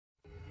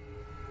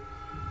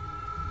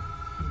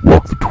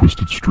Walk the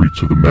twisted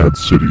streets of the Mad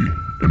City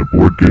in a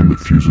board game that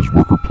fuses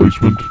worker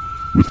placement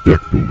with deck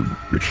building.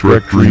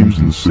 Extract dreams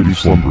in the city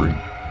slumbering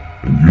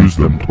and use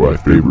them to buy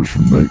favors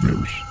from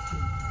nightmares.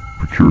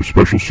 Procure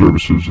special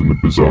services in the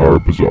Bizarre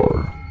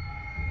Bazaar.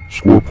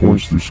 Score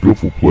points through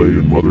skillful play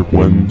in Mother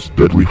Gwen's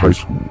Deadly High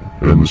School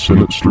and in the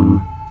sinister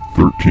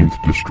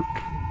 13th District.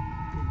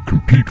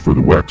 Compete for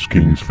the Wax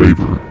King's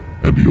favor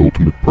and the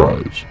ultimate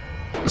prize.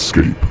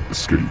 Escape,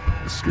 escape,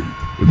 escape.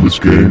 In this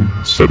game,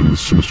 set in the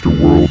sinister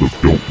world of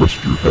Don't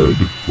Rest Your Head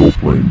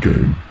role-playing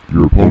game,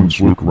 your opponents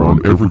lurk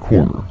around every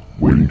corner,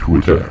 waiting to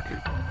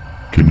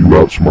attack. Can you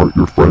outsmart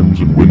your friends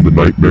and win the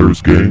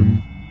Nightmares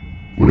game?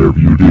 Whatever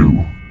you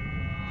do,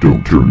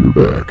 don't turn your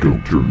back,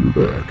 don't turn your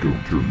back,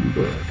 don't turn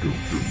your back,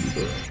 don't turn your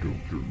back,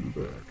 don't turn your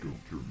back,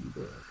 don't turn your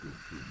back, don't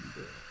turn your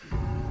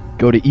back.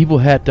 Go to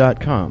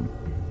evilhat.com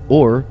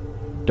or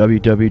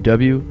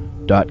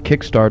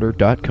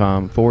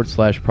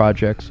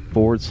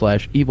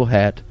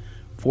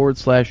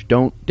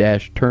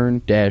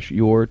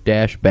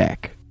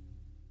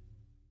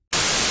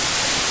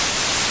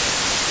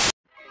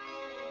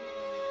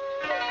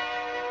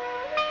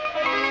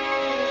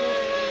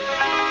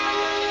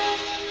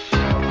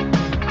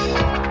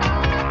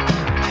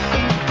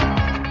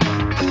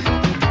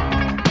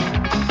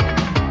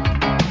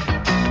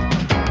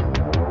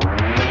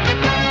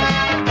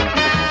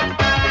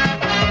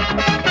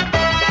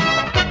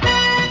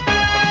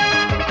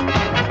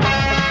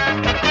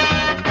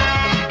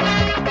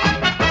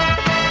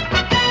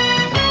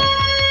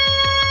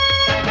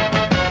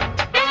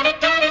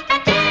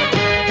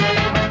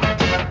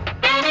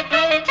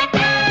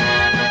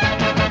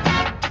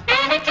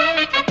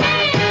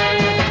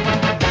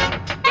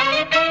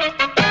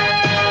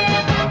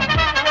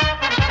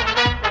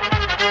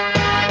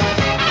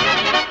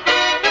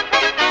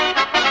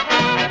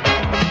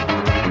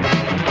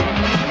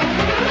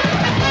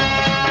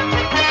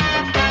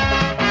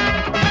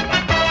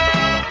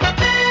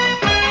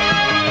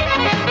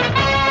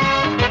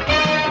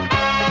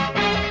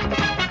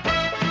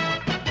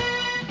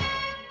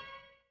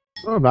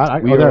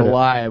We are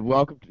live.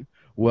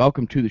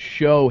 Welcome to the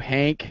show,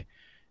 Hank,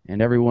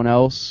 and everyone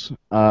else.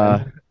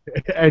 And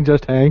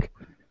just Hank.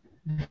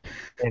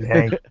 And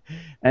Hank.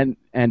 and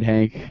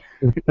Hank.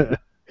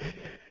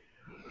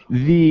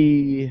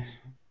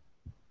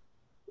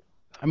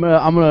 I'm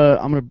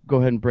gonna go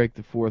ahead and break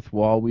the fourth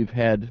wall. We've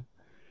had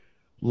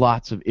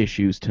lots of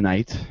issues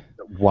tonight.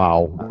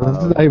 Wow.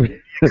 You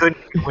couldn't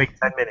wait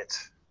 10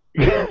 minutes.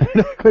 I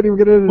couldn't even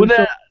get it. Well, it's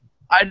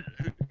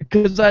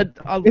not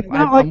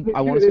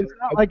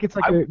like it's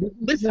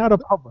not a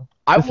public.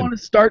 I want to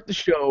start the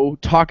show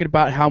talking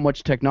about how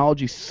much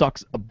technology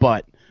sucks a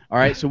butt. All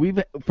right, so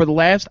for the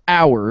last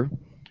hour,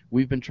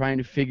 we've been trying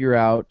to figure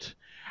out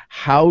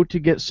how to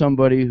get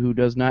somebody who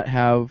does not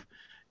have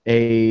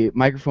a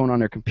microphone on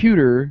their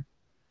computer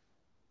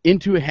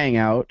into a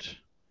Hangout.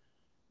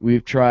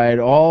 We've tried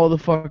all the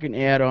fucking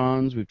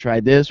add-ons. We've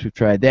tried this. We've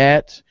tried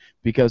that.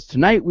 Because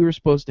tonight we were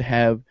supposed to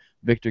have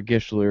Victor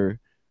Gischler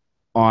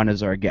on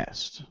as our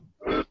guest.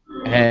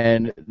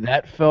 And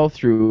that fell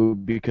through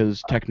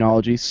because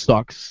technology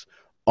sucks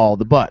all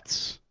the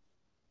butts.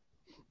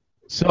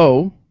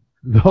 So,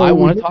 I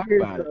want to talk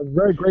about it.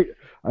 Very great.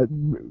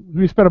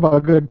 We spent about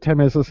a good 10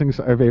 minutes listening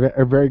to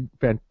a very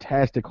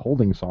fantastic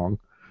holding song.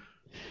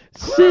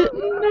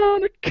 Sitting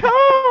on a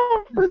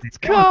conference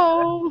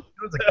call.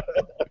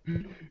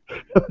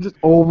 Just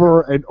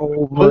over and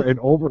over and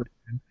over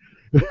again.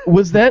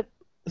 Was that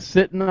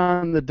sitting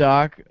on the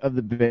dock of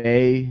the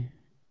bay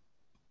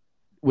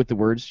with the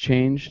words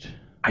changed?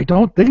 I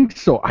don't think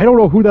so. I don't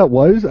know who that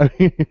was. I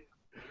mean,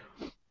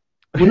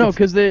 well, no,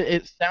 because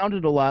it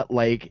sounded a lot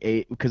like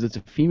because it's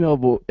a female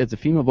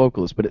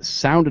vocalist, but it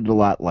sounded a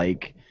lot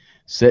like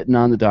sitting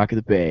on the dock of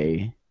the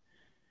bay,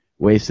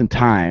 wasting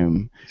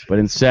time. But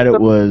instead,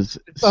 it was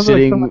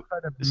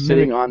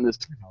sitting on this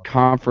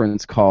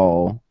conference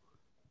call,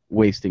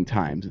 wasting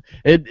time.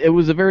 It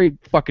was a very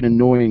fucking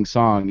annoying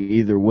song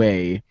either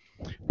way.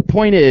 The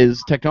point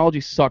is,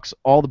 technology sucks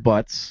all the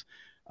butts.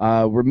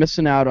 We're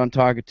missing out on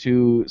talking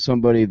to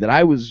somebody that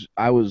I was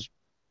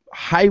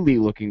highly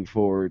looking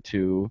forward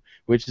to,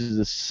 which is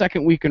the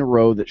second week in a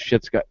row that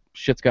shit's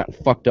gotten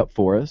fucked up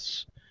for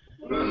us.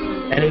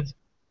 And it's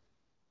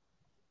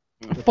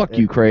fuck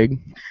you, Craig.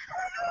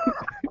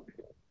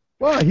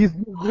 Well, he's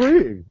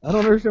agreeing. I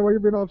don't understand why you're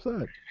being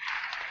upset.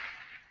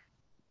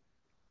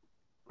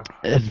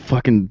 It's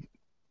fucking.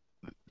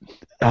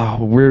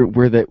 Oh, we're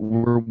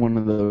one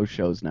of those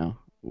shows now.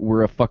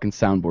 We're a fucking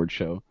soundboard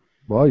show.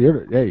 Well,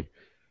 hey.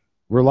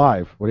 We're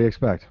live. What do you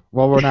expect?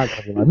 Well, we're not.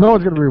 No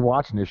one's going to be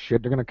watching this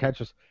shit. They're going to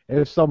catch us.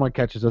 If someone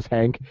catches us,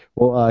 Hank,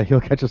 well,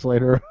 he'll catch us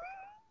later.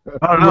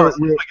 I don't know.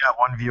 We got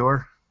one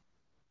viewer.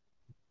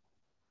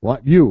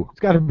 What? You?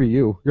 It's got to be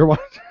you. You're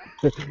watching.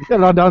 You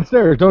got it on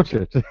downstairs, don't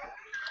you?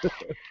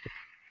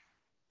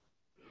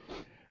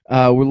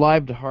 We're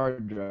live to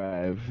hard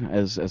drive,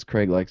 as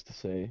Craig likes to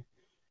say.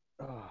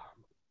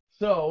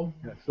 So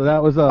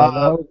that was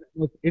the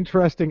most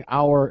interesting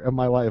hour of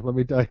my life. Let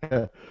me tell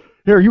you.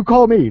 Here, you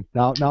call me.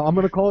 Now I'm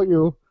going to call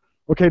you.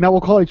 Okay, now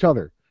we'll call each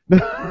other.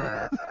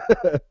 Well,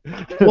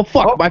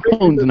 fuck, my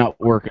phone's not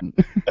working.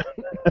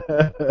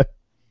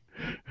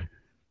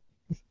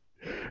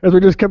 As we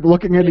just kept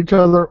looking at each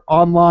other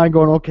online,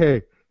 going,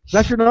 okay,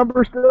 that's your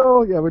number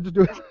still? Yeah, we just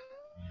do it.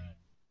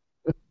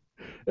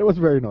 It was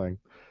very annoying.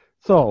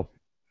 So,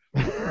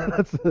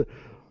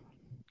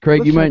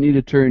 Craig, you might need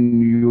to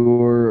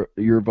turn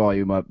your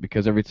volume up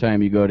because every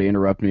time you go to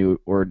interrupt me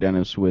or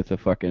Dennis with a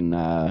fucking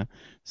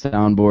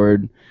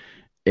soundboard,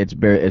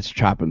 it's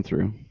chopping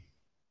through.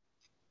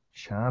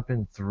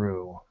 Chopping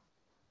through.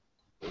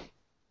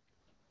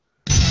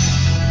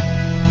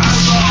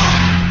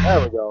 There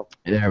we go.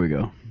 There we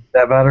go.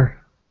 That better?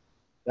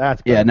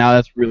 That's better. Yeah. Now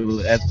that's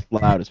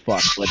loud as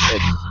fuck. But it's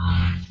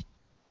a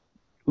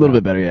little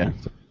bit better, yeah.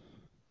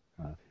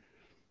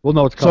 We'll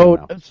know it's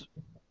coming now.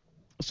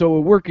 So we're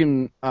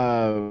working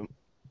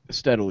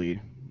steadily.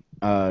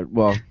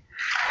 Well.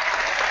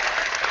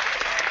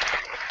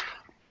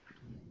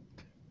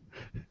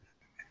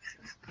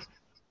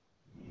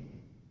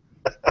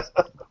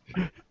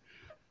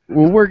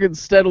 We're working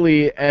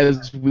steadily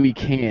as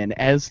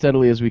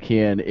steadily as we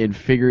can in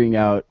figuring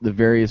out the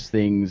various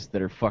things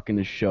that are fucking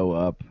the show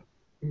up.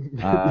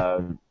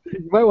 You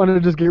might want to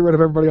just get rid of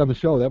everybody on the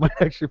show. That might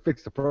actually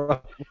fix the problem.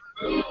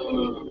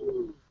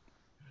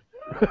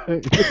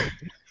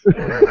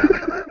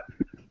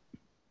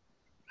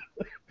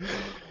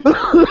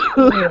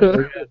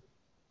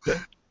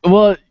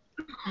 Well,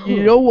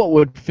 you know what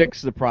would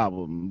fix the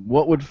problem?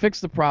 What would fix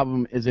the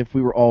problem is if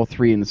we were all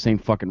three in the same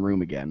fucking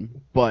room again.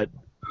 But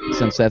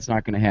since that's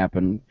not going to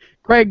happen,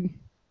 Craig.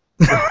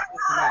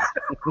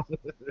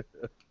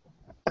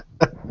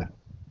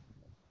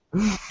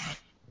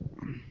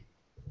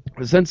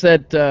 Since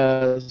that's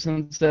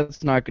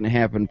not going to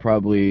happen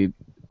probably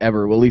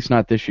ever, well, at least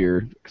not this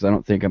year, because I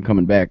don't think I'm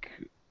coming back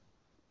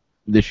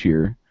this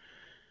year.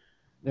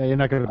 Yeah, you're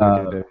not going to be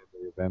at the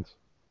events.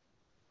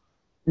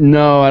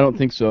 No, I don't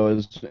think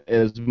so.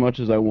 As much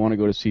as I want to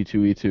go to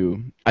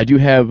C2E2, I do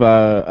have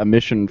a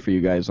mission for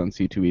you guys on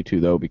C2E2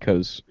 though,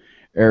 because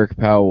Eric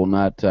Powell will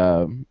not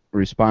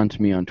respond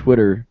to me on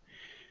Twitter,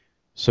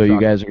 so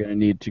you guys are going to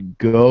need to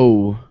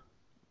go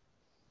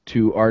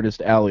to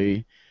Artist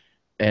Alley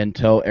and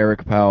tell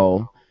Eric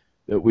Powell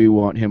that we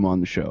want him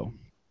on the show.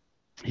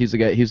 He's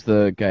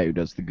the guy who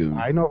does the goon.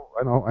 I know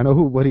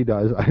what he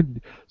does.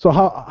 So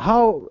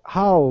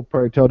how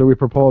pray tell do we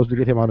propose to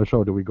get him on the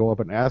show? Do we go up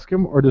and ask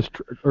him, or does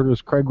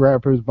Craig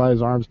grab him by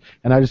his arms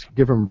and I just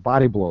give him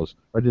body blows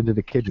right into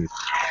the kidneys?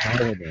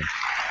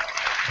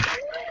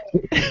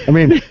 I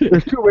mean,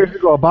 there's two ways to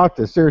go about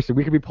this. Seriously,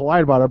 we could be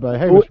polite about it, but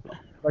hey, Mr.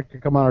 I'd like to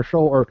come on our show,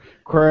 or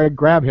Craig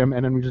grab him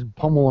and then we just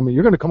pummel him.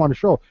 You're gonna come on the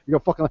show. You go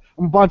fucking. I'm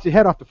gonna bounce your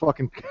head off the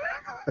fucking.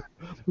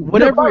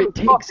 Whatever it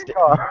takes.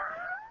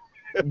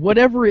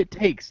 Whatever it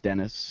takes,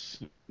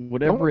 Dennis.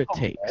 Whatever it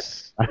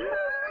takes.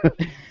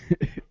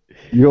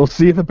 You'll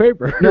see the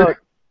paper. No,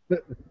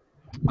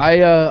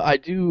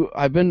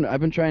 I've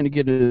been trying to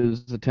get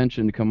his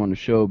attention to come on the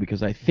show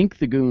because I think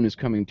the goon is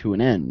coming to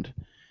an end.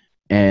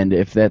 And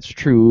if that's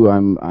true,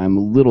 I'm a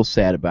little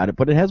sad about it,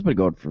 but it has been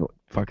going for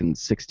fucking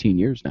 16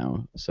 years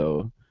now.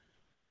 So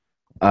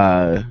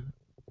I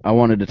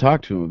wanted to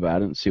talk to him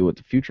about it and see what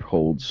the future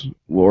holds,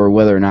 or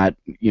whether or not,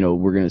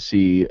 we're going to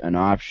see an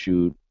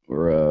offshoot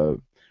or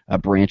a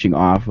branching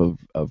off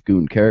of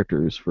goon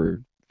characters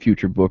for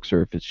future books,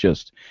 or if it's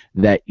just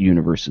that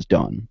universe is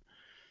done.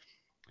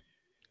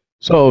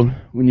 So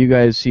when you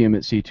guys see him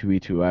at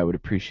C2E2, I would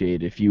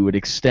appreciate if you would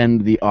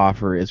extend the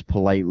offer as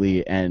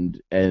politely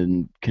and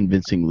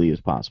convincingly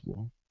as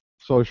possible.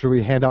 So should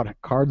we hand out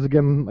cards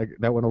again? Like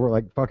that went over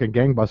like fucking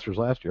gangbusters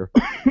last year.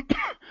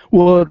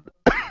 Well,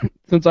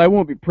 since I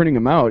won't be printing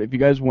them out, if you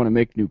guys want to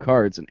make new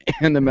cards and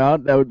hand them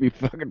out, that would be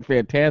fucking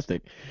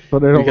fantastic. So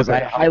they don't because I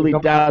highly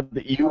doubt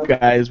that you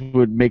guys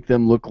would make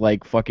them look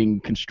like fucking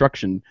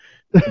construction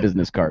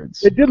business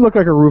cards. It did look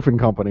like a roofing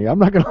company. I'm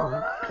not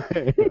gonna.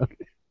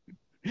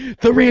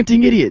 The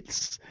Ranting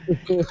Idiots.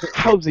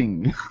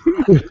 Housing.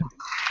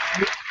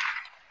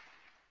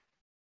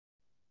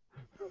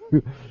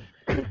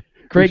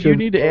 Craig, you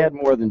need to add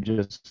more than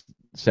just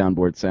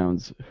soundboard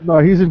sounds. No,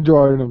 he's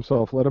enjoying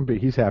himself. Let him be.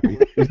 He's happy.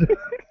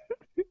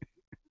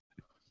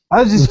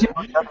 I was just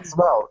giving that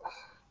smell.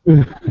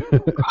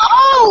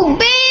 Oh,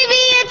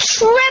 baby, a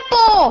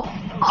triple!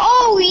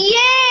 Oh,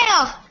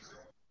 yeah!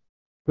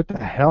 What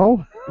the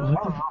hell?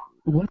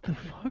 What the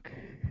fuck?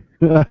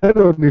 I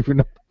don't even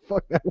know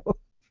what the fuck that was.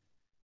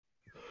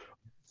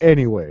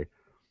 Anyway.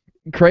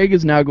 Craig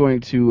is now going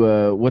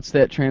to, what's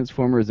that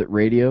transformer? Is it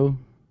radio?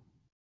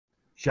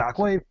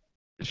 Shockwave?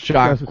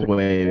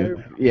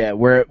 Shockwave. Yeah,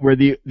 where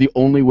the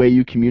only way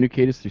you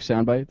communicate is through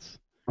sound bites.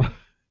 Well,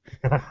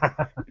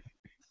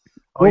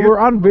 we're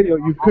on video.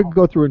 You could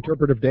go through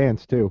interpretive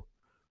dance too.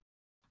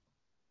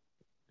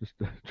 Just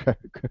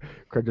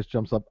Craig just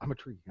jumps up. I'm a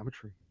tree. I'm a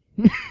tree.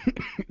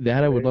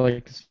 That I would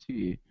like to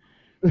see.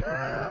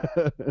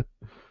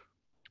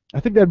 I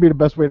think that'd be the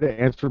best way to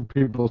answer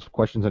people's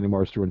questions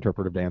anymore is through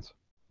interpretive dance.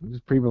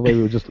 Just previously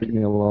we were just leaving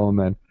me alone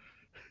then.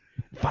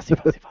 Fuzzy,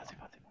 fuzzy, fuzzy,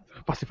 fuzzy.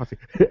 Fussy,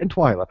 and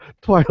Twyla,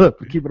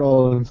 keep it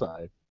all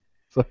inside.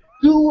 So.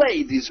 Do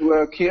ladies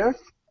work here?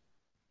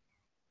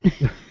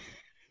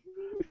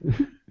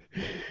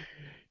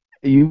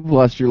 You've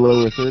lost your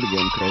lower third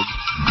again, Craig.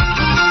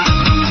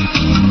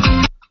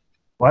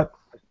 What?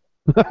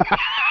 I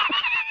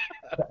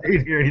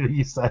didn't hear anything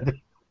you said.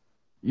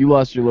 You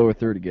lost your lower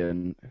third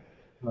again.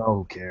 Oh,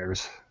 who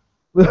cares?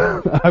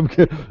 I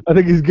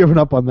think he's given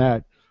up on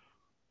that.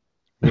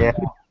 Yeah.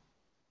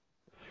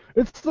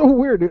 It's so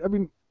weird. I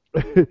mean,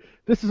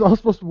 this is all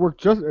supposed to work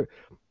just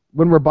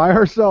when we're by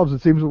ourselves.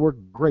 It seems to work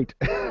great.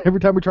 Every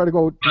time we try to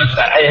go.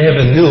 I have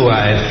a new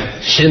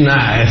wife. She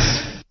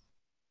nice.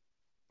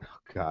 Oh,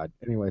 God.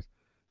 Anyways.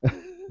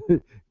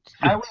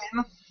 I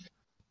win.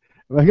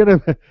 I'm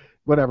gonna.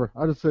 Whatever.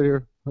 I'll just sit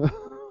here.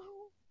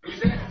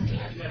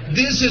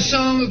 This is a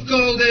song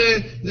called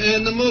 "Nie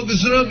mogę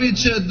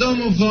zrobić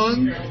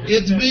domową."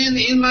 It's been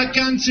in my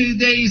country.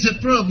 There is a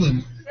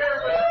problem.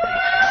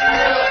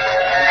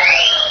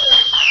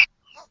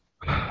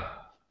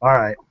 All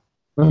right.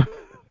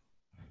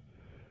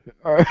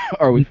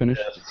 Are we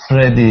finished?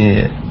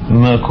 Freddie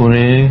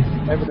Mercury.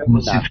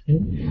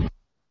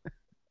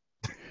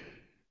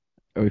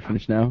 Are we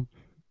finished now?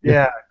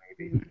 Yeah,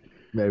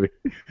 Maybe.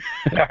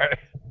 All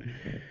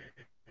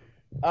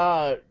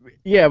right.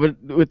 Yeah,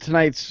 but with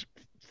tonight's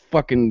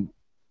fucking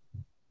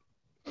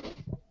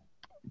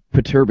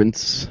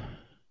perturbance,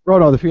 Oh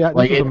no, the Fiat.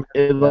 like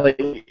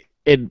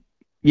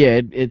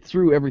it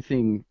threw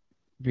everything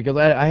because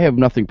I have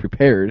nothing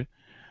prepared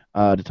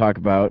to talk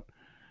about.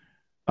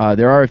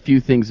 There are a few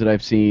things that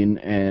I've seen,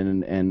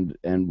 and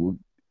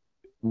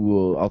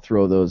I'll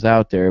throw those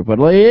out there. But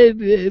like,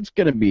 it's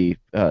gonna be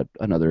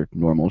another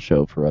normal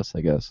show for us,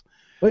 I guess.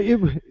 But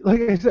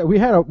like I said, we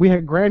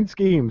had grand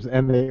schemes,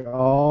 and they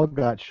all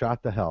got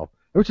shot to hell,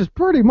 which is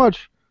pretty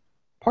much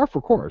par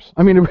for course.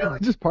 I mean, it really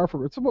just par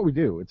for. It's what we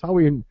do. It's how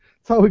we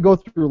go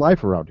through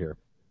life around here.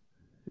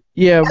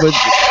 Yeah, but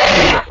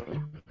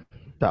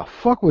The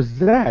fuck was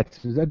that?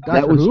 Is that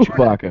Doctor that was Who?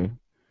 Chewbacca.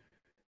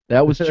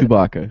 That was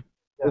Chewbacca.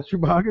 That's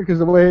Chewbacca because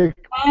the way.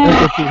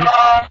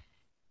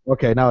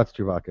 Okay, now it's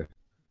Chewbacca.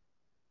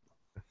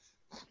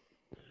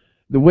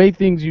 The way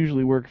things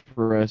usually work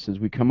for us is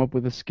we come up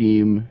with a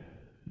scheme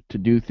to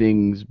do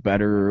things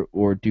better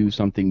or do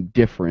something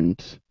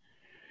different.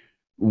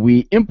 We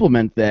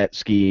implement that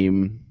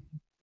scheme.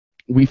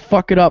 We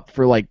fuck it up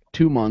for like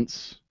 2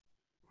 months.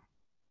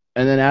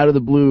 And then out of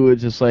the blue, it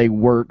just like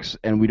works,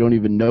 and we don't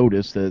even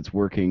notice that it's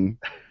working.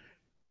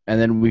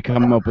 And then we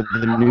come up with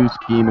the new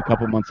scheme a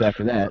couple months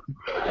after that,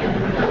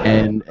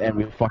 and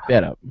we fuck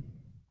that up.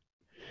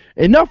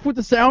 Enough with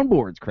the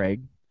soundboards,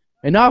 Craig.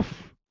 Enough.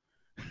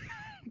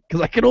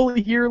 Because I can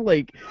only hear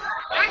like.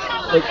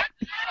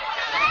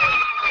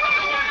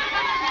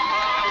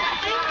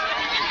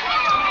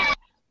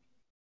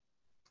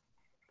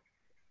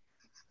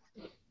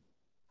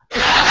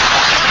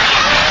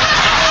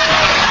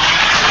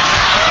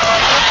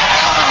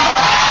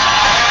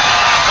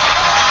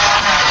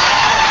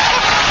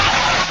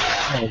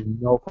 I have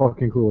no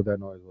fucking clue what that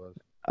noise was.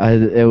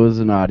 It was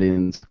an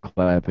audience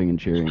clapping and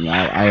cheering.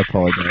 I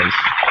apologize.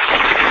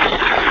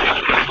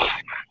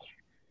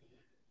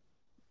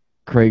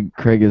 Craig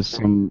is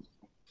some.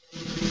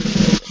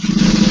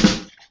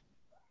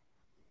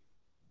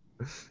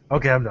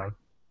 Okay, I'm done.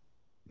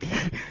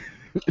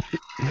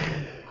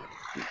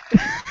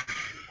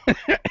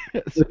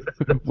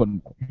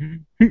 One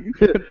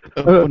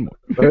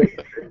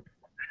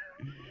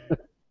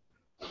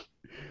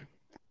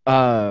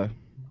more.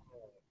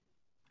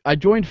 I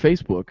joined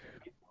Facebook.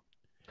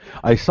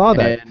 I saw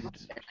that. And,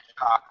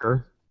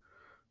 Cocker.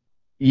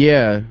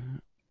 yeah.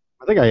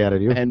 I think I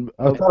added you. And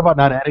I was thought about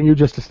not adding you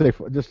just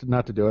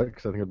not to do it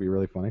because I think it'd be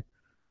really funny.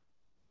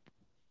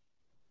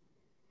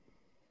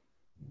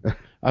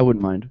 I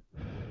wouldn't mind.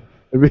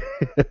 You're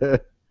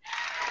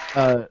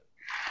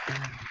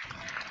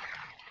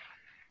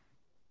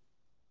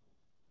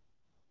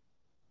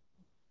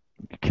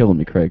killing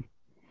me, Craig.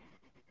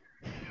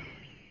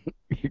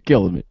 You're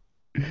killing me.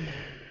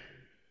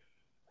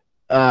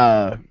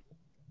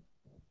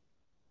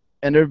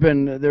 And there have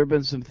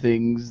been some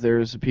things.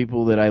 There's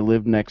people that I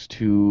live next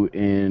to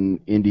in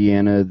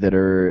Indiana that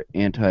are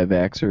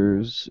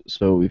anti-vaxxers,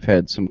 so we've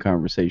had some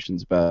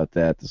conversations about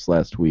that this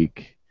last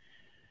week.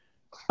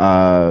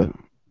 I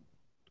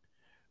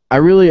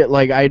really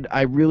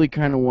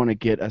kind of want to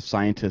get a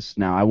scientist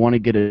now. I want to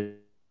get a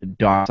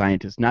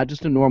scientist, not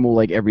just a normal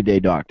like everyday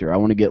doctor. I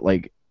want to get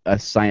like a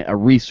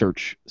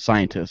research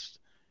scientist,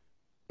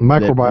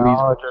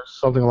 Microbiologist,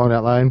 something along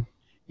that line.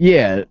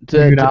 Yeah,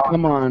 to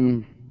come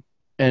on.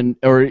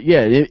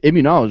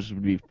 Immunologist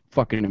would be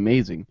fucking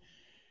amazing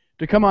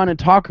to come on and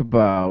talk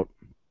about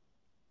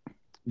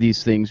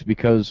these things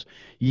because,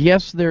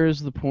 yes, there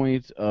is the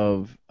point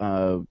of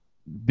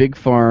Big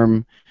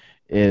Pharma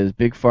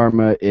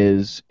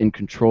is in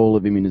control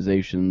of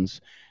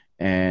immunizations,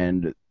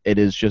 and it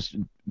is just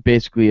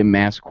basically a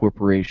mass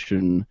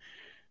corporation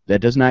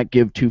that does not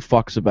give two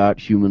fucks about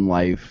human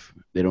life.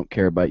 They don't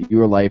care about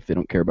your life. They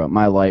don't care about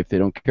my life. They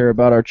don't care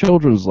about our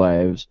children's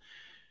lives.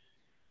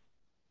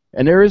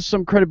 And there is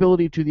some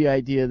credibility to the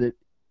idea that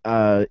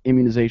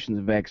immunizations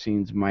and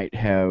vaccines might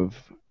have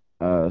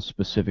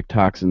specific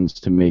toxins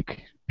to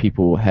make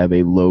people have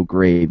a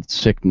low-grade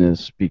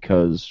sickness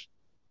because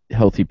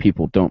healthy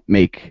people don't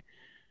make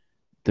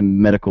the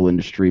medical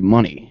industry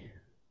money.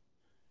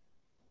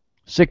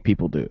 Sick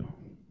people do.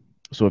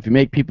 So if you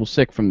make people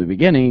sick from the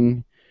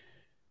beginning,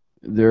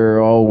 they're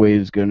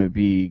always going to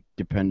be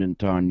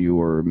dependent on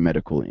your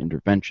medical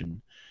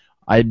intervention.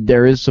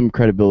 There is some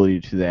credibility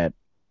to that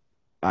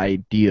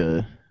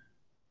idea,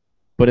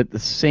 but at the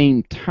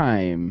same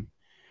time,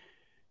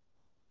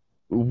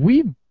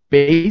 we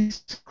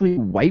basically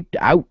wiped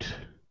out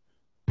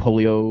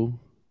polio,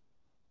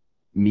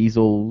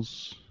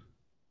 measles,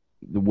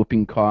 the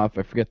whooping cough.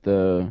 I forget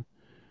the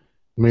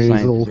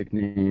scientific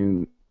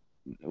name.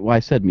 Well, I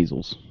said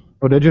measles.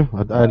 Oh, did you?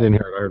 I didn't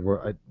hear it. I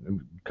heard I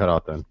cut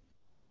out then.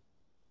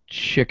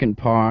 Chicken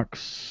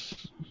pox.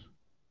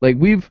 Like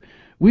we've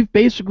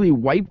basically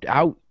wiped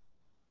out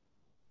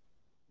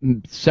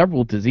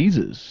several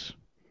diseases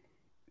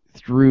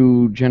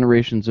through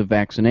generations of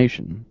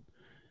vaccination.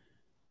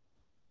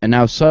 And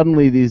now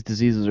suddenly these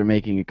diseases are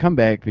making a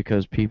comeback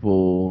because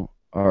people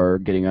are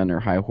getting on their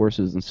high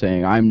horses and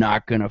saying, I'm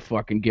not going to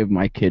fucking give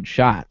my kid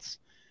shots.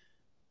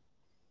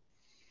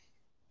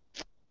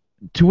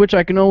 To which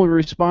I can only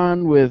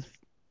respond with,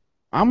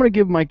 I'm going to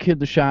give my kid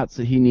the shots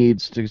that he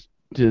needs to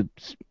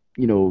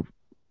you know,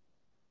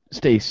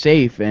 stay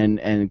safe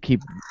and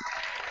keep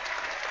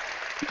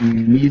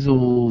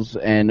measles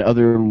and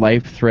other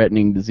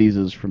life-threatening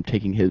diseases from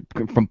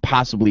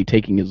possibly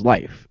taking his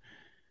life,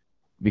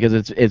 because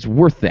it's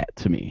worth that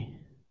to me.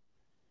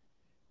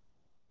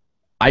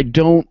 I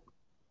don't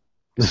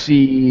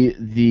see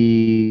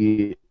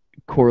the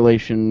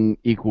correlation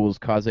equals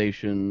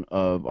causation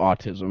of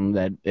autism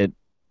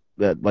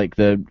that like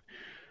the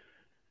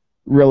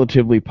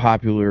relatively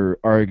popular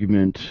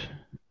argument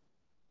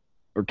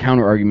or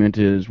counter argument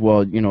is,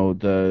 well, you know,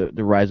 the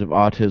rise of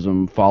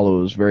autism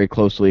follows very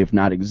closely, if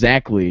not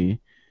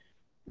exactly,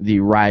 the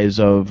rise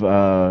of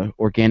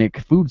organic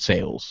food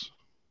sales.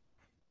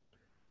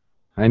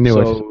 I knew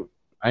it.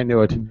 I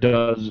knew it.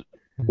 Does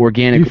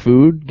organic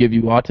food give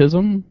you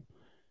autism?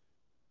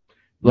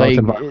 No, Like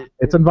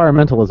it's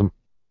environmentalism.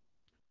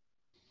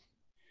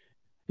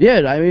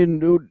 Yeah, I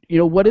mean, you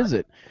know, what is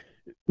it?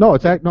 No,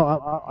 it's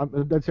no.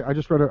 That's it. I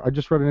just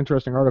read an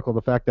interesting article.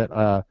 The fact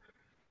that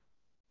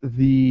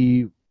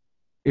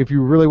if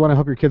you really want to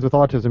help your kids with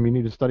autism, you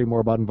need to study more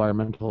about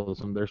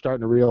environmentalism. They're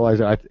starting to realize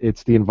that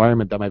it's the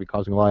environment that might be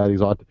causing a lot of these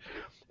autism.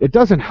 It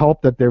doesn't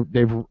help that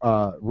they've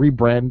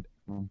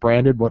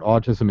branded what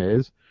autism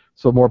is,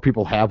 so more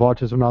people have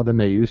autism now than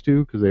they used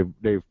to, because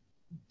they've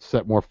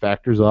set more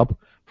factors up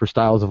for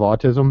styles of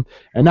autism.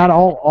 And not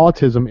all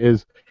autism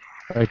is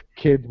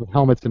kids with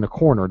helmets in a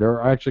corner.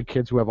 There are actually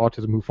kids who have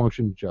autism who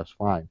function just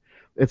fine.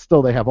 It's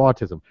still they have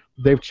autism.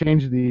 They've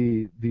changed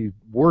the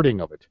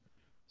wording of it.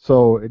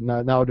 So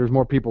now there's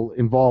more people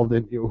involved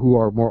who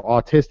are more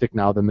autistic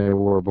now than they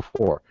were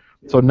before.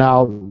 So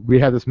now we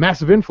have this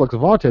massive influx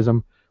of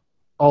autism,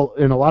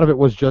 and a lot of it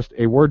was just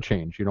a word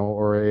change, you know,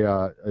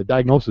 or a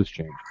diagnosis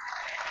change.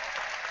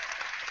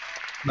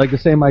 Like the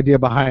same idea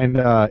behind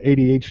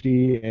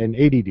ADHD and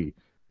ADD.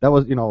 That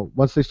was, you know,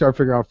 once they started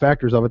figuring out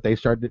factors of it,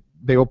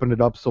 they opened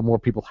it up so more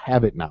people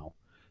have it now.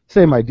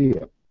 Same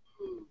idea.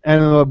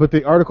 And but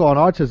the article on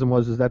autism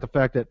is that the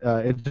fact that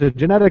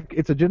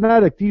it's a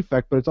genetic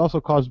defect, but it's also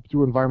caused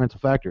through environmental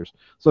factors.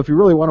 So if you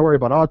really want to worry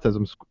about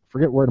autism,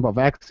 forget worrying about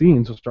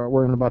vaccines and start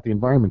worrying about the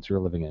environments you're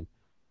living in.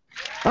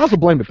 I also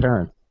blame the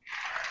parents.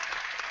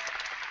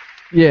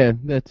 Yeah,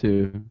 that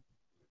too.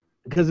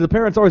 Because the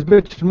parents always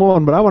bitch and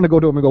moan, but I want to go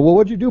to them and go, well,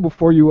 what'd you do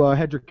before you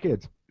had your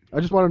kids? I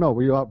just want to know,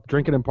 were you out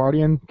drinking and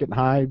partying, getting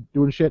high,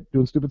 doing shit,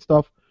 doing stupid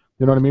stuff?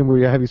 You know what I mean? Were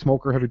you a heavy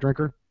smoker, heavy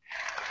drinker?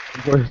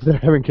 Before they're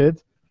having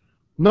kids?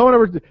 No one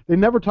ever. They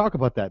never talk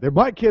about that. They're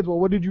my kids. Well,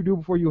 what did you do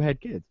before you had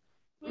kids?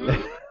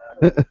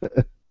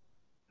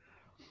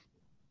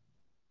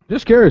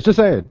 Just curious. Just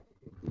saying.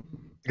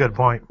 Good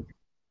point.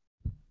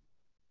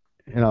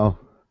 You know,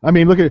 I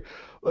mean, look at.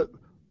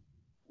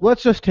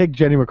 Let's just take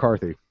Jenny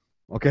McCarthy.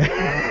 Okay.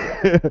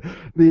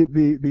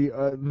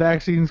 the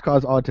vaccines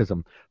cause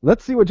autism.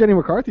 Let's see what Jenny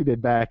McCarthy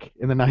did back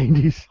in the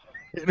 90s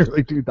and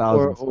early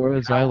 2000s. Or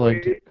as I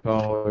like to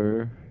call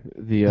her,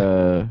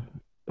 the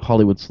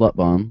Hollywood slut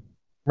bomb.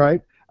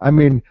 Right? I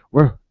mean,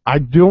 I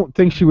don't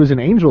think she was an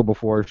angel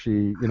before she,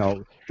 you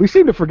know, we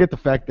seem to forget the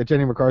fact that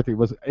Jenny McCarthy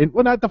was,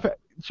 well, not the fact,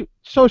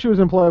 so she was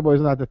in Playboy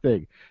is not the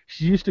thing.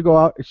 She used to go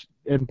out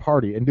and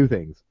party and do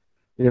things,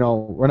 you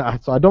know,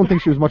 so I don't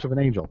think she was much of an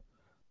angel.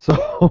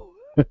 So,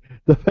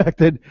 the fact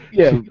that...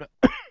 Yeah,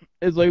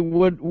 it's like,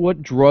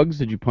 what drugs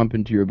did you pump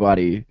into your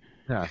body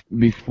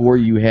before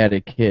you had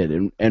a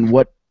kid? And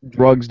what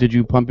drugs did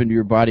you pump into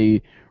your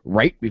body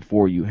right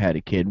before you had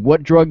a kid?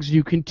 What drugs do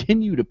you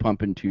continue to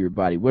pump into your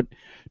body? What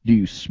do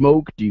you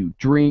smoke? Do you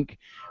drink?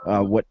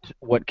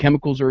 What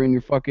chemicals are in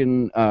your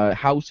fucking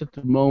house at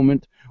the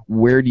moment?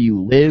 Where do you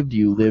live? Do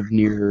you live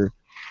near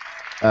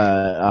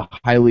a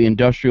highly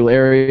industrial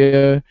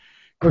area?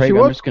 Craig,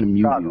 I'm just gonna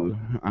mute you.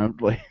 I'm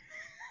like,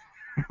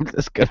 I'm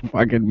just gonna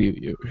fucking mute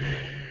you.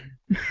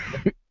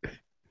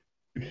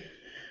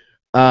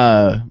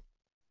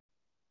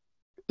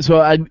 So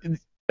I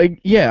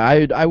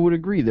would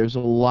agree. There's a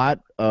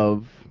lot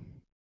of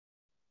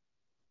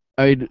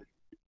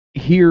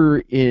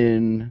here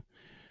in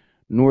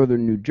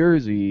northern New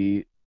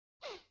Jersey,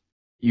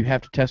 you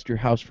have to test your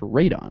house for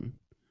radon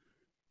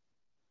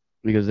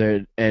because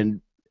it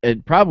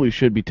probably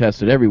should be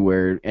tested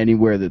everywhere.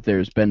 Anywhere that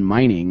there's been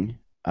mining,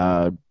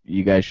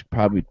 you guys should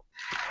probably.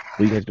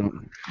 Well, you guys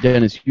don't.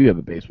 Dennis, you have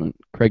a basement.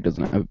 Craig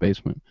doesn't have a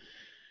basement.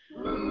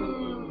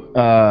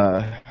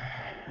 Yeah,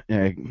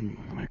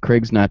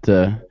 Craig's not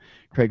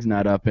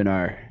up in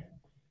our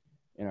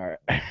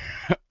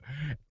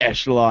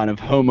echelon of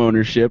home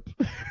ownership.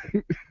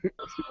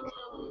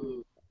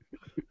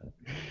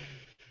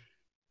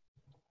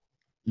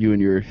 You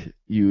and your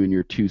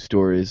 2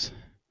 stories.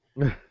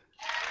 You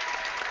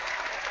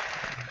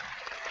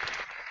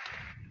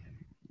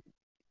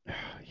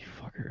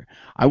fucker.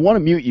 I want to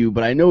mute you,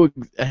 but I know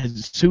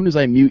as soon as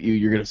I mute you,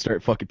 you're gonna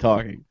start fucking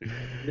talking.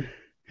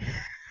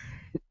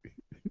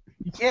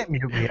 You can't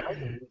mute me. I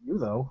can mute you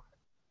though.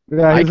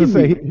 Yeah, I can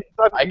say.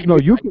 No,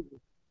 you can.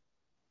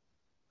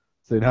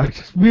 Say now,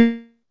 just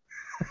mute.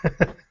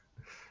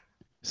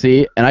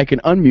 See, and I can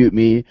unmute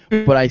me,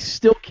 but I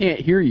still can't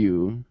hear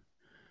you.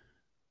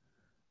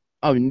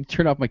 Oh, you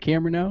turn off my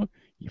camera now?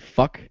 You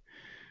fuck.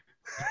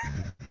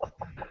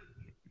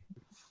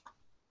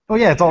 Oh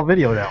yeah, it's all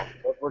video now.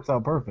 That works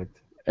out perfect.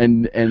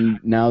 And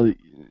now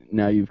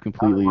you've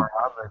completely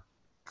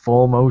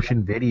full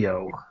motion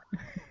video.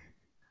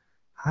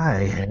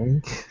 Hi,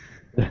 Hank.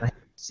 Nice to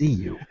see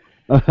you.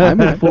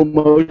 I'm in full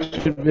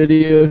motion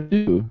video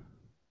too,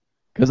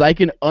 because I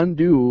can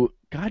undo.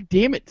 God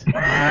damn it!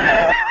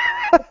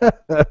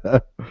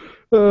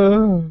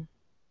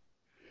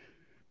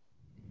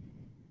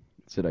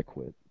 Said I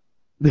quit.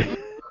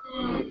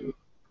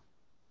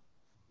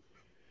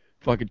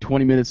 Fucking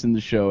 20 minutes in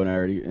the show and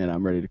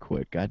I'm ready to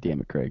quit. God damn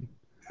it, Craig.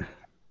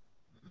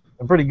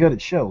 I'm pretty good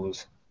at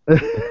shows.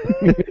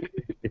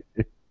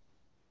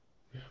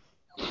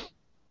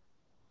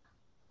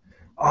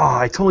 Oh,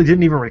 I totally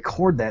didn't even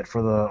record that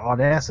for the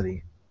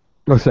Audacity.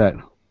 What's that?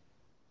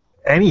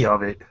 Any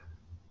of it.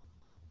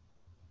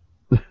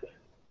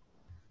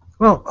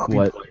 Well, I'll be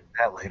playing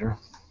that later.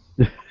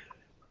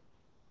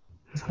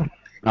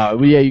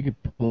 Well, yeah, you could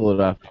pull it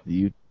off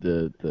the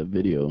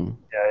video.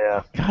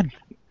 Yeah. God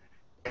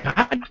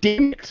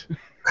damn it!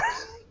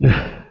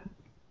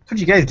 That's what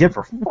you guys get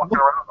for fucking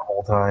around the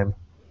whole time.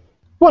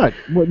 What?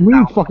 We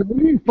ain't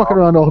fucking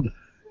around all the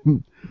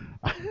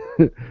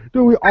Dude,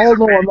 we all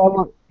know I'm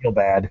not. Feel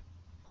bad.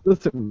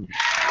 Listen,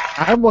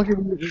 I'm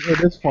looking at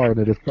this far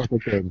into this fucking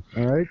thing.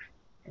 All right,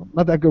 I'm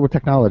not that good with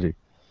technology.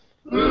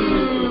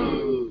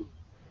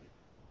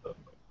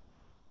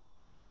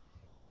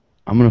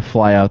 I'm gonna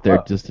fly out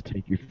there just to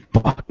take your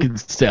fucking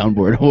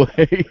soundboard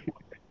away.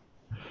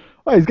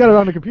 Oh, he's got it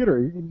on the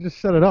computer. You can just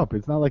set it up.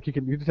 It's not like you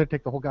just have to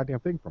take the whole goddamn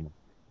thing from him.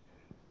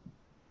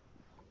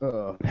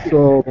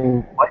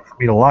 So, like for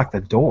me to lock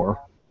the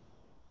door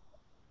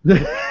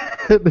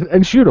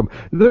and shoot him.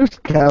 There's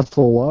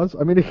castle laws.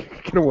 I mean, he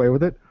can get away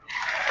with it.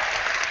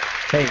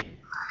 Hey,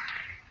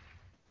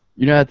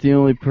 you're not the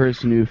only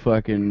person who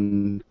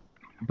fucking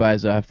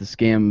buys off the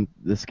scam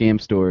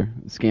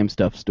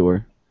stuff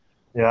store.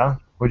 Yeah.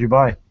 What'd you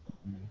buy?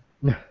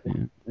 Yeah,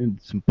 and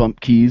some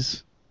bump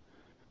keys.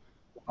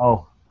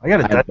 Oh, I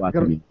got I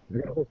got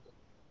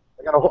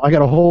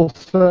a whole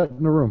set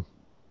in the room.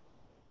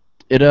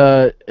 It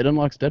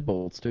unlocks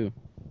deadbolts too.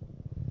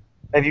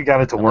 Have you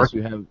got it to work?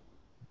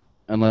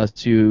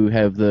 Unless you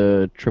have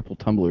the triple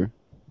tumbler.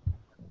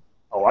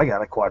 Oh, I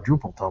got a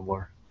quadruple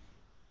tumbler.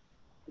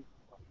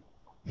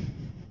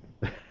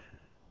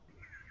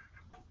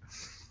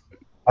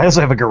 I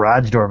also have a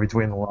garage door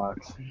between the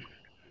locks.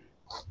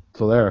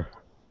 So there.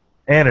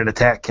 And an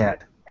attack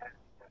cat.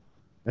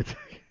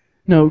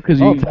 No, because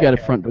you've got a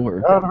front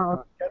door.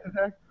 Cat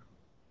attack?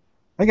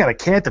 I got a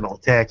cat that'll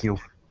attack you.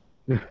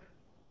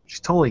 She's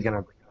totally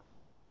gonna.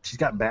 She's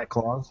got bat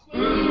claws.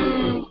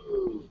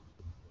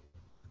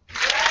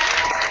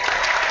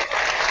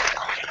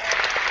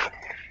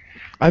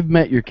 I've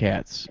met your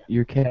cats.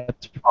 Your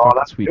cats are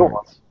fucking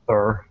sweethearts.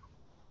 Sir.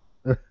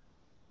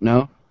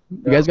 No?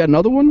 You guys got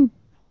another one?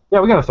 Yeah,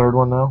 we got a third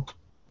one now.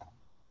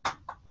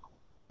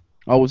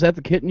 Oh, was that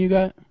the kitten you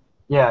got?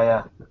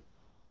 Yeah.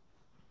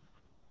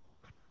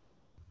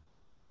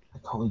 I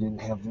totally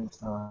didn't have this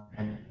the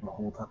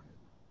whole time.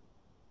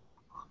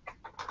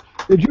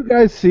 Did you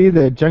guys see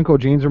that Jenko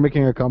jeans are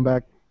making a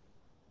comeback?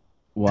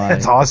 Why?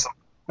 That's awesome.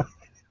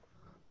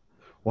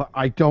 Well,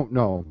 I don't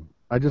know.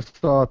 I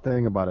just saw a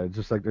thing about it.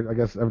 Just like, I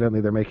guess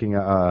evidently they're making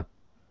a.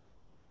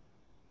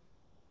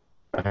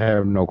 I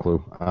have no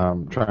clue.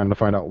 I'm trying to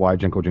find out why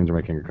Jenko jeans are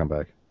making a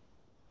comeback.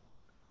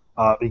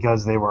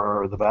 Because they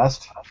were the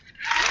best.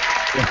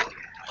 Yeah.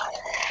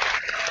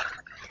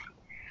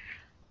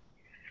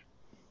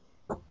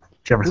 Did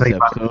you ever think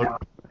about it?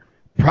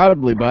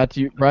 Proudly brought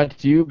to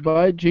you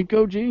by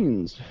Jenko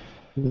jeans.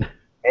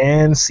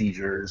 And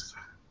seizures.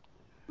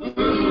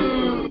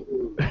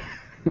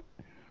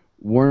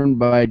 worn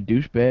by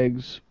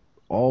douchebags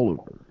all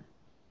over.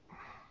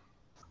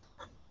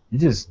 You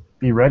just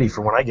be ready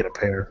for when I get a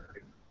pair.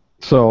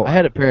 So I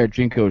had a pair of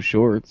Jinko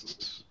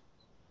shorts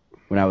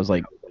when I was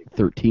like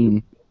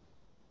 13.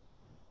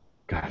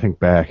 God, I think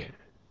back.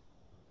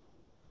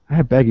 I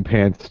had baggy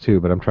pants too,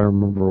 but I'm trying to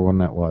remember when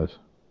that was.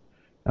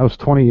 That was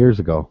 20 years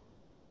ago.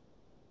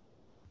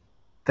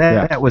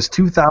 That was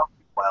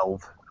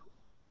 2012.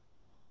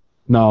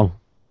 No,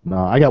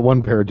 I got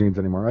one pair of jeans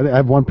anymore. I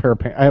have one pair of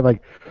pants. I have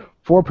like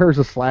 4 pairs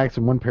of slacks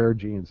and 1 pair of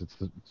jeans.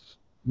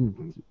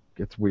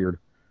 It's weird.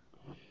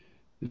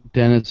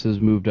 Dennis has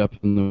moved up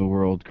in the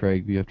world,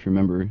 Craig. You have to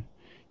remember.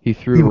 He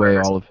threw away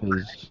all of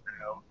his...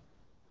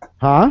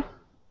 Huh?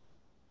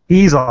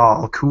 He's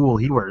all cool.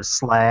 He wears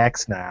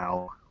slacks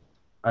now.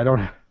 I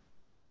don't...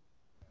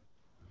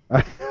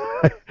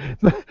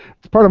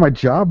 It's part of my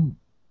job.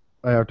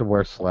 I have to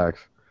wear slacks.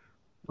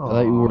 I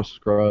thought you wore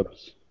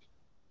scrubs.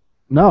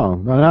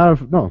 No.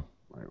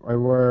 I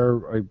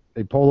wear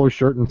a polo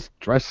shirt and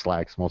dress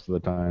slacks most of the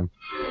time.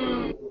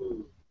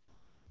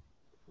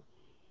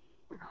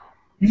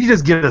 You should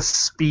just get a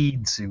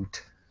speed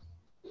suit.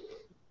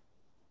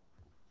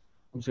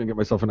 I'm just gonna get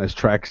myself a nice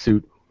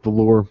tracksuit,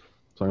 velour,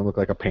 so I can look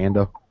like a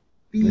panda.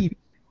 Speed.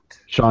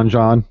 Sean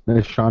John,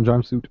 nice Sean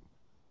John suit.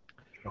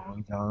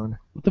 Sean John.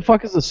 What the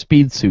fuck is a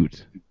speed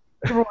suit?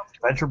 Ever watch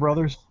Venture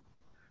Brothers?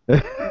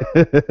 It's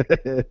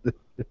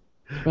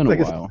been a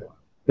while.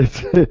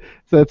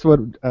 That's what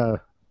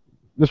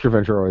Mr.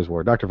 Venture always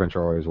wore. Dr.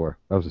 Venture always wore.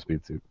 That was a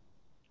speed suit.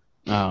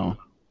 Oh.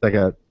 Like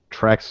a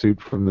tracksuit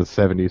from the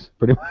 70s,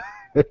 pretty much.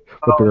 It's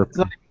not a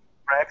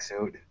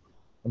tracksuit.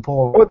 It's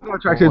not a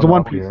tracksuit. It's a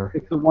one piece.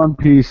 It's a one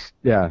piece,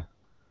 yeah,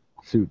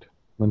 suit.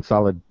 One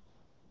solid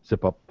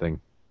zip up thing.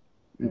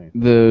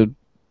 The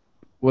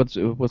what's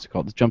it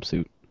called? The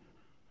jumpsuit.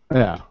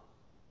 Yeah.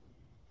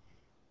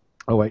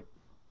 Oh wait,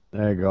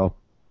 there you go.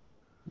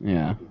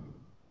 Yeah.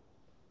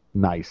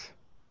 Nice.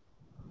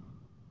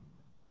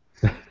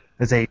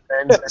 It's a.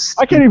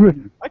 I can't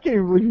even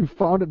believe you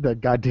found it.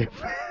 That goddamn.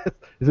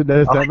 Is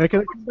that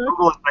making it?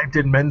 Google typed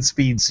in men's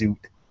speed suit.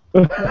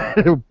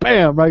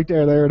 Bam! Right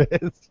there. There it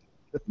is.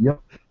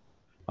 Yep.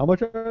 How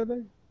much are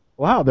they?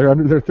 Wow, they're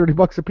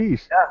 $30 a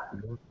piece. Yeah.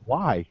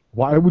 Why?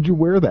 Why would you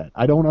wear that?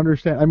 I don't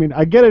understand. I mean,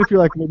 I get it if you're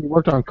like maybe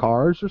worked on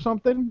cars or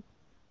something.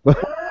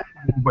 But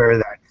wear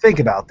that. Think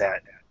about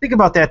that. Think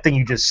about that thing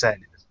you just said.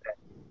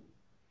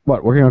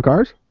 What? Working on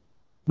cars?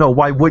 No.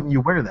 Why wouldn't you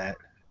wear that?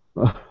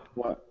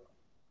 What?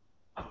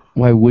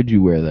 Why would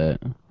you wear that?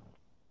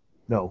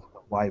 No.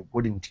 Why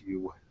wouldn't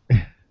you?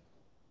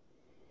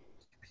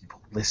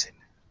 People, listen.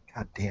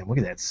 God damn! Look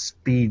at that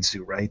speed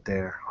suit right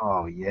there.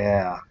 Oh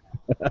yeah.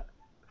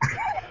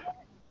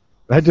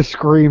 That just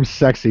screams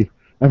sexy.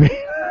 I mean,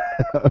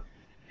 it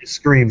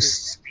screams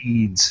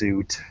speed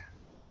suit.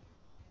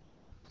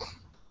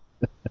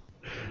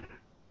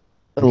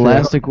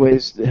 Elastic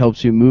waist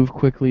helps you move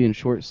quickly, and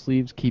short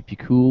sleeves keep you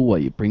cool while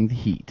you bring the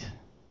heat.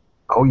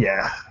 Oh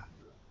yeah.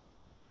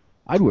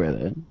 I'd wear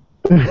that.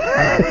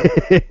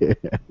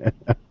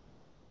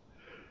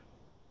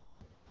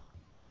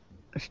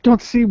 I just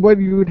don't see what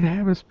you would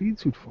have a speed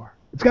suit for.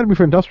 It's got to be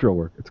for industrial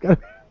work. It's got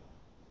to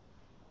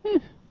be.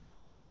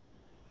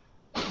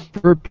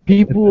 For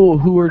people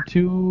who are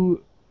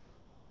too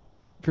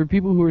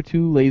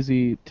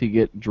lazy to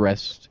get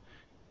dressed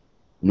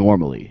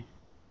normally.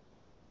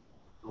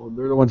 Well,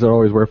 they're the ones that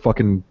always wear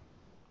fucking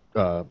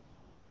those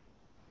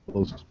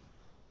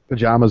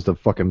pajamas to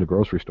fucking the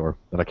grocery store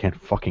that I can't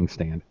fucking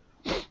stand.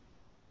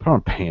 Put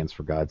on pants,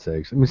 for God's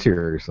sakes. I mean,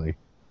 seriously.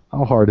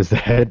 How hard is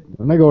that?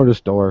 When I go to the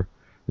store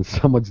and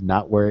someone's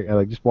not wearing,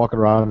 like, just walking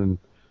around and,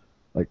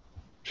 like,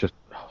 just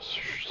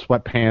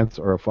sweatpants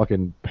or a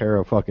fucking pair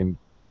of fucking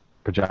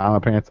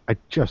pajama pants, I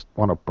just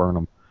want to burn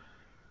them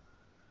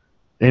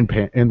in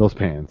those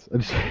pants.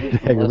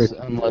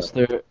 Unless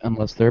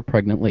they're a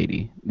pregnant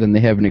lady, then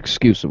they have an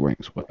excuse of wearing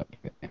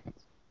sweatpants.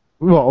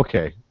 Well,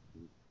 okay.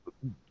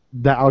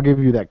 I'll give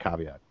you that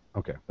caveat.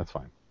 Okay, that's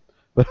fine.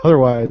 But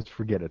otherwise,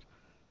 forget it.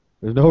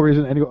 There's no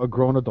reason a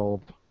grown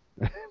adult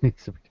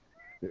needs to be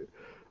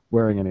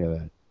wearing any of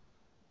that.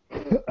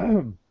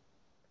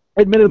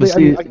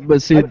 Admittedly,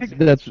 but see,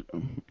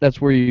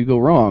 that's where you go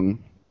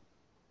wrong.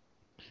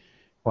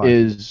 What?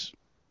 Is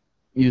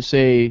you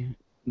say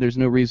there's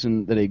no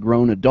reason that a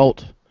grown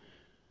adult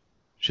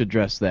should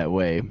dress that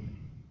way.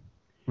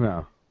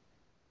 No.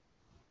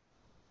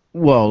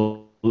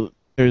 Well,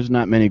 there's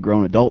not many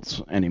grown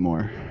adults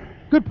anymore.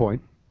 Good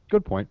point.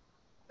 Good point.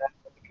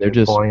 They're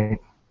just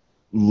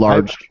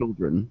large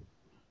children.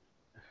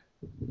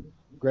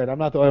 Great. I'm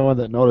not the only one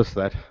that noticed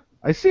that.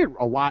 I see it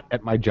a lot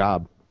at my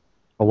job.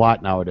 A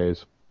lot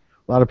nowadays.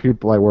 A lot of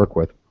people I work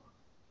with.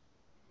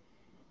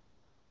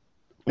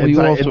 Well,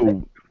 you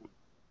also...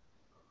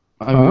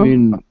 I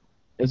mean,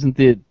 isn't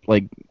the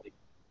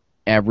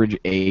average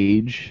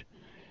age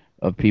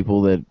of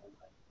people that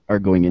are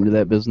going into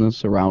that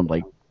business around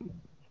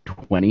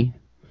 20?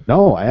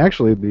 No,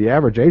 the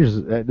average age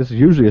is this is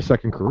usually a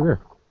second career.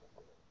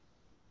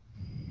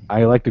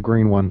 I like the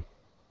green one.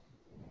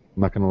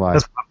 I'm not gonna lie.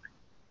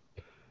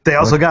 They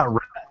also got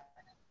red.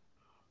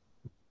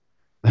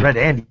 Red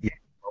and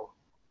yellow.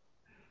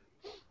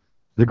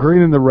 The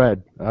green and the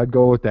red. I'd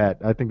go with that.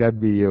 I think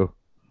that'd be you.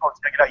 Oh,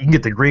 check it out. You can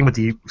get the green with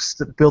the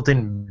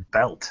built-in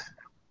belt.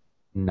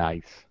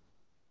 Nice.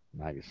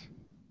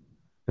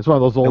 It's one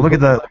of those old. And look at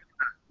the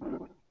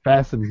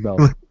fastened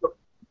belts.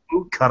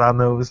 boot cut on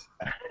those.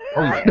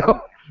 Oh yeah.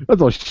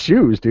 Those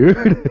shoes,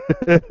 dude.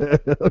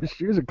 Those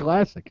shoes are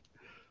classic.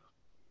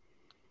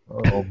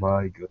 Oh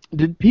my god.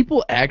 Did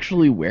people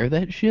actually wear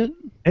that shit?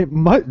 It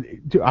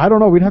might. Dude, I don't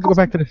know. We'd have to go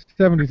back to the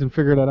 70s and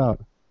figure that out.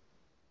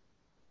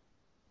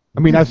 I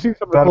mean, I've seen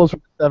some of the clothes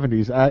from the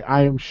 70s.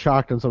 I am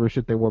shocked on some of the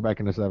shit they wore back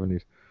in the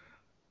 70s.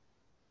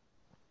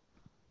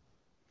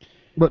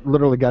 But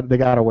literally, they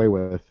got away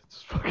with it.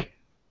 It's fucking...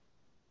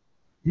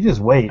 You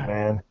just wait,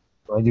 man.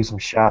 I do some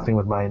shopping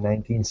with my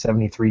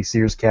 1973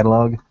 Sears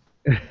catalog.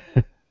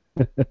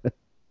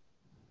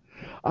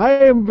 I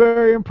am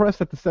very impressed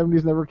that the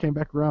 70s never came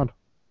back around.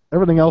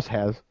 Everything else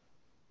has.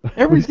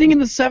 Everything in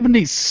the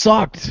 70s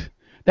sucked.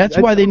 That's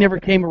why they never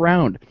came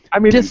around. I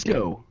mean,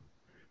 disco.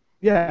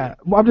 Yeah,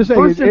 well, I'm just saying.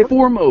 First and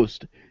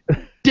foremost,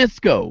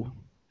 disco.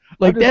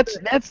 Like that's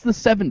the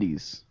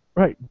 70s.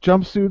 Right,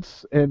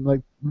 jumpsuits and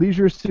like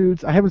leisure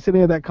suits. I haven't seen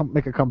any of that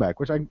make a comeback,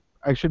 which I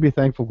should be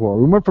thankful for.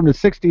 We went from the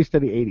 60s to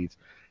the 80s.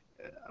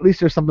 At least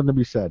there's something to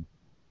be said.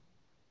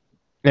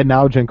 And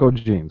now Jenko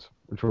jeans,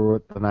 which were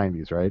with the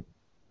 90s, right?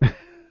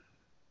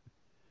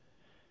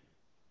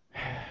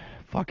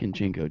 Fucking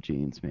Jenko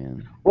jeans,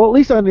 man. Well, at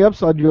least on the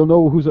upside, you'll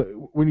know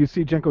when you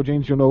see Jenko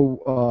jeans, you'll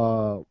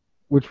know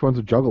which ones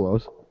are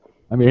juggalos.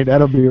 I mean,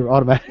 that'll be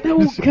automatic. No,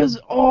 because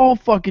all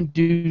fucking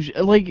douche...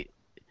 Like,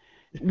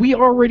 we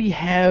already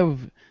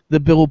have the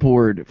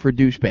billboard for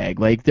douchebag.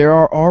 Like, there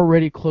are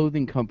already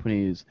clothing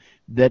companies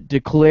that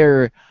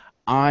declare,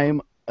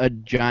 I'm a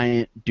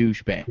giant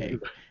douchebag.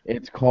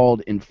 It's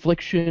called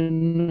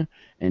Infliction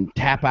and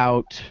Tap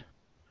Out.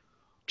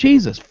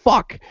 Jesus,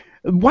 fuck.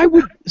 Why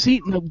would...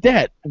 See, no,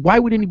 why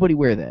would anybody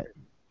wear that?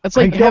 That's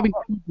like having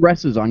two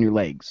dresses on your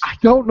legs. I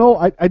don't know.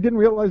 I didn't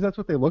realize that's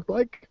what they looked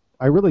like.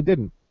 I really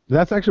didn't.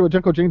 That's actually what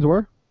Jenko jeans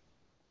were?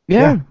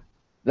 Yeah.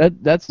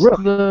 That's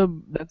really?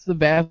 the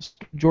vast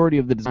majority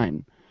of the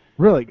design.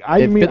 Really?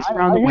 It fits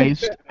around the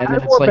waist, and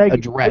then it's like a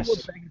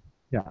dress.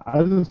 I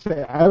was gonna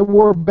say I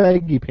wore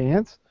baggy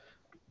pants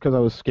because I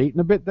was skating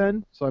a bit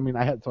then. So I mean,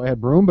 I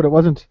had room, but it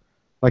wasn't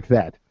like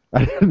that.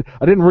 I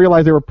didn't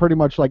realize they were pretty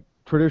much like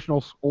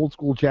traditional old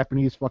school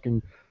Japanese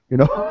fucking, you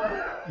know.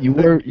 You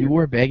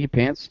wore baggy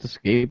pants to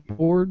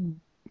skateboard?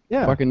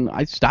 Yeah. Fucking,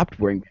 I stopped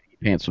wearing baggy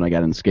pants when I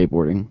got into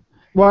skateboarding.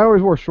 Well, I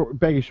always wore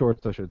baggy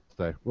shorts, I should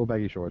say. Real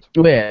baggy shorts.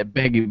 Oh, yeah,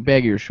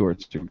 baggier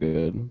shorts are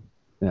good.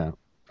 Yeah.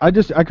 I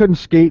couldn't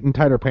skate in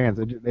tighter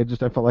pants.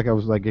 I felt like I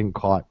was like getting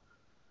caught.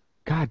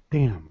 God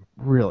damn,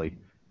 really.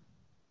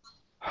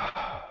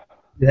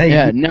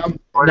 Yeah, now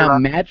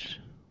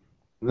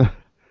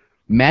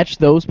match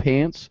those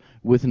pants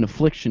with an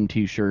Affliction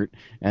t-shirt,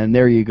 and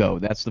there you go.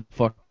 That's the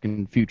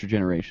fucking future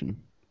generation.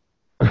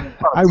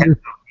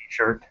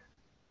 T-shirt.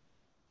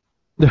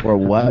 Or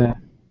what?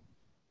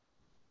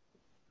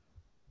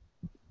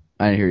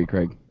 I didn't hear you,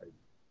 Craig.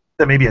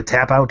 That maybe a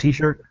tap out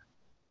T-shirt.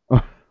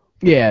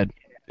 Yeah,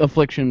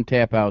 Affliction,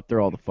 Tap Out,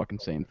 they're all the fucking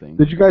same thing.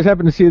 Did you guys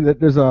happen to see that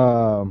there's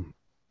was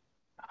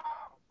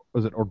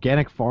it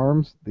Organic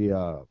Farms,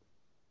 the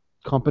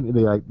company?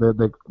 They make they're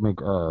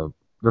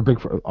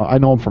big for. I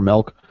know them for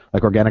milk,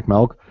 like organic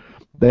milk.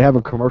 They have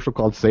a commercial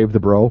called "Save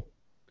the Bro."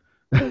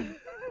 it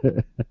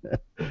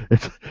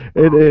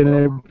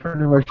pretty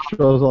much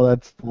shows all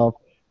that stuff.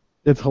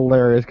 It's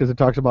hilarious because it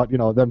talks about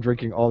them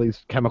drinking all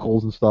these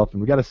chemicals and stuff,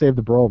 and we got to save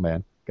the bro,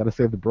 man. Got to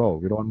save the bro.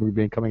 We don't want them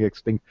becoming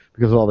extinct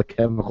because of all the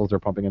chemicals they're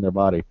pumping in their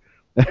body.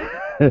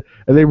 And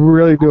they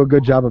really do a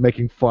good job of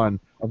making fun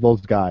of those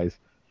guys.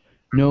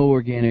 No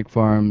organic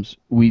farms.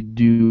 We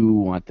do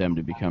want them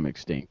to become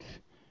extinct.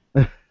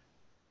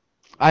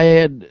 I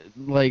had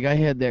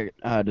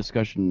that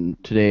discussion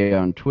today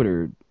on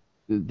Twitter.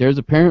 There's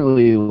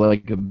apparently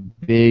like a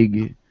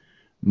big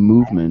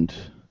movement.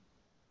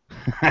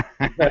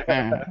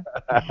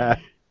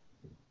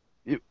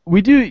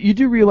 You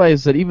do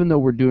realize that even though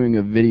we're doing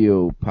a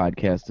video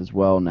podcast as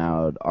well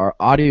now, our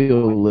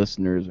audio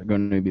listeners are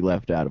going to be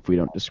left out if we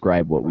don't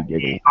describe what we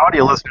did.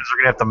 Audio listeners are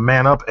going to have to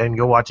man up and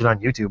go watch it on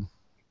YouTube.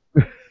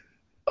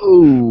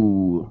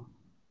 Oh.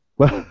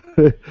 Well,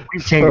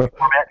 we've changed the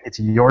format. It's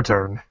your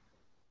turn.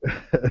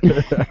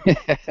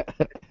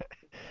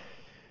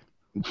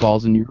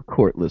 Balls in your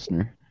court,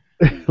 listener.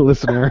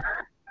 Listener.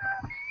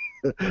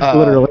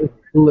 Literally,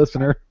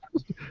 listener.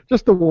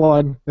 Just the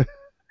one.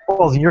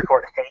 Balls in your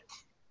court.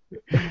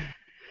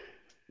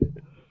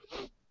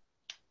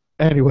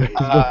 Anyway,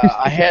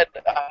 I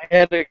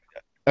had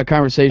a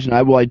conversation.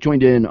 I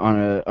joined in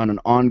on an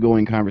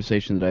ongoing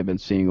conversation that I've been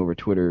seeing over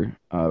Twitter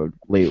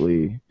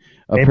lately.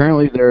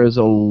 Apparently, there is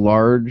a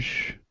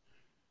large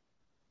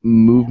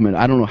movement.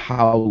 I don't know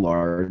how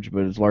large,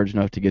 but it's large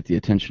enough to get the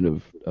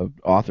attention of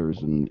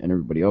authors and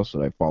everybody else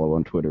that I follow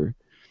on Twitter.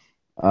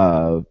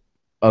 Of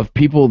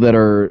people that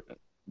are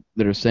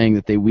saying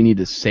that we need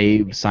to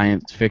save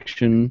science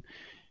fiction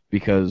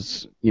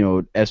because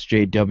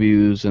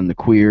SJWs and the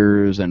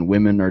queers and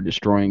women are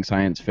destroying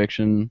science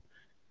fiction.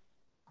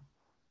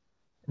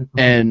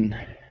 And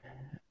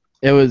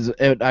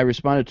I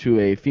responded to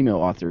a female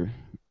author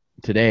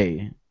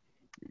today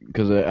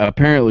because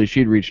apparently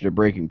she'd reached a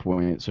breaking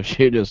point, so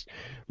she just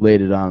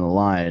laid it on the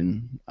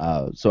line.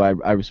 So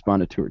I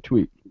responded to her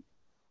tweet,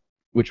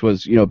 which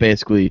was,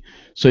 basically,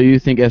 so you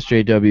think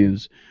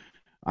SJWs,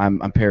 I'm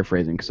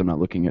paraphrasing because I'm not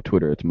looking at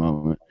Twitter at the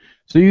moment.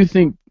 So you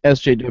think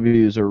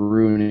SJWs are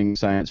ruining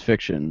science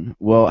fiction?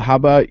 Well, how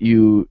about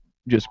you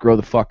just grow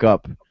the fuck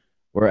up,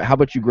 or how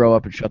about you grow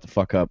up and shut the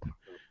fuck up?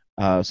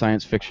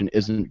 Science fiction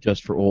isn't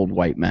just for old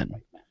white men.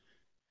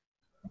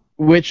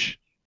 Which,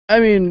 I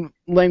mean,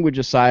 language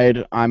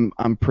aside, I'm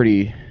in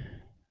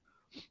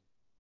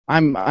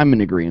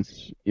agreement.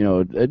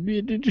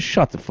 Just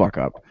shut the fuck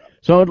up.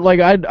 So like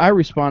I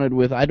responded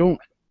with, I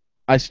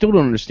still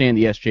don't understand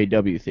the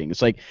SJW thing.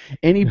 It's like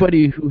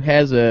anybody who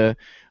has a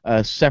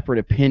separate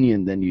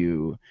opinion than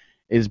you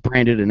is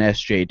branded an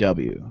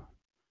SJW,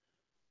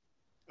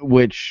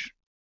 which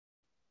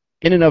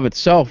in and of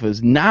itself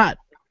is not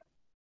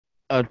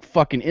a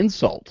fucking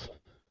insult.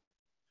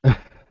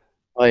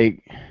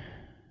 Like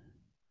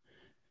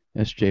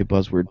SJ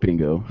buzzword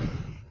bingo.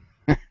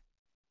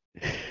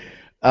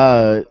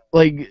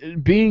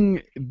 Like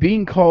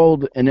being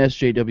called an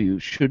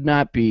SJW should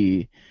not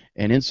be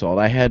an insult.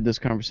 I had this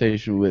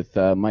conversation with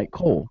Mike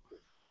Cole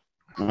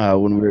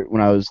when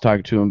I was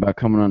talking to him about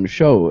coming on the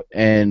show,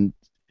 and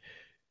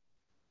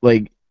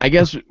like I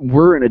guess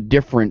we're in a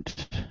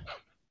different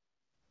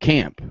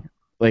camp.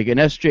 Like an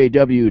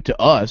SJW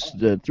to us,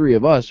 the three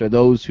of us, are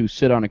those who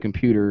sit on a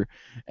computer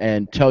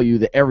and tell you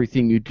that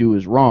everything you do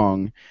is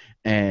wrong,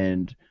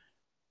 and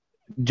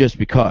just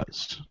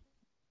because.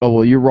 Oh,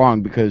 well, you're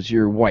wrong because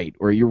you're white,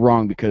 or you're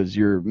wrong because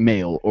you're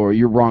male, or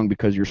you're wrong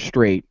because you're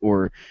straight,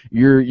 or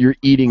you're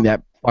eating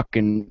that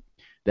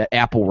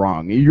apple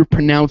wrong. You're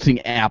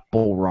pronouncing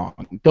apple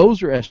wrong.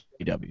 Those are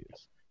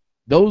SJWs.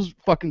 Those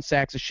fucking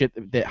sacks of shit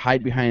that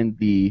hide behind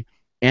the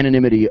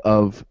anonymity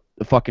of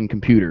the fucking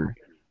computer.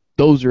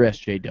 Those are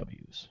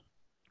SJWs.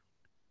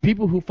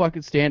 People who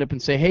fucking stand up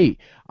and say, "Hey,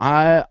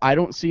 I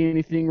don't see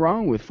anything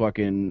wrong with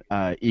fucking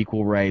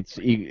equal rights,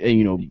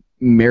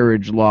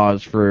 marriage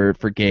laws for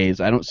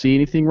gays. I don't see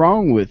anything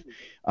wrong with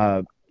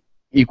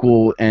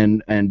equal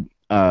and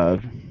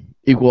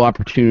equal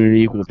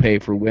opportunity, equal pay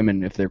for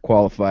women if they're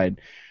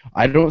qualified.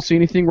 I don't see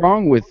anything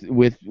wrong with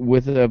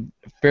a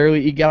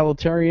fairly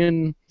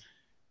egalitarian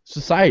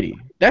society."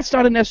 That's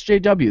not an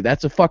SJW.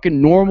 That's a fucking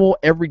normal,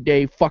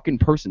 everyday fucking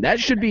person. That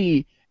should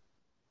be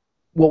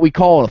what we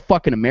call a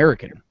fucking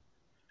American.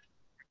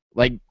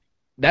 Like,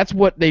 that's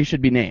what they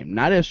should be named,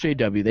 not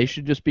SJW. They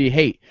should just be,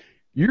 hey,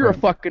 you're a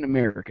fucking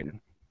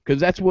American, because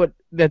that's what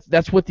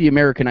the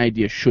American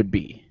idea should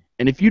be.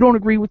 And if you don't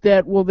agree with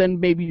that, well, then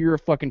maybe you're a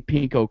fucking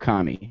pinko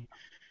commie,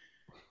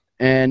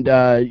 and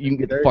you can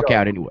get the fuck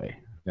out anyway.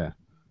 Yeah.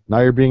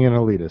 Now you're being an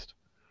elitist.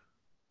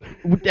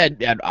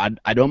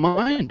 I don't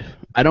mind.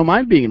 I don't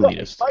mind being an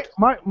elitist.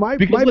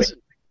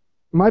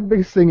 My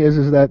biggest thing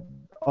is that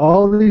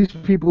all these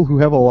people who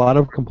have a lot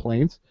of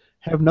complaints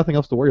have nothing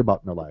else to worry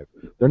about in their life.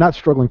 They're not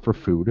struggling for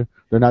food.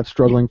 They're not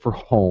struggling for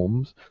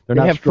homes. They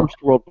have first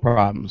world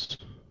problems.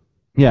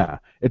 Yeah,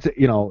 it's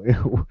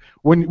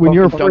when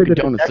you're afraid that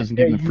Donuts doesn't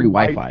give them free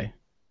Wi-Fi.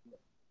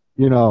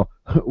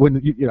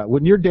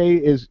 When your day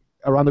is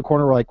around the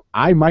corner, like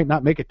I might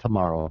not make it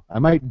tomorrow. I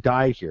might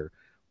die here.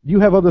 You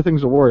have other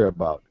things to worry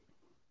about.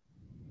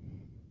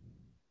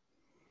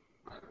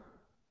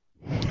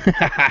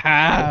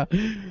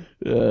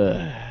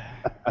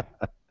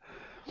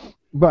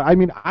 But I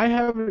mean,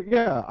 I'm with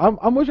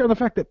you on the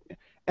fact that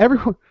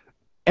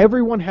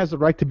everyone has the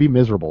right to be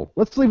miserable.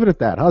 Let's leave it at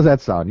that. How's that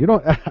sound? No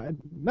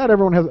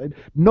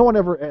one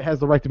ever has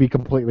the right to be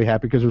completely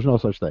happy, because there's no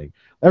such thing.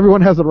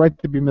 Everyone has the right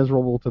to be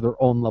miserable to their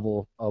own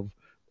level of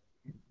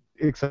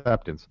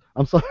acceptance.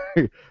 I'm sorry.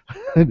 I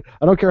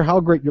don't care how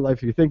great your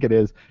life you think it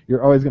is,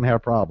 you're always going to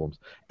have problems.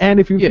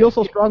 And if you feel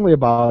so strongly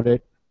about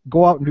it,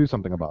 go out and do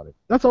something about it.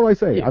 That's all I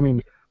say. Yeah. I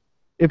mean,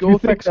 if you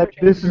think that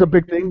this is a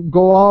big thing,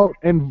 go out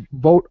and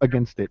vote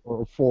against it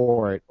or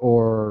for it,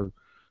 or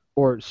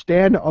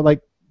stand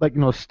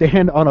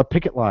stand on a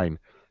picket line.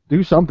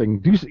 Do something.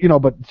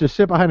 But just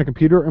sit behind a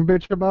computer and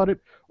bitch about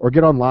it, or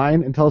get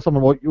online and tell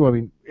someone what you. I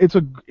mean,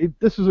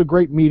 this is a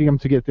great medium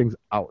to get things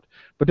out.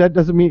 But that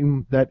doesn't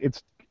mean that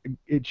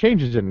it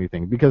changes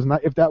anything, because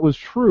if that was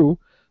true,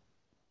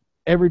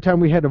 every time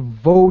we had a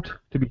vote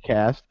to be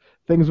cast,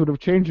 things would have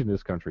changed in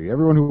this country.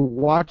 Everyone who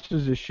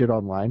watches this shit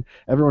online,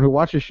 everyone who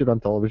watches shit on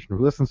television,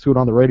 who listens to it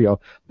on the radio,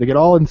 they get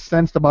all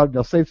incensed about it,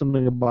 they'll say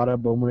something about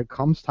it, but when it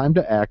comes time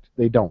to act,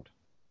 they don't.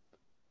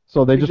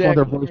 So they just want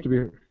their voice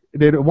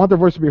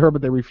to be heard,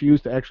 but they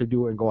refuse to actually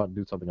do it and go out and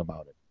do something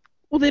about it.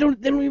 Well, they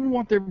don't even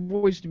want their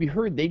voice to be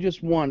heard. They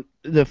just want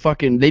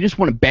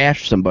to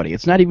bash somebody.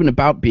 It's not even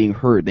about being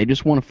heard. They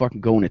just want to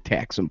fucking go and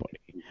attack somebody.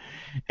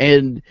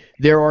 And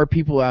there are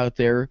people out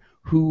there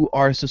who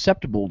are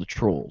susceptible to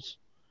trolls.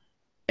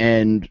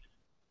 And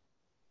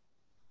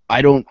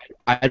I don't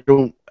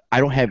I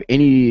don't have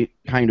any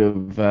kind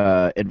of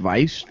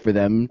advice for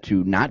them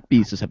to not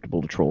be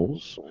susceptible to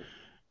trolls.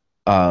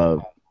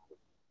 But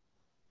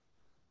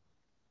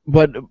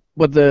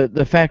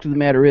the fact of the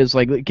matter is,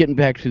 like, getting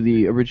back to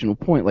the original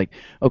point, like,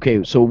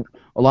 okay, so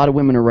a lot of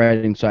women are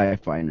writing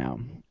sci-fi now.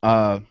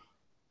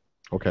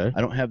 Okay.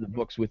 I don't have the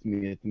books with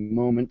me at the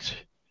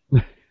moment.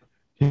 The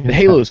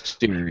Halo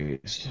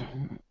series.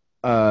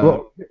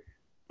 Well,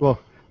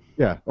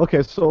 yeah.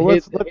 Okay, so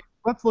let's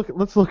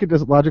look at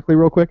this logically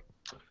real quick.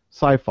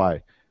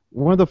 Sci-fi.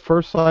 One of the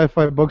first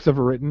sci-fi books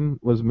ever written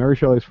was Mary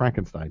Shelley's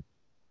Frankenstein.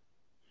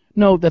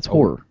 No, that's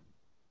horror.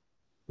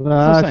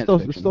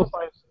 It's still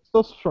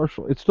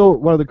social. It's still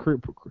one of the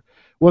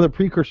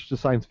precursors to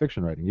science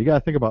fiction writing. You got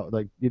to think about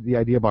like the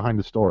idea behind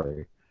the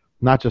story,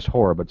 not just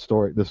horror, but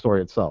the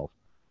story itself.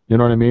 You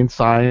know what I mean?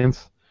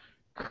 Science,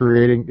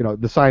 creating,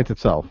 the science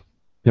itself.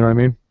 You know what I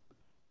mean?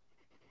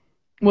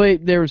 Well,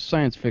 there's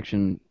science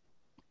fiction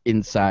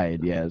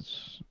inside,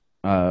 yes.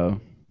 What?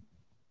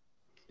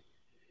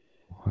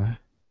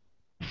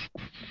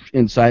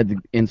 Inside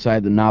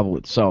the novel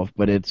itself,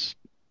 but it's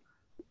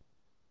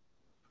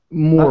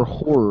more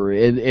horror.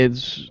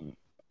 It's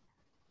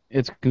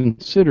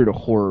considered a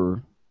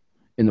horror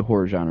in the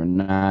horror genre,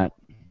 not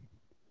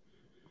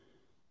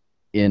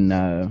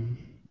in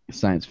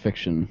science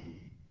fiction.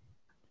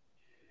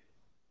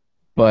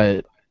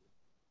 But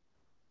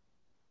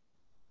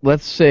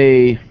let's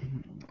say,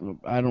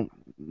 I don't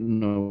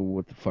know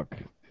what the fuck.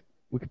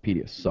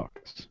 Wikipedia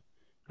sucks.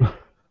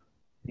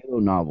 Halo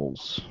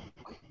novels.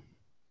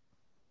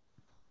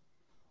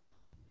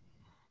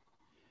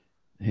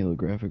 Halo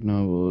graphic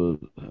novel.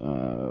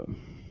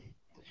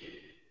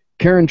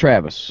 Karen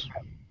Travis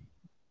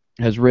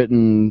has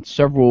written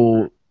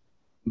several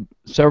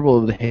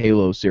of the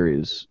Halo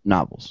series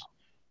novels.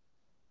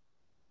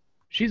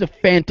 She's a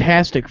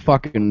fantastic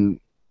fucking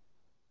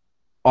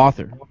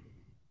author.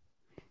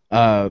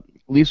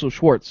 Liesl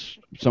Schwartz,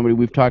 somebody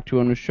we've talked to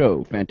on the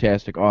show,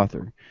 fantastic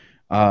author.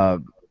 I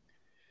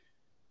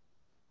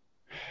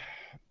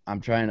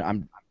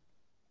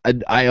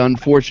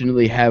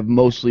unfortunately have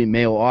mostly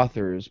male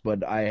authors,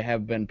 but I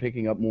have been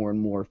picking up more and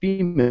more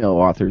female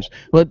authors.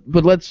 But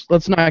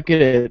let's not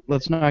get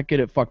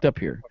it fucked up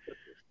here.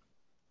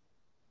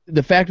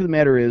 The fact of the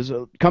matter is,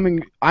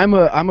 I'm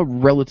a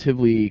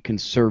relatively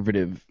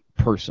conservative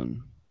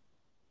person.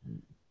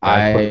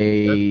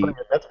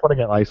 That's putting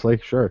it nicely,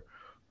 sure.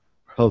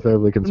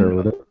 Relatively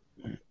conservative.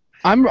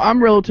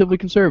 I'm relatively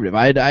conservative.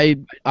 I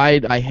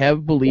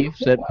have beliefs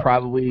that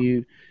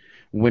probably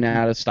went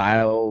out of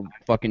style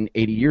fucking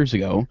 80 years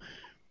ago,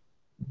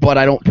 but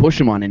I don't push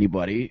them on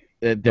anybody.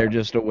 They're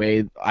just a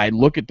way I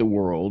look at the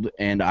world,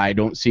 and I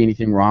don't see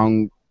anything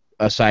wrong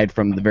aside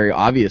from the very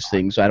obvious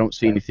things. I don't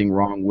see anything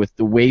wrong with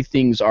the way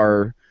things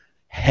are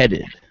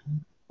headed.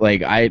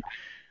 Like, I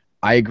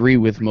agree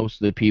with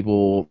most of the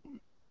people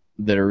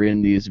that are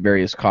in these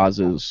various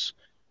causes,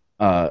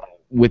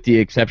 with the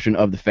exception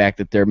of the fact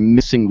that they're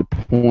missing the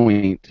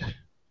point.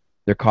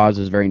 Their cause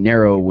is very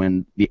narrow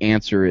when the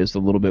answer is a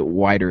little bit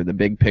wider. The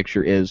big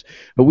picture is,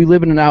 but we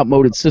live in an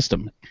outmoded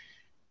system.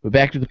 But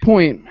back to the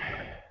point,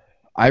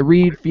 I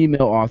read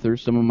female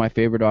authors. Some of my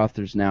favorite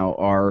authors now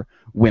are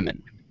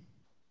women.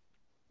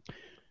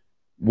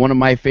 One of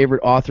my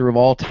favorite author of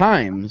all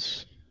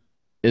times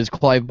is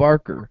Clive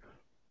Barker,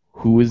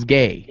 who is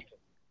gay.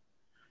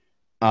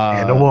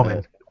 And a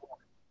woman.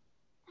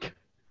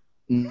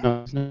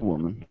 No, he's not a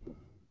woman.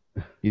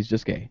 He's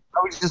just gay.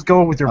 I was just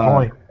going with your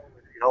point.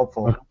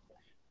 Helpful.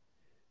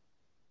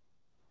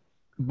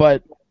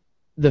 But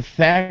the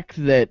fact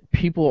that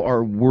people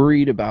are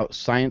worried about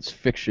science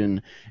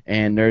fiction,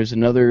 and there's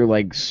another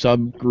like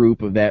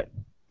subgroup of that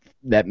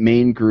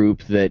main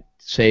group that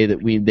say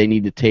that they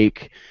need to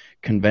take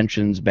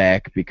conventions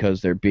back because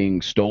they're being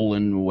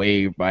stolen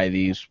away by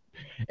these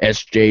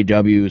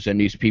SJWs and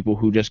these people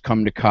who just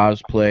come to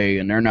cosplay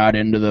and they're not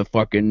into the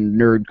fucking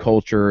nerd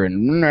culture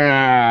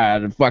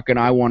and fucking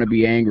I want to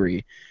be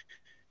angry.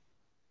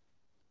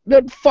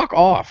 Then fuck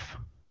off.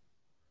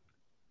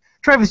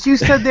 Travis, you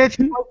said that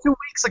 2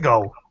 weeks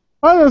ago.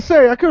 I was gonna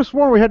say, I could have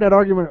sworn we had that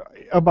argument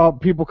about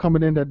people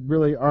coming in that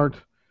really aren't.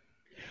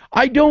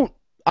 I don't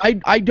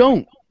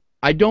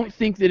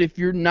think that if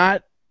you're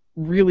not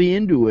really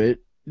into it,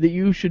 that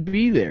you should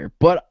be there.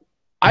 But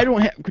I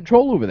don't have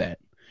control over that.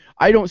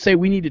 I don't say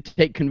we need to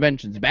take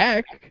conventions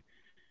back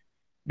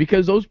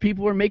because those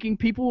people are making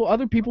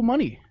other people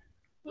money.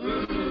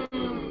 What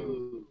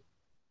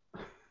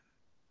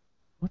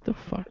the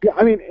fuck? Yeah,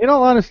 I mean, in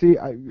all honesty,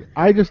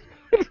 I just.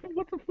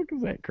 What the fuck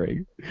is that,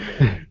 Craig?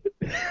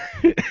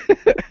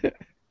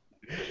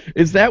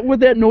 Is that what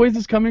that noise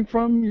is coming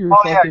from? You're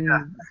fucking...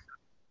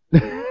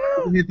 yeah.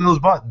 Hit those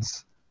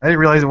buttons. I didn't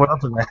realize it went up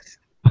to that.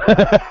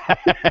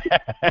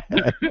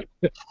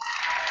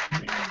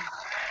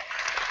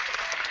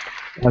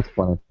 That's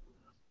funny.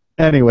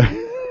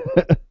 Anyway.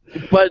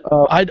 But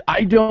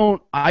I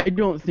don't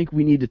think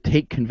we need to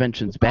take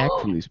conventions back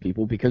from these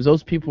people because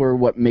those people are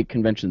what make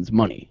conventions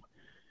money.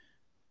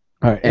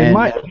 All right. And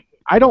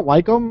I don't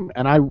like them,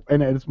 and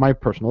it's my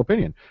personal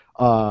opinion.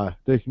 Do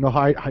you know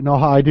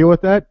how I deal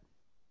with that?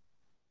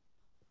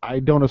 I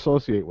don't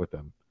associate with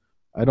them.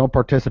 I don't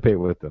participate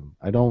with them.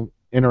 I don't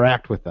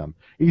interact with them.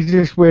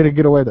 Easiest way to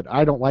get away with it.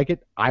 I don't like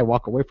it. I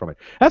walk away from it.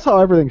 That's how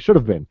everything should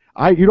have been.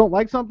 You don't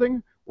like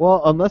something?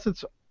 Well, unless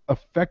it's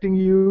affecting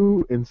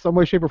you in some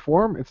way, shape, or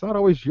form, it's not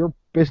always your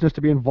business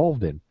to be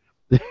involved in.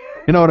 You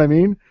know what I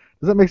mean?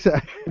 Does that make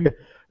sense? You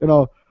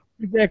know.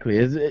 Exactly.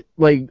 Is it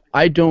like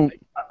I don't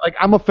like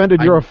I'm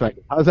offended? You're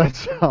offended. How does that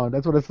sound?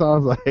 That's what it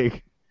sounds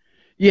like.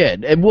 Yeah.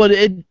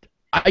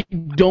 I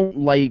don't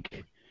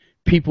like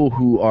people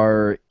who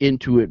are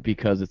into it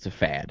because it's a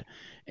fad,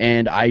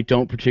 and I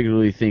don't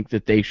particularly think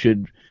that they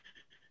should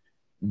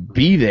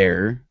be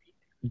there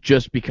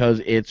just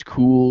because it's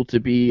cool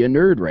to be a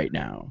nerd right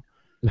now.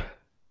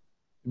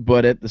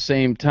 But at the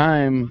same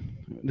time,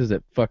 what is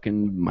it,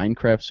 fucking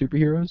Minecraft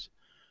superheroes?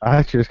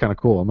 Actually, it's kind of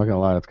cool. I'm not gonna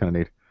lie, it's kind of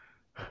neat.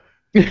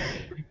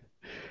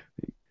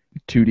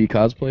 2D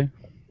cosplay.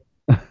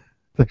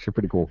 It's actually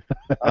pretty cool.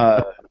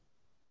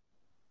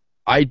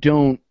 I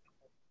don't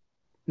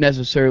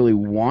necessarily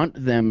want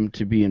them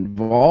to be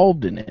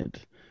involved in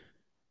it,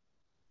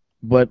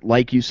 but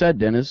like you said,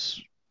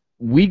 Dennis,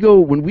 when we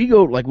go to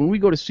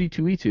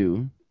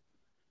C2E2,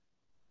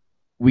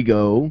 we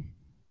go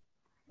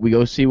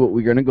see what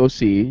we're gonna go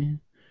see,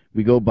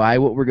 we go buy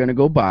what we're gonna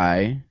go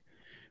buy,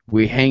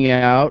 we hang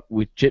out,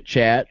 we chit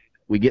chat,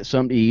 we get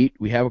something to eat,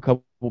 we have a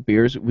couple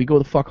beers, we go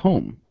the fuck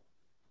home.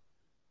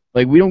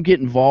 Like, we don't get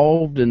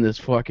involved in this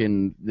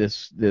fucking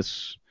this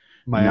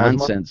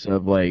nonsense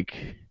of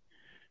like,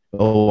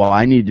 oh, well,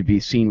 I need to be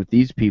seen with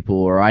these people,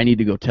 or I need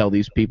to go tell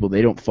these people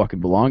they don't fucking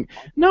belong.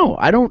 No,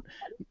 I don't.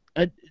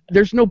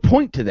 There's no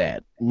point to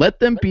that. Let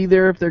them be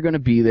there if they're going to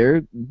be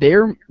there.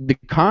 The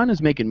con is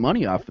making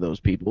money off of those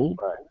people.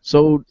 Right.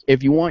 So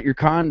if you want your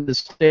con to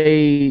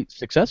stay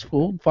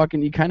successful,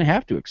 fucking, you kind of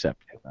have to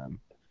accept them.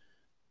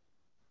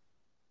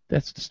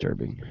 That's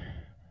disturbing.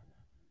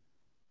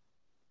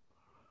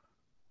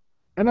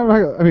 And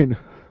I mean,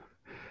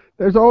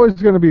 there's always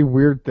going to be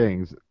weird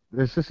things.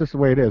 It's just the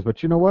way it is.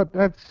 But you know what?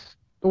 That's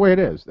the way it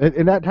is.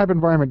 In that type of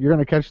environment, you're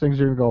going to catch things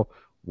you're going to go,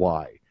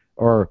 why?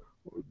 Or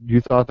you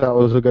thought that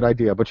was a good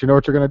idea. But you know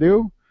what you're going to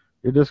do?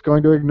 You're just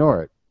going to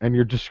ignore it. And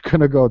you're just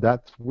going to go,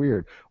 that's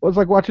weird. Well, it's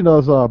like watching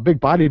those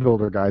big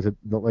bodybuilder guys at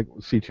like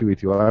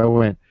C2E2. I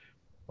went,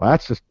 well,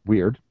 that's just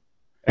weird.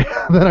 And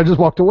then I just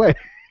walked away.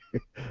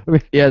 I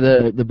mean, yeah,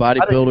 the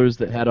bodybuilders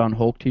that had on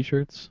Hulk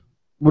t-shirts.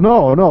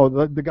 Well, no,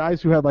 the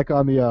guys who had like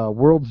on the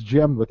World's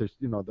Gym with their,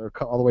 they're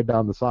cut all the way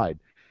down the side.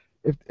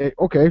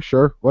 Okay,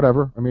 sure,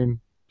 whatever. I mean,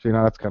 see,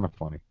 now that's kind of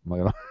funny. I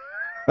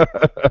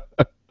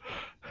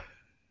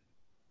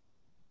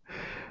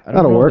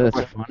don't know if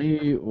that's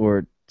funny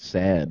or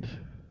sad.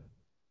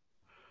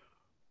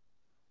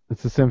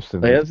 It's The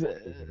Simpsons. Like,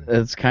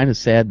 that's kind of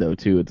sad though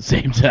too at the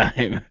same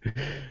time.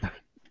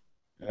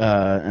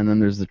 And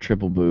then there's the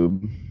triple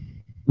boob.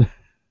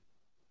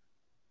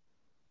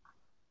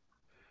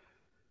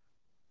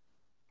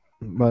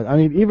 But I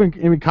mean,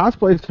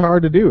 cosplay is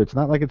hard to do. It's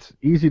not like it's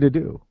easy to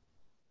do.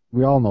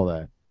 We all know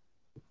that.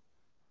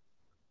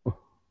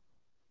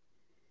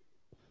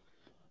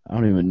 I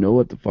don't even know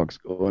what the fuck's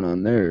going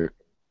on there.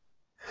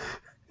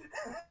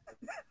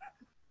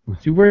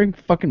 Is he wearing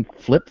fucking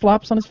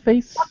flip-flops on his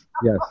face?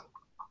 Yes.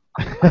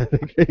 I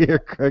think I hear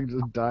Craig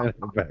just dying in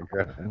the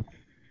background.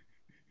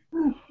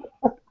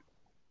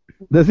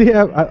 Does he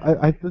have?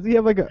 Does he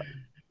have like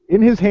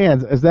in his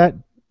hands? Is that?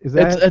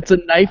 It's a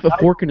knife, a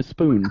fork, and a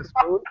spoon.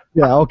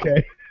 Yeah.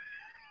 Okay.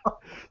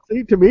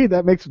 See, to me,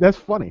 that's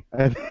funny.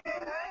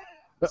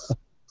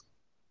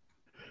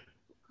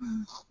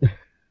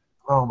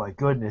 Oh my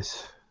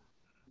goodness.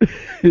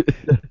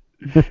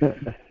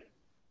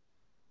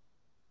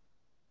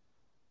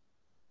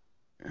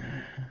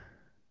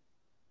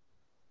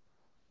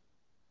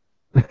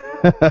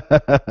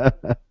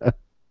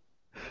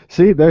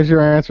 See, there's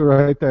your answer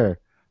right there.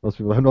 Most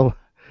people have no.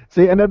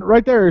 See, and then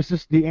right there is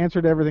just the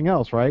answer to everything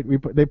else, right?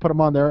 They put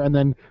him on there, and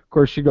then of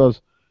course she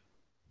goes,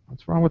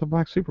 "What's wrong with the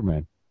Black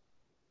Superman?"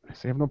 I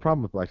say, "I have no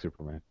problem with Black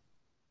Superman."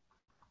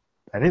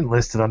 I didn't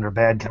list it under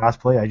bad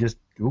cosplay. I just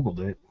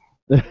Googled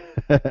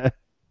it.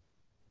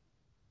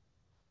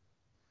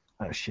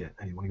 Oh shit!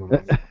 I want to go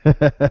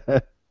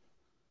to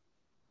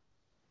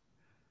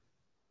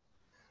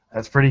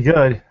That's pretty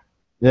good.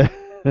 Yeah.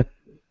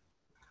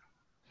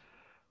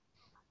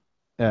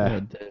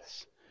 Yeah.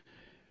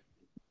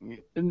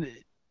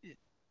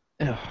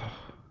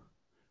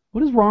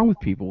 What is wrong with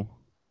people?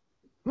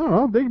 I don't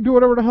know. They can do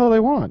whatever the hell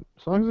they want,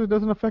 as long as it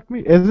doesn't affect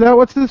me. Is that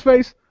what's his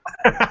face?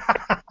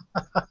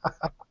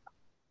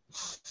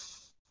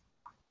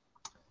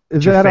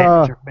 Is that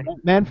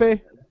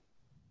Manfay?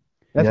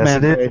 That's yes,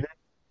 Manfay. it is.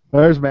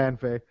 There's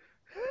Manfay.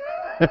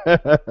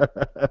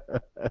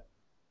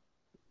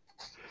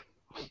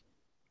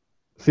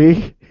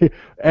 See?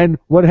 And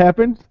what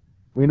happened?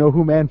 We know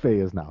who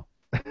Manfay is now.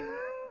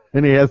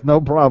 And he has no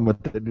problem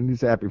with it, and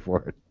he's happy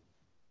for it.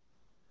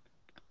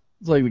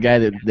 It's like the guy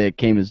that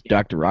came as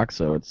Dr.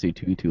 Roxo at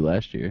C2E2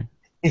 last year.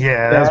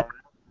 Yeah.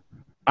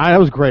 That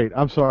was great.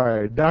 I'm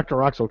sorry. Dr.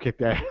 Roxo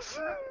kicked ass.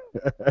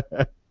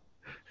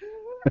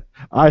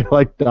 I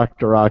like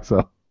Dr.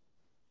 Roxo.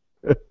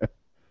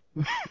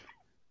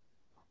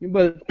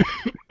 But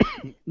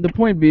the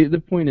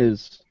point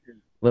is,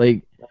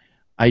 like,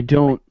 I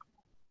don't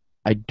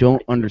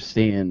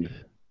understand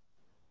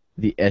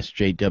the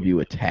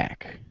SJW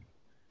attack,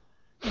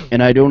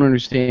 and I don't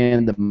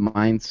understand the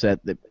mindset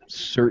that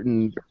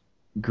certain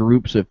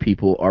groups of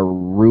people are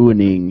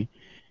ruining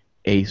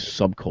a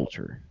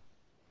subculture.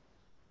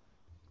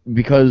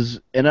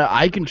 Because, and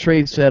I can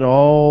trace that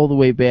all the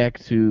way back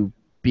to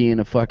being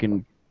a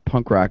fucking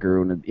punk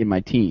rocker in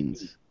my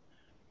teens.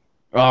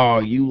 Oh,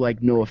 you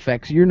like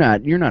NoFX? You're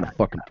not a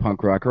fucking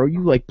punk rocker. Oh,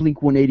 you like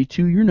Blink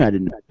 182? You're not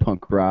into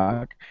punk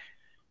rock.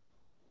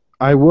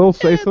 I will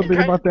say something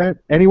about that.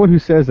 Anyone who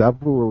says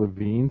Avril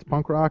Lavigne's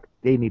punk rock,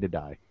 they need to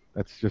die.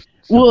 That's just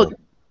simple.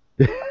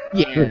 Well,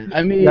 yeah.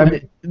 I mean,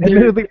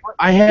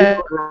 I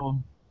had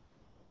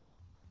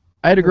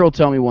a girl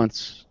tell me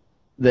once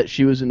that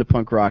she was into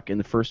punk rock, and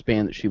the first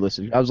band that she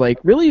listened to, I was like,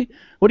 really?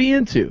 What are you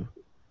into?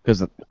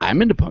 Because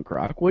I'm into punk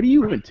rock. What are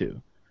you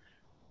into?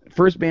 The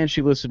first band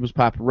she listened was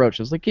Papa Roach.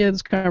 I was like, yeah,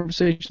 this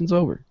conversation's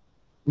over.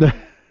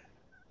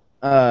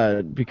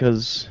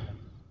 Because...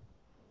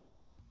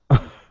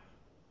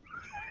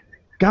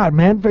 God,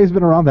 Man-Face's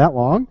been around that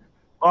long?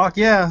 Fuck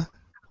yeah.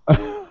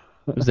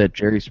 Was that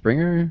Jerry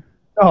Springer?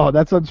 Oh,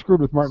 that's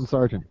Unscrewed with Martin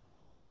Sargent.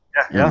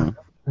 Yeah.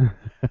 That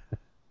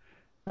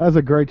was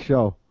a great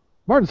show.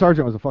 Martin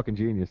Sargent was a fucking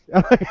genius.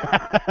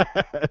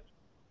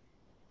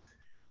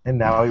 And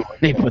now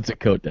he puts a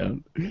coat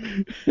down.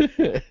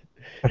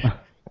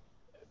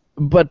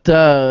 But,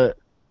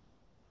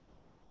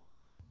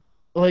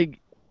 like,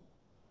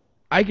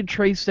 I could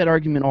trace that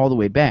argument all the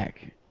way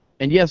back.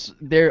 And yes,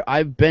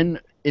 I've been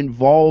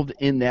involved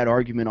in that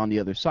argument on the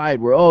other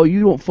side where, oh,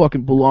 you don't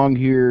fucking belong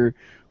here.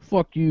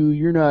 Fuck you,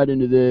 you're not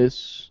into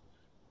this.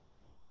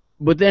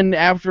 But then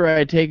after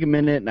I take a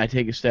minute and I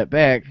take a step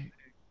back,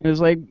 it's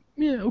like,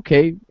 yeah,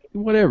 okay,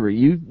 whatever.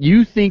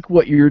 You think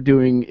what you're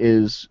doing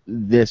is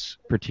this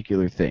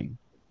particular thing.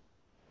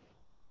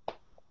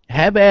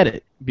 Have at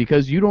it,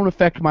 because you don't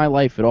affect my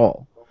life at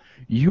all.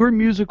 Your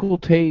musical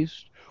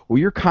taste, or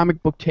your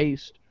comic book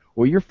taste,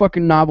 or your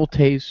fucking novel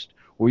taste,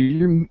 or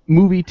your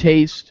movie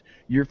taste,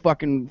 your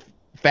fucking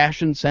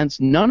fashion sense,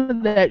 none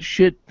of that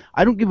shit.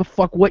 I don't give a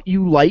fuck what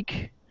you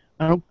like.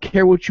 I don't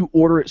care what you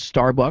order at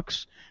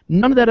Starbucks.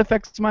 None of that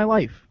affects my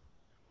life.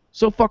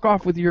 So fuck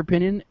off with your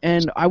opinion,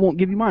 and I won't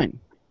give you mine.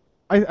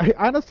 I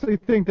honestly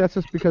think that's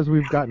just because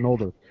we've gotten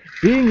older.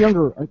 Being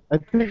younger, I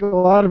think a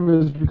lot of it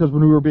is because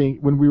when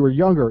we were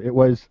younger, it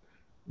was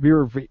we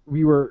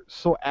were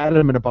so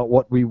adamant about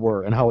what we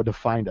were and how it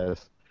defined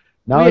us.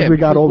 Now as we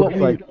got older,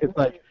 it's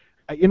like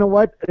you know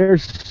what?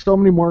 There's so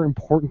many more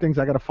important things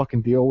I gotta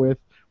fucking deal with.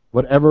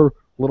 Whatever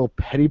little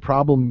petty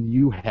problem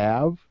you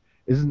have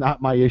is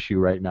not my issue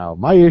right now.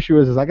 My issue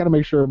is I gotta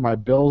make sure my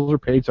bills are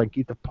paid so I can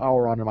keep the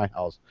power on in my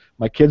house.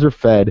 My kids are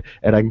fed,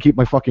 and I can keep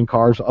my fucking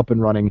cars up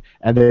and running,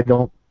 and they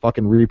don't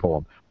fucking repo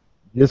them.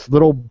 This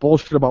little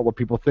bullshit about what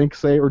people think,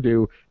 say, or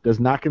do does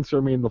not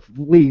concern me in the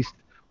least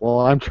while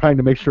I'm trying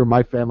to make sure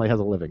my family has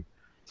a living.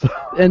 So.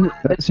 And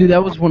see,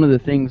 that was one of the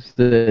things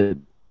that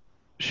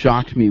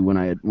shocked me when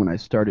I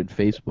started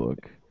Facebook,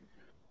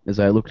 as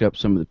I looked up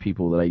some of the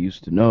people that I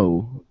used to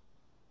know,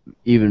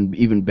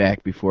 even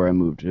back before I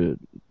moved to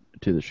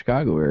the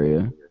Chicago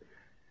area.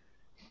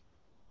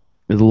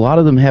 A lot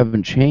of them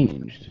haven't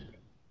changed.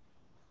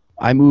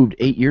 I moved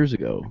 8 years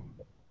ago.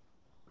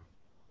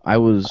 I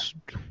was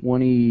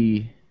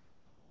 20.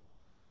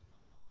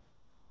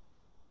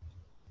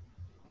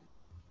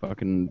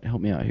 Fucking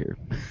help me out here.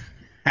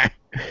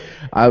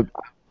 I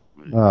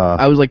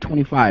was like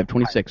 25,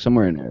 26,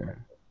 somewhere in there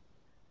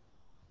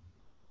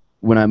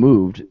when I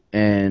moved,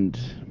 and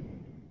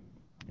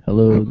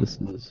hello, this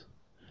is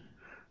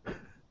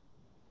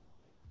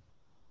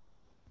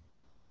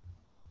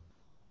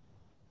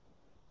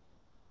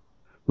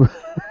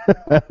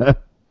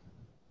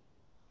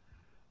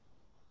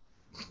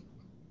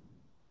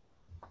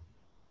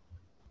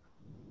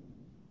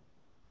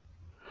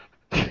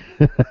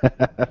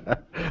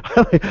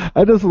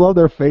I just love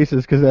their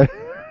faces because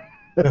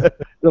they're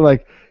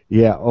like,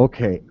 yeah,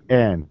 okay,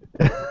 and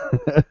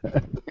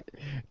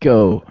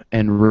go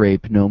and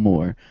rape no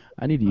more.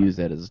 I need to use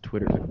that as a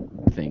Twitter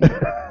thing.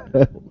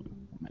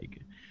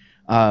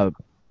 But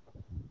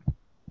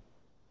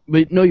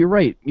no, you're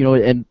right. You know,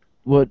 and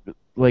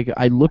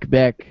I look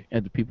back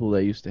at the people that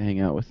I used to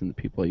hang out with and the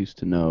people I used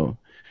to know,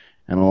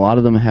 and a lot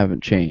of them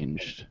haven't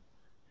changed.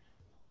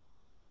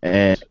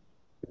 And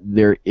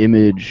their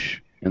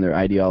image and their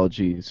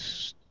ideology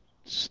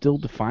still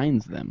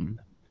defines them.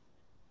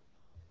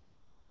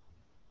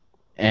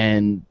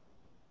 And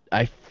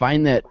I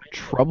find that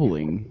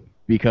troubling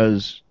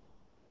because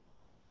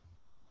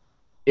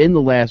in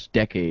the last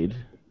decade,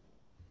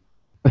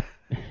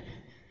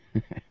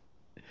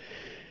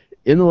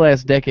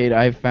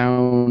 I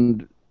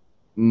found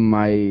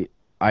my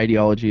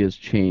ideology has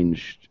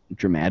changed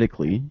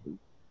dramatically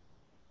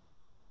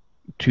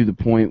to the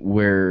point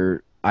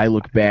where I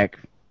look back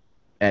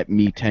at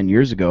me 10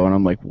 years ago and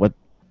I'm like,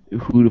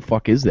 who the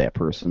fuck is that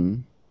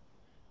person?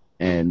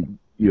 And,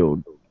 you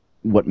know,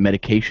 what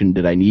medication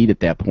did I need at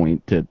that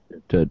point to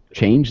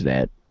change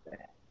that.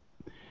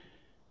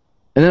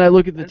 And then I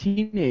look at the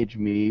teenage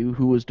me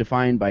who was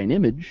defined by an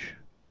image,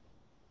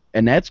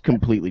 and that's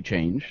completely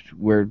changed,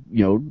 where,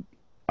 you know,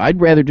 I'd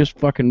rather just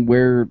fucking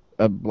wear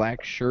a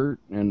black shirt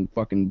and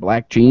fucking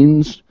black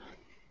jeans,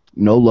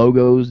 no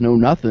logos, no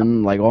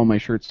nothing. Like, all my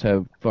shirts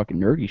have fucking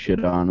nerdy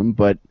shit on them,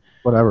 but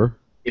whatever.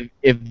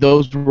 If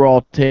those were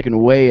all taken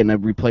away and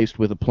I've replaced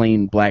with a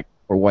plain black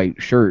or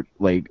white shirt,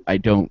 like, I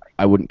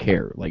wouldn't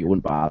care. Like, it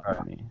wouldn't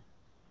bother me.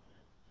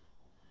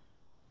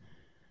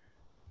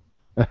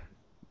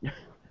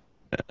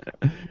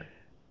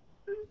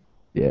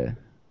 Yeah,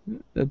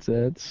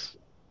 that's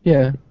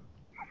yeah.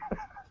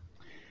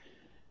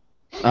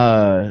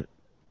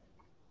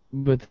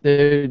 But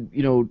there,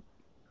 you know,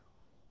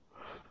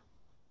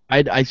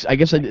 I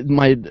guess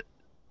I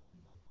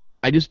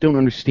just don't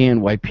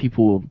understand why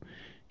people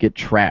get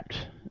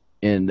trapped,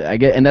 and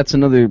that's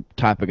another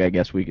topic I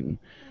guess we can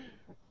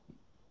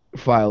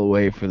file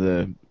away for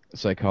the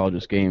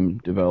psychologist game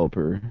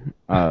developer.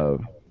 I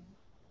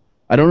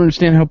don't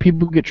understand how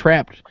people get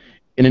trapped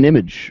in an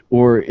image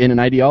or in an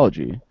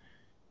ideology,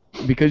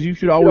 because you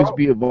should always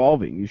be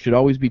evolving. You should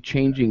always be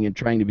changing and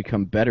trying to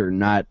become better,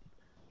 not...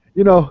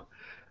 You know,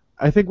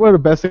 I think one of the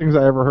best things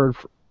I ever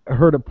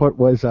heard it put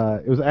was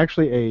it was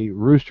actually a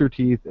Rooster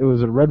Teeth. It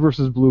was a Red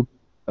versus Blue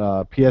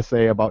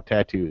PSA about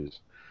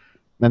tattoos.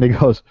 And then he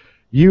goes,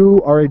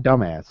 "You are a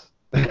dumbass."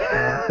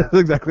 That's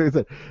exactly what he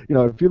said. You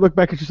know, if you look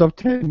back at yourself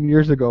 10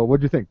 years ago, what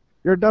do you think?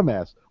 You're a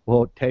dumbass.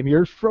 Well, 10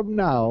 years from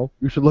now,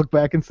 you should look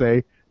back and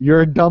say,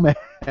 you're a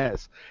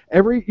dumbass.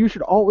 You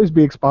should always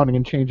be expounding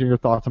and changing your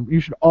thoughts. You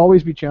should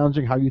always be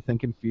challenging how you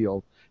think and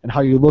feel and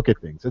how you look at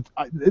things.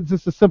 It's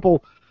just a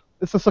simple...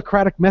 It's a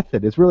Socratic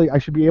method. It's really, I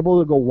should be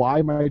able to go, why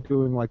am I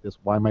doing like this?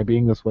 Why am I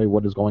being this way?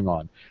 What is going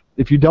on?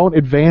 If you don't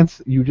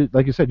advance, you just,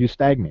 like you said, you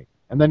stagnate,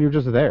 and then you're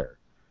just there,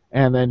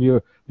 and then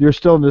you're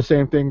still in the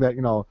same thing that,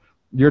 you know,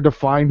 you're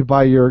defined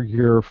by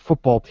your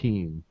football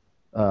team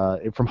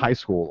from high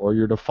school, or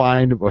you're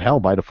defined, well,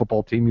 hell, by the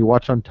football team you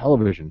watch on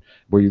television,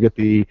 where you get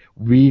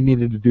we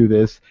needed to do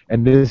this,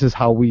 and this is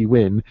how we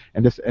win,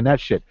 and this and that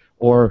shit.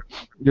 Or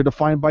you're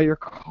defined by your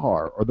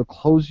car, or the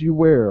clothes you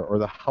wear, or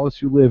the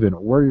house you live in, or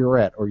where you're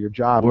at, or your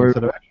job,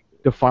 instead of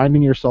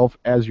defining yourself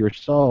as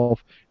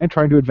yourself and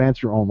trying to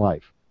advance your own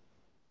life.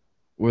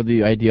 Or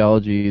the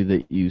ideology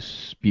that you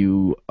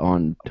spew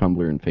on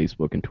Tumblr and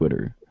Facebook and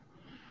Twitter.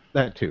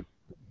 That too.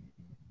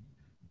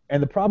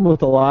 And the problem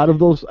with a lot of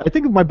those, I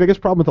think my biggest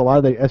problem with a lot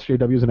of the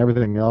SJWs and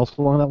everything else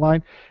along that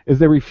line is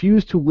they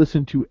refuse to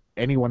listen to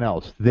anyone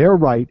else. They're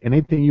right, and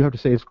anything you have to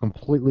say is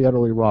completely,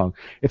 utterly wrong.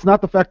 It's not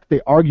the fact that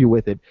they argue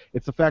with it.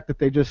 It's the fact that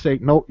they just say,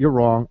 no, you're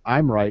wrong,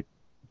 I'm right.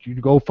 You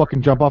go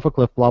fucking jump off a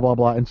cliff, blah, blah,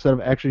 blah, instead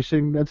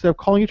of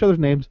calling each other's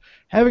names,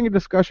 having a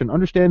discussion,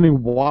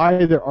 understanding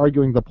why they're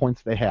arguing the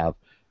points they have.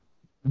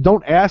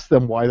 Don't ask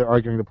them why they're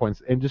arguing the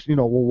points, and just, you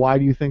know, well, why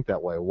do you think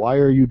that way? Why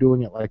are you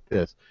doing it like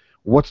this?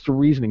 What's the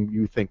reasoning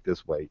you think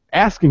this way?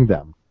 Asking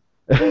them,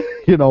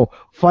 you know,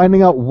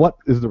 finding out what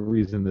is the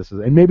reason this is,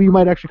 and maybe you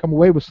might actually come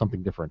away with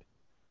something different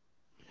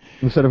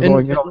instead of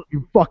going, you know,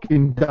 you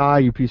fucking die,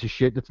 you piece of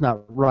shit. That's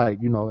not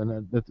right, you know.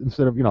 And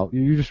instead of, you know,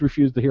 you just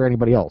refuse to hear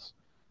anybody else.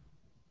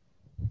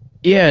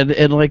 Yeah,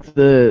 and like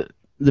the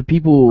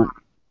people,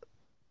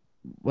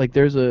 like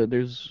there's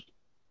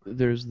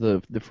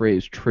the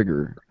phrase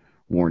trigger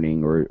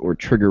warning or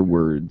trigger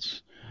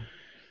words.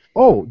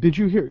 Oh, did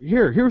you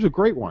hear? Here's a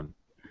great one.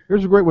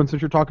 Here's a great one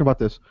since you're talking about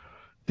this.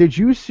 Did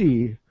you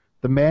see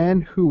the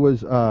man who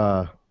was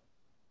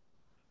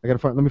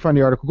let me find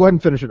the article. Go ahead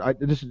and finish it.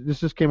 This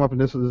just came up, and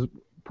this is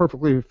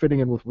perfectly fitting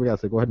in with what we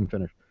gotta say. Go ahead and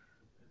finish.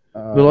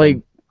 But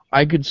like,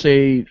 I could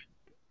say,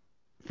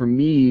 for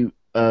me,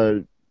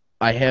 I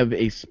have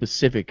a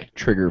specific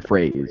trigger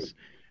phrase,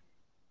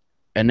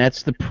 and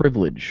that's the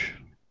privilege.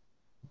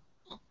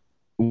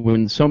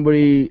 When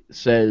somebody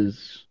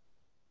says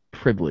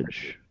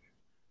privilege,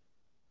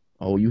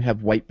 oh, you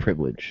have white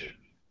privilege,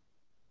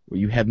 or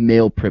you have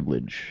male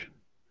privilege,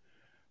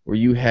 or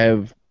you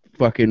have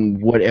fucking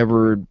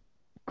whatever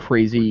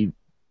crazy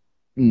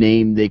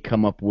name they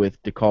come up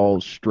with to call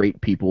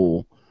straight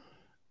people,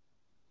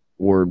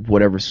 or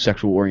whatever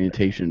sexual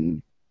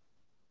orientation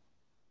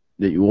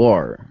that you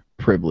are,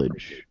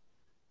 privilege.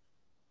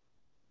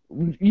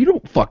 You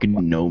don't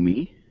fucking know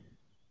me.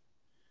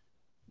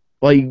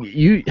 Like,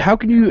 how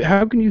can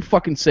you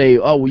fucking say,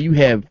 oh, well, you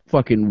have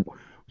fucking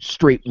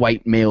straight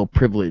white male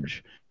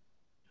privilege?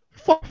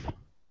 Fuck.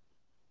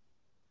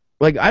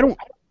 Like, I don't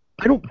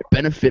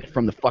benefit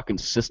from the fucking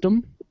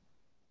system.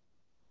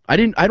 I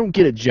don't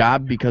get a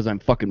job because I'm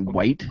fucking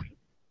white.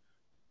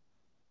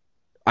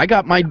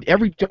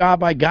 Every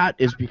job I got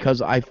is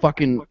because I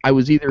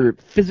was either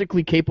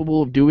physically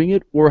capable of doing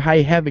it or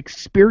I have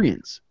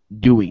experience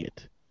doing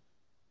it.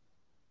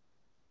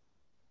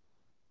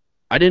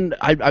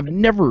 I've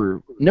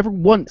never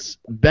once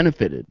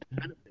benefited.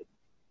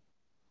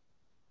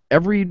 Yeah,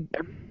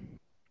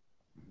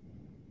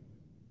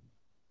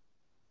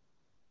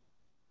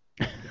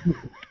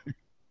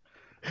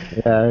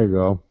 there you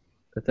go.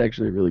 That's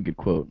actually a really good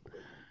quote.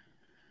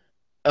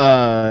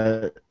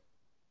 like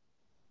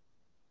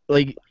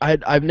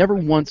I've never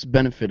once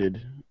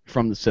benefited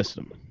from the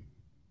system.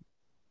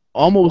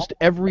 Almost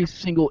every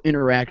single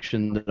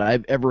interaction that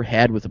I've ever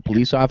had with a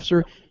police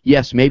officer,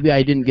 yes, maybe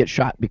I didn't get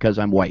shot because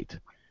I'm white.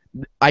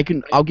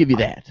 I'll give you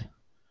that.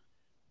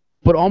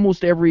 But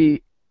almost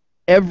every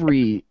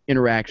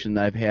interaction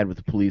that I've had with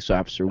a police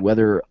officer,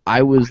 whether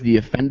I was the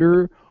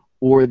offender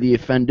or the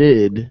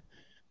offended,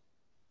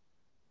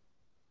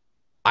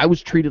 I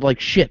was treated like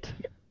shit.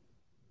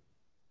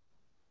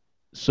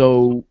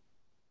 So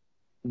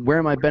where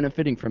am I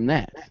benefiting from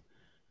that?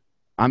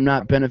 I'm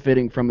not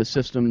benefiting from a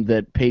system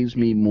that pays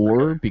me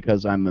more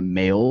because I'm a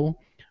male.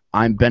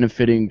 I'm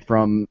benefiting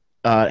from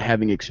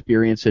having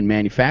experience in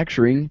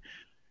manufacturing,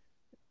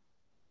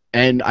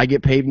 and I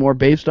get paid more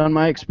based on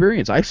my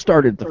experience. I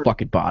started at the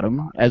fucking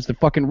bottom. As the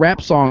fucking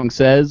rap song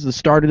says, I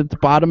started at the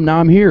bottom, now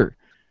I'm here.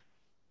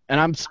 And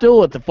I'm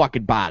still at the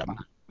fucking bottom.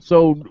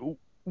 So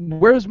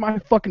where's my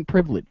fucking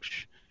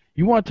privilege?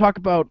 You want to talk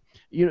about,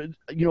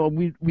 we've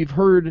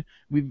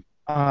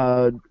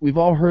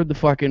all heard the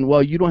fucking,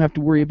 well, you don't have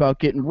to worry about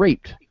getting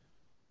raped.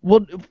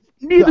 Well,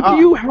 neither do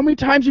you. How many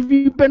times have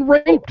you been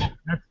raped?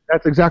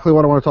 That's exactly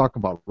what I want to talk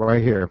about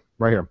right here,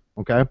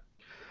 okay?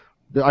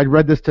 I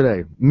read this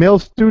today. Male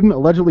student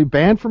allegedly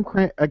banned from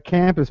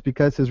campus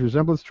because his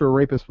resemblance to a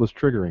rapist was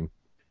triggering.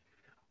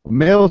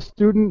 Male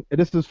student,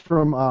 this is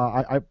from,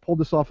 I pulled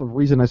this off of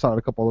Raisin. I saw it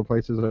a couple other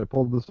places. I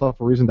pulled this off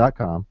of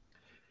Raisin.com.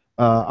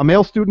 A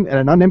male student at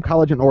an unnamed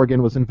college in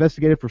Oregon was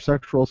investigated for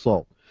sexual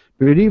assault.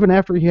 But even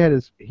after he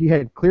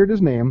had cleared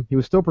his name, he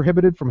was still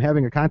prohibited from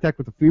having a contact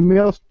with a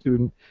female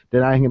student,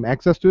 denying him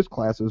access to his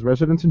classes,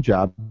 residence, and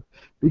job,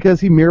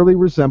 because he merely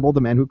resembled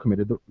the man who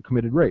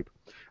committed rape.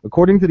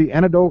 According to the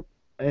anecdote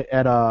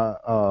at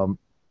a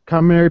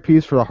commentary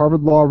piece for the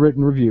Harvard Law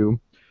Written Review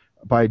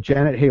by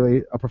Janet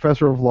Haley, a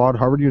professor of law at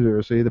Harvard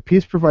University, the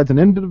piece provides an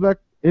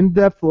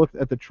in-depth look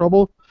at the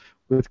trouble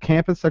with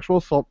campus sexual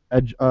assault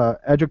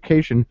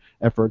education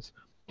efforts,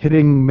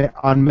 hitting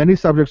on many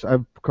subjects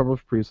I've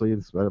covered previously.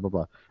 Blah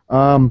blah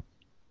blah.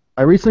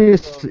 I recently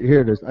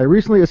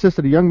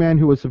assisted a young man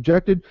who was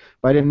subjected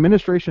by the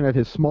administration at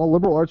his small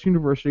liberal arts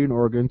university in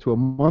Oregon to a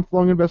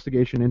month-long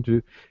investigation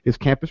into his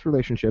campus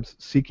relationships,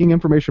 seeking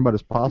information about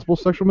his possible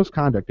sexual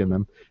misconduct in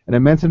them, an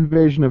immense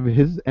invasion of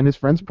his and his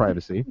friends'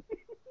 privacy,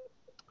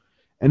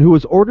 and who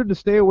was ordered to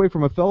stay away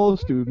from a fellow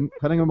student,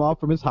 cutting him off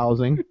from his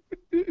housing,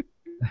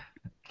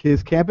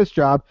 his campus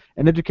job,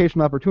 and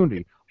educational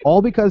opportunity,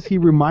 all because he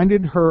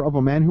reminded her of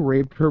a man who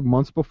raped her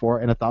months before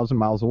and 1,000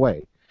 miles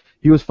away.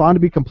 He was found to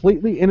be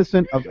completely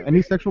innocent of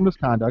any sexual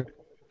misconduct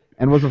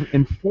and was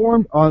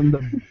informed on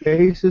the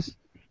basis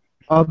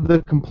of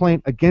the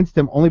complaint against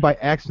him only by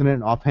accident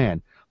and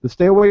offhand. The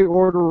stay-away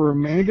order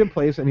remained in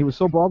place, and he was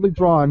so broadly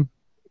drawn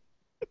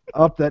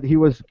up that he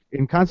was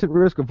in constant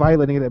risk of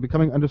violating it and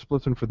becoming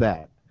undisciplined for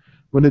that.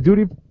 When the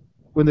duty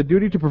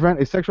to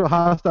prevent a sexual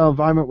hostile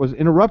environment was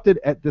interrupted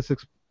at this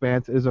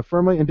expanse, it is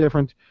firmly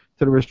indifferent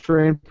to the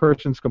restrained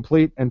person's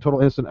complete and total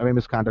innocence of any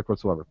misconduct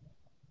whatsoever.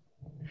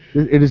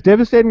 It is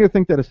devastating to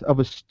think that of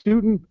a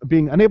student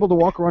being unable to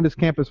walk around his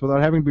campus without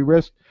having to be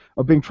risk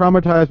of being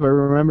traumatized by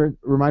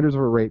reminders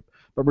of a rape,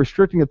 but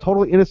restricting a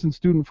totally innocent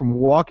student from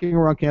walking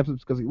around campus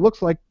because he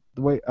looks like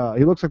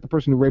the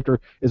person who raped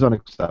her is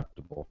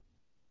unacceptable.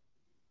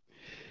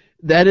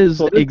 That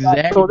is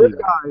exactly.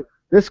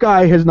 This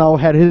guy has now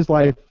had his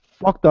life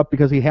fucked up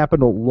because he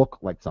happened to look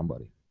like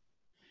somebody.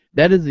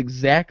 That is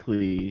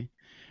exactly.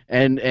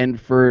 And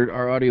for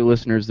our audio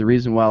listeners, the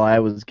reason why I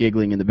was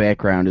giggling in the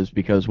background is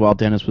because while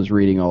Dennis was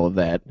reading all of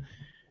that,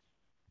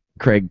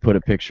 Craig put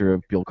a picture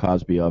of Bill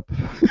Cosby up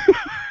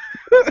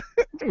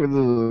with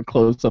a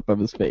close-up of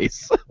his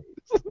face.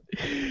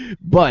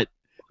 But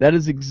that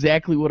is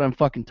exactly what I'm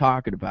fucking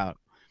talking about.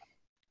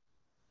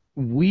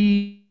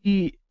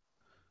 We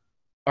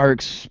are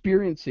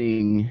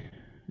experiencing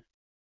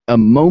a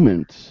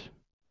moment.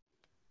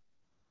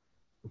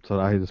 So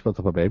now he just puts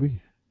up a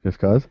baby? Just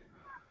cause?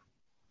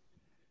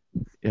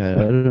 Yeah, I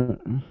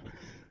don't know.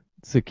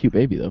 It's a cute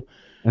baby though.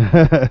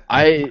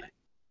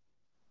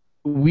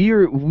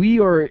 We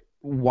are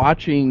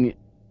watching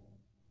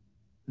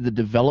the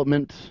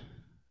development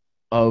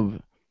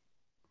of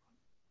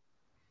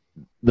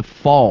the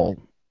fall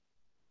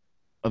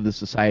of the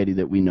society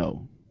that we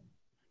know.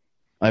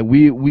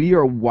 We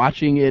are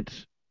watching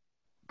it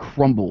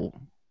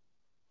crumble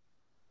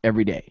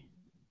every day.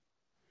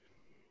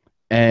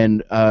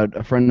 And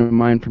a friend of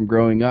mine from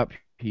growing up,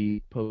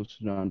 he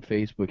posted on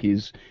Facebook.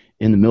 He's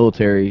in the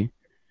military,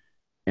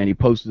 and he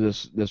posted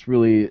this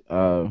really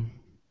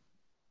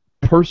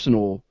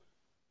personal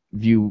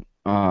view.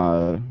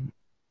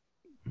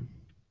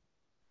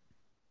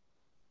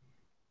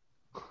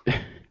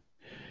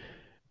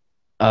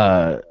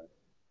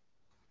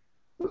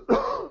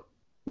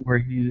 Where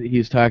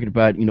he's talking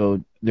about,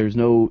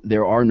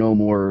 there are no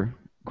more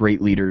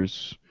great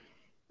leaders.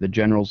 The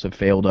generals have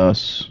failed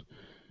us.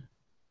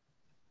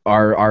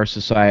 Our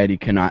society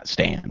cannot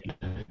stand,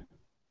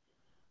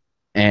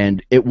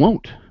 and it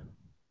won't.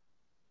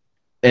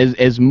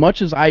 As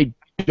much as I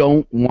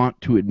don't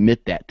want to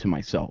admit that to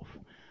myself,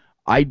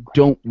 I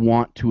don't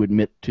want to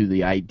admit to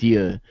the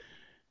idea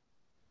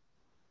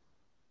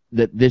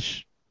that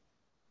this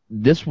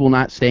will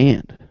not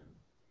stand,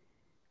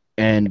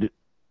 and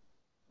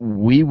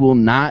we will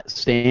not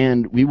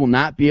stand. We will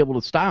not be able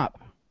to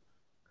stop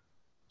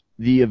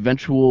the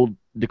eventual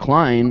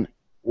decline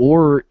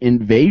or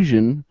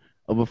invasion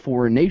of a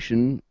foreign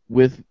nation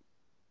with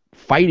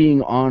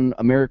fighting on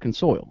American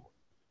soil.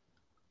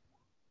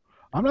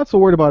 I'm not so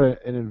worried about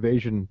an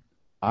invasion.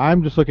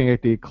 I'm just looking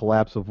at the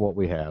collapse of what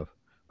we have,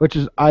 which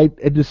is I'm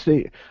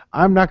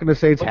not going to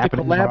say it's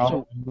happening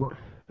now.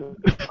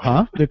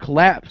 Huh? The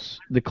collapse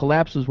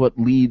is what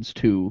leads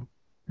to.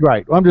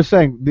 Right. Well, I'm just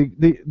saying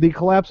the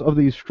collapse of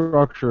the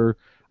structure.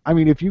 I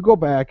mean, if you go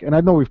back, and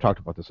I know we've talked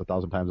about this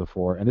 1,000 times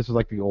before, and this is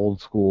like the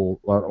old school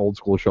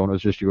show, and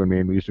it's just you and me,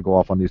 and we used to go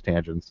off on these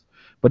tangents.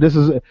 But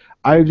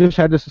I just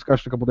had this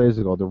discussion a couple days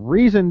ago. The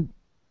reason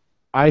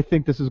I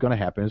think this is going to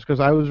happen is because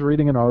I was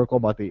reading an article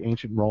about the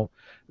ancient Rome,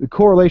 the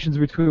correlations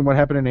between what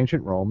happened in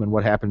ancient Rome and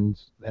what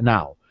happens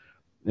now.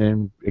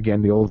 And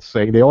again, the old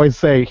saying, they always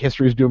say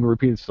history is doomed to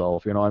repeat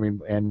itself. You know, I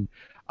mean, and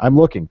I'm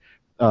looking,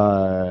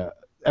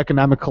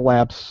 economic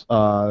collapse,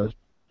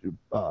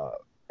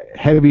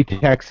 heavy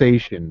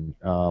taxation,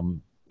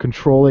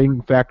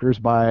 controlling factors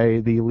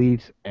by the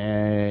elite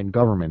and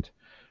government.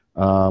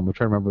 I'm trying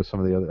to remember some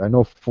of the other. I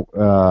know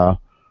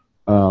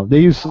they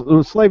use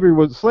slavery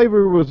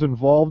was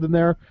involved in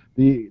there.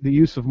 The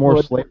use of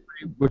more slavery,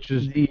 which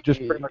is just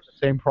pretty much the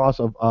same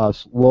process of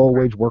low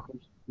wage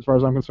workers, as far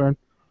as I'm concerned.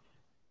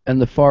 And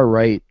the far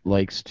right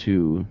likes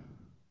to,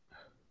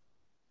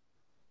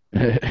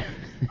 and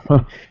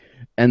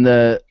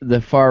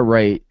the far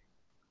right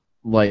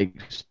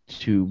likes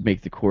to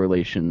make the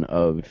correlation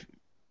of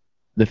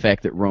the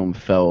fact that Rome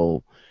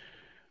fell.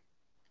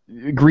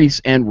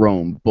 Greece and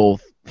Rome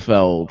both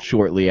fell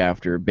shortly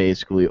after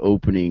basically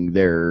opening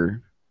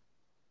their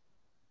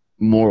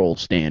moral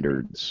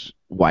standards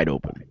wide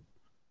open.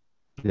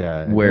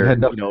 Yeah, where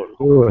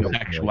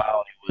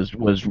sexuality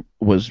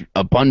was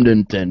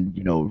abundant,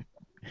 and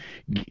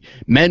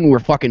men were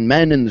fucking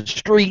men in the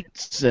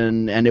streets,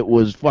 and it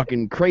was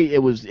fucking crazy. It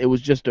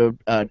was just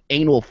an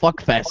anal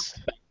fuck fest.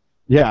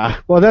 Yeah,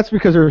 well, that's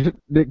because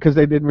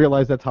they didn't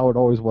realize that's how it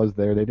always was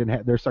there. They didn't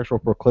have their sexual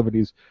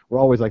proclivities were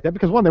always like that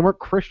because one, they weren't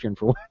Christian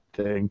for one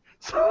thing.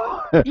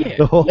 So,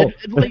 yeah.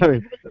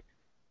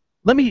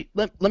 Let me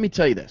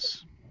tell you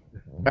this.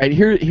 All right,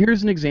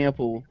 here's an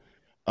example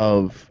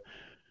of.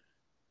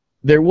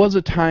 There was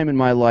a time in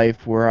my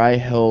life where I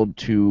held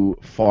to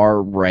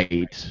far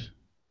right,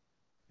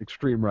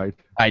 extreme right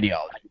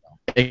ideology.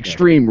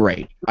 Extreme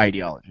right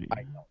ideology.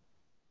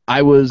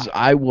 I was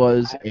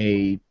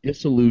a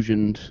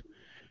disillusioned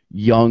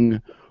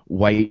young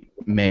white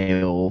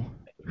male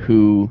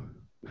who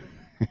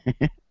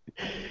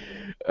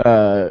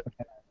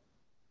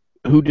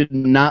did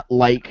not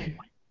like.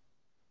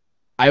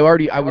 I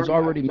was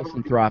already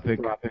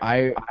misanthropic.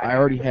 I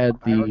already had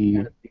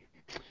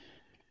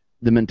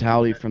the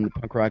mentality from the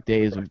punk rock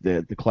days of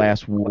the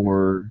class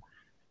war,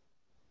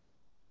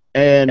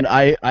 and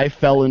I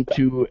fell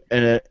into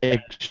an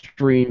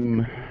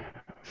extreme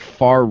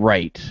far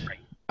right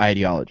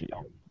ideology,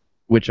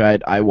 which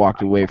I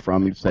walked away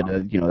from and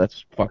said,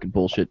 that's fucking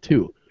bullshit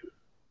too.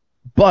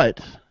 But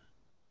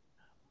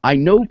I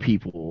know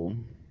people,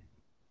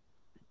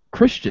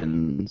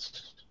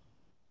 Christians,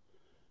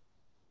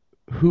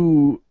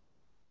 who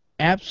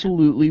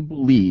absolutely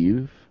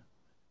believe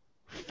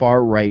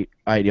far right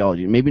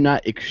ideology. Maybe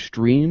not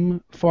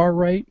extreme far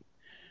right,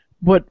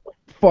 but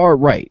far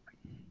right.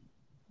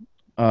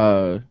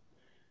 Who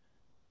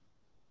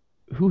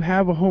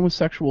have a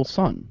homosexual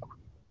son.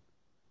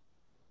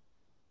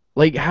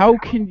 Like, how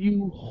can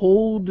you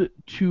hold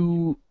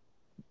to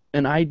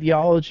an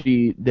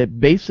ideology that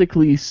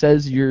basically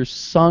says your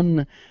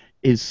son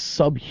is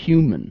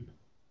subhuman?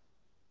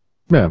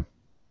 Yeah.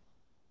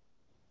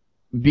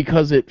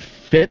 Because it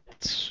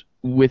fits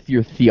with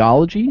your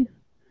theology?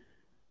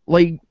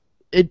 Like,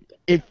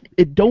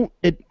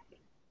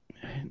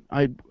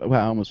 I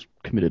almost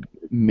committed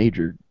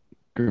major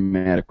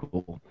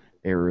grammatical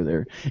error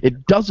there.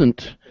 It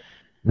doesn't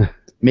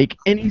make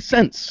any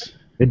sense.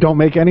 It don't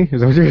make any?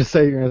 Is that what you're going to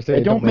say? You're going to say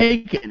it don't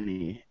make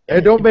any.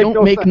 It don't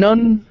make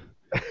none.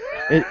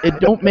 It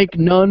don't make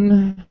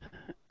none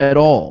at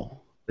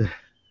all.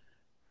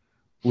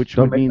 Which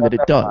would mean that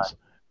it does.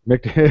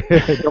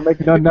 Don't make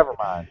none, never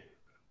mind.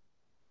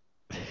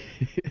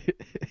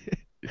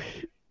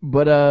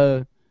 But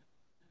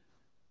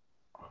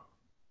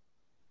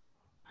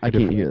I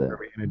can't hear that.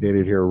 We're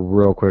inundated here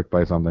real quick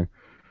by something.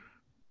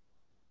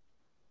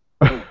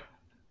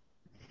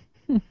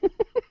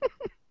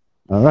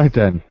 All right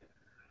then.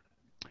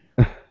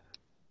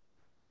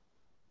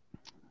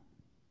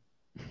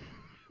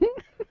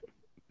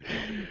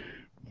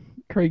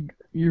 Craig,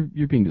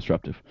 you're being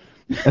disruptive.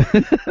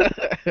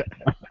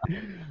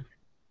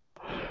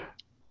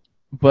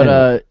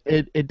 But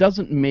it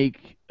doesn't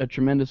make a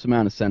tremendous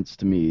amount of sense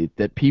to me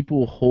that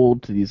people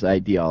hold to these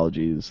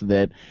ideologies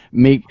that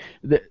make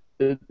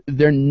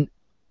they're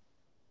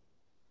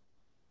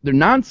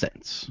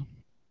nonsense.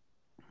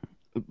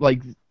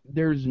 Like,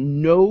 there's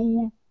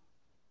no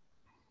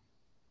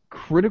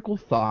critical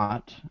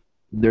thought,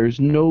 there's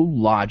no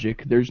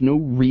logic, there's no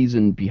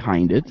reason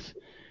behind it.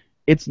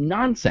 It's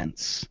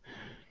nonsense.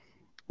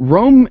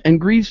 Rome and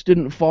Greece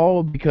didn't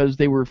fall because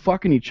they were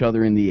fucking each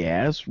other in the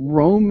ass.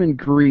 Rome and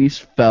Greece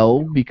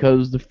fell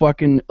because the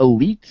fucking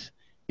elite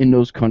in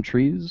those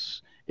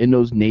countries, in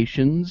those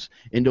nations,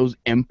 in those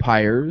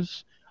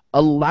empires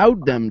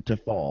allowed them to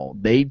fall.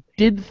 They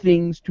did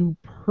things to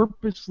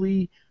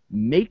purposely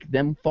make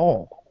them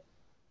fall.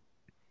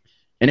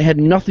 And it had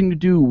nothing to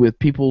do with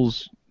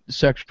people's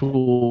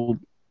sexual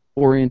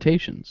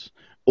orientations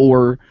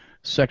or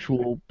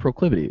sexual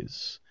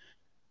proclivities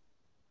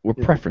or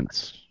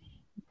preference.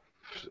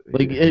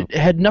 Like it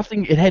had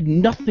nothing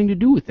to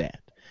do with that.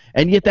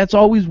 And yet that's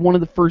always one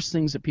of the first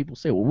things that people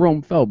say, well,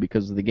 Rome fell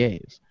because of the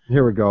gays.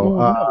 Here we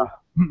go.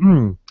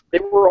 No. They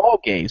were all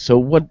gay. So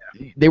what,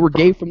 they were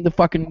gay from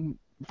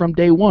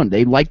day one.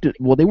 They liked it.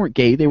 Well, they weren't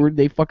gay.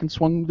 They fucking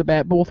swung the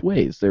bat both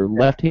ways. They're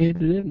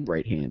left-handed and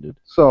right-handed.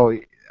 So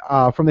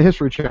from the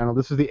History Channel,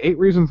 this is the 8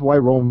 reasons why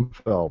Rome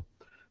fell.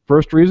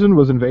 First reason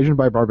was invasion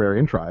by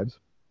barbarian tribes.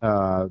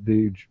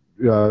 The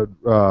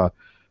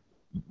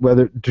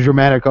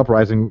Germanic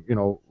uprising,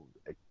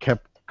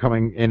 kept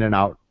coming in and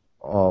out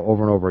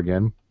over and over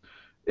again.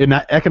 In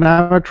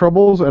economic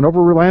troubles and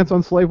over-reliance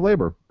on slave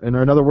labor. In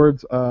other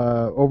words,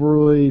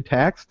 overly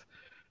taxed.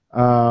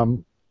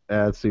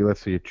 Let's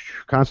see.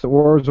 Constant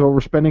wars,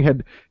 overspending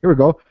had. Here we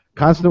go.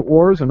 Constant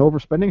wars and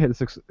overspending had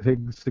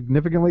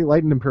significantly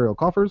lightened imperial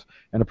coffers,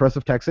 and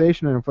oppressive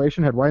taxation and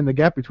inflation had widened the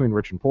gap between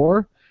rich and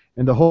poor.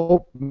 In the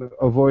hope of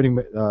avoiding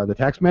the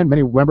taxmen,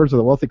 many members of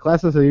the wealthy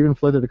classes had even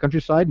fled to the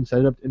countryside and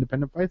set up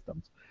independent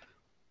fiefdoms.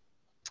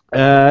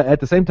 At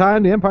the same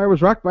time, the empire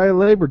was rocked by a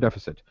labor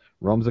deficit.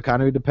 Rome's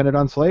economy depended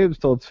on slaves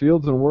till its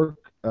fields and work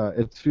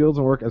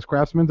as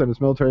craftsmen, and its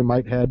military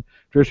might had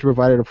traditionally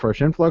provided a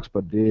fresh influx,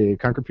 but the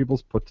conquered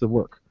peoples put to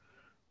work.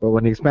 But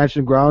when the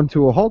expansion ground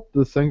to a halt,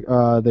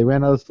 they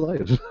ran out of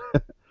slaves.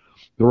 The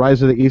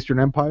rise of the Eastern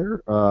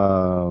Empire,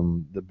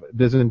 the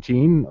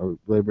Byzantine, or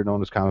later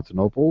known as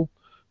Constantinople,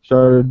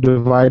 started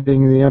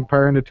dividing the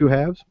empire into 2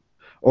 halves.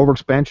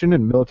 Overexpansion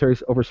and military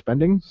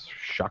overspending,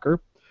 shocker.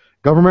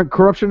 Government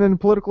corruption and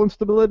political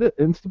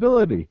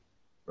instability,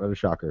 rather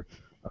shocker.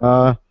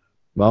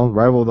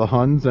 Rival of the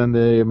Huns and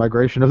the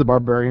migration of the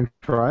barbarian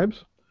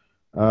tribes.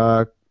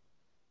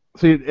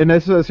 See, and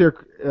this says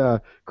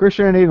here,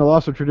 Christianity and the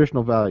loss of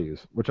traditional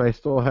values, which I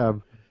still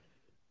have.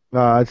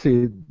 Let's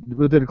see,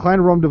 with the decline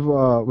of Rome,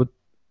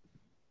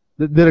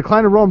 the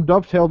decline of Rome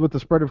dovetailed with the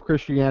spread of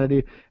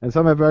Christianity, and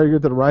some have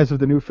argued that the rise of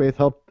the new faith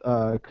helped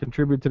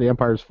contribute to the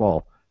empire's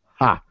fall.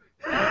 Ha!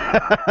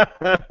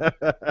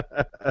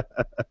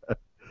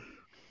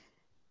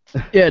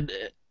 Yeah,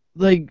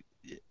 like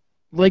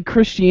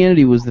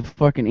Christianity was the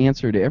fucking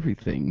answer to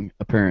everything,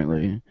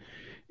 apparently,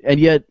 and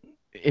yet,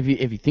 if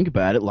you think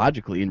about it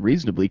logically and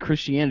reasonably,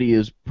 Christianity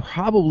is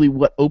probably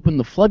what opened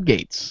the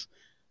floodgates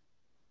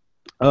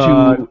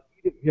to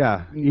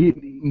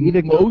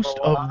most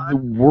of the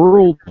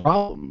world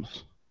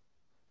problems.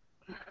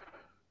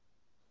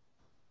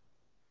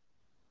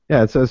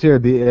 Yeah, it says here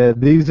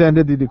these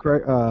ended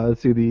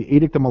the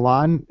Edict of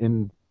Milan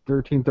in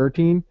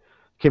 1313,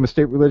 became a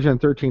state religion in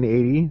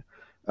 1380.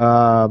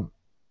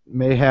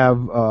 May have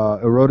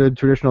eroded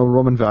traditional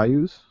Roman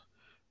values.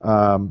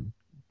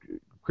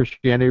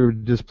 Christianity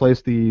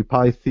displaced the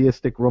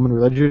polytheistic Roman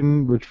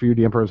religion, which viewed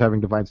the emperor as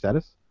having divine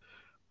status,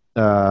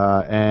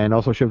 and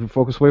also shifted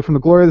focus away from the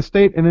glory of the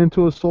state and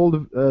into a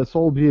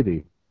soul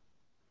deity.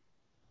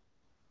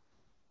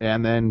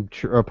 And then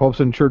popes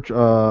and church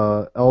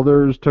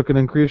elders took an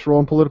increased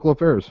role in political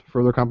affairs,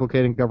 further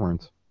complicating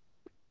governance.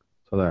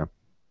 So there.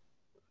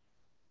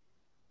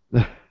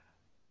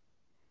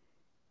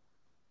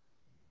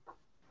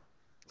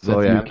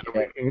 So yeah,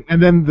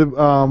 and then the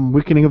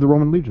weakening of the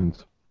Roman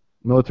legions.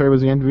 Military was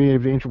the envy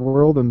of the ancient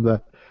world, and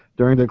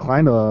during the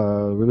decline,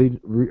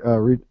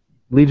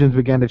 legions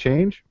began to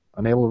change,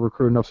 unable to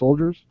recruit enough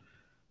soldiers.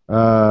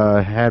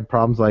 Had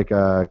problems like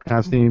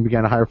Constantine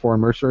began to hire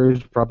foreign mercenaries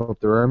to prop up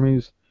their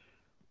armies.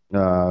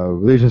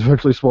 Legions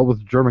eventually swelled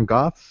with German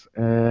Goths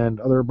and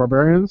other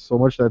barbarians, so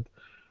much that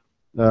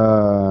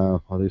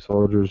all these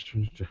soldiers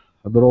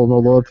had little or no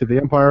loyalty to the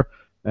empire,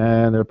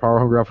 and their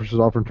power-hungry officers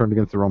often turned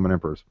against the Roman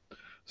emperors.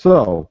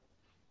 So,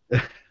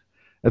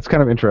 that's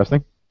kind of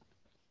interesting.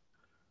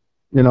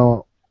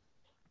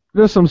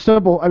 There's some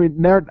simple.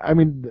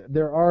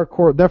 There are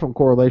definite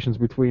correlations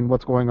between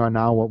what's going on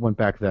now and what went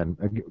back then.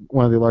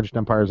 One of the largest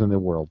empires in the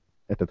world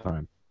at the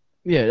time.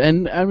 Yeah,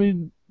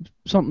 and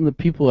something that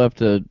people have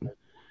to.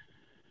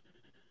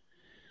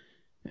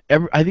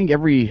 I think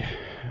every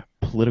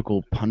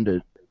political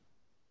pundit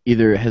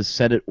either has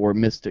said it or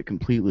missed it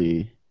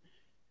completely.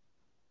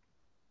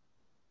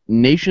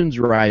 Nations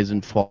rise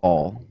and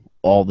fall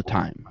all the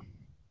time.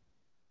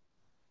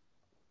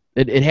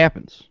 It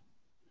happens.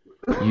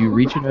 You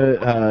reach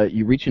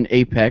an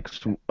apex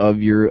of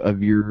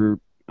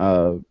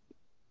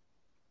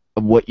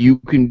what you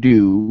can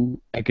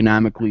do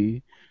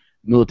economically,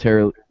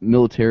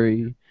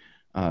 military.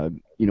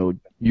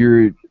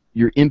 You're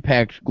your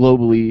impact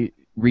globally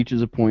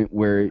reaches a point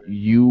where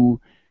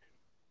you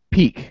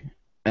peak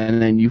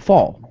and then you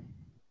fall.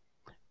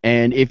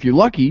 And if you're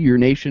lucky, your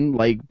nation,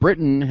 like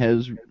Britain,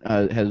 has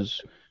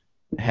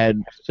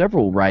had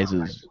several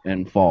rises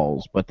and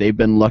falls, but they've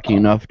been lucky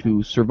enough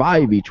to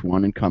survive each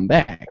one and come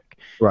back.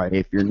 Right.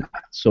 If you're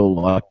not so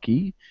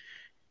lucky,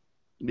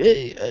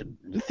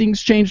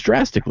 things change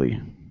drastically.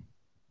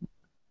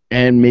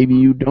 And maybe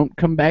you don't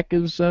come back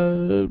as,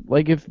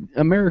 like if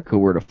America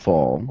were to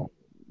fall.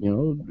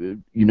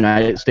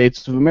 United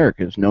States of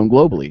America is known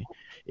globally.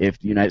 If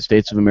the United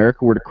States of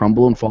America were to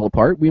crumble and fall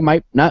apart, we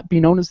might not be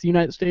known as the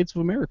United States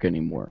of America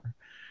anymore.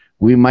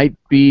 We might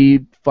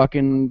be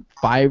fucking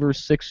 5 or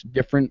 6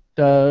 different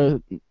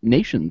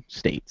nation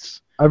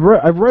states. I've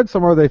read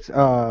somewhere that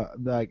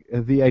like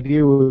the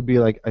idea would be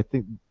like, I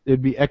think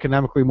it'd be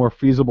economically more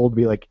feasible to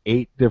be like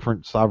 8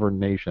 different sovereign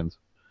nations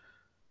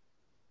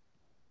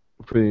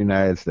for the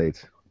United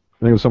States. I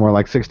think it was somewhere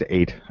like 6 to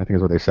 8. I think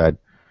is what they said.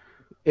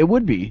 It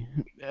would be.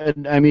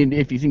 I mean,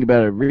 if you think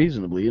about it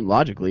reasonably and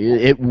logically,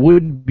 it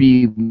would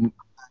be.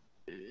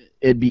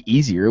 It'd be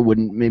easier. It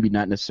wouldn't, maybe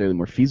not necessarily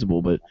more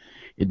feasible, but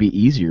it'd be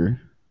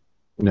easier.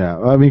 Yeah,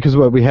 I mean, because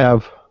what we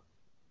have,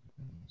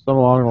 some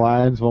along the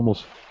lines of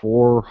almost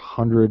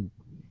 400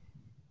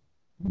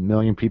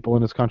 million people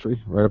in this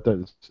country, right up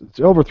there. It's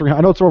over 300.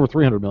 I know it's over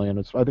 300 million.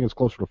 I think it's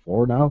closer to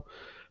 4 now.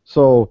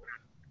 So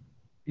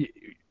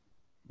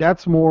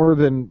that's more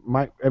than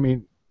I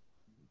mean,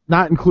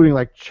 not including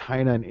like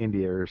China and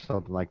India or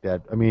something like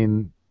that. I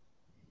mean,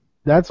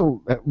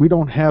 we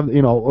don't have,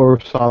 or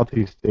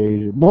Southeast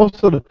Asia.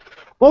 Most of the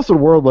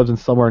world lives in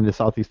somewhere in the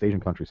Southeast Asian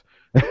countries.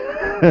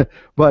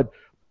 But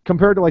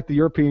compared to like the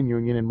European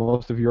Union and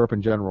most of Europe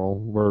in general,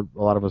 where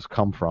a lot of us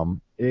come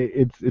from,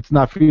 it's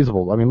not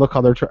feasible. I mean, look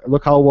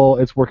how well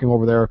it's working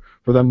over there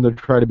for them to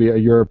try to be a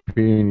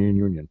European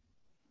Union.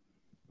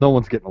 No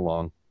one's getting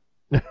along.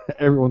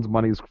 Everyone's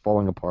money is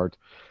falling apart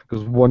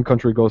because one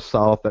country goes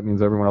south. That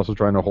means everyone else is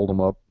trying to hold them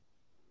up.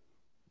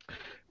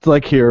 It's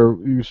like here,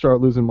 you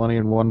start losing money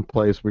in one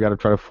place, we got to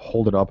try to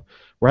hold it up.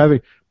 We're having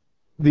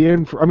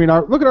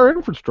look at our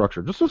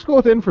infrastructure. Let's go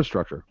with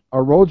infrastructure.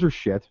 Our roads are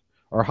shit.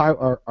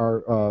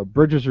 Our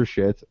bridges are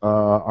shit.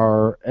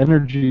 Our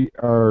energy,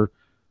 our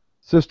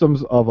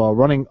systems of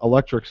running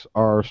electrics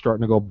are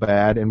starting to go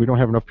bad, and we don't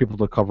have enough people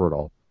to cover it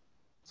all.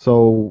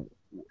 So,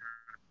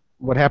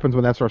 what happens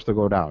when that starts to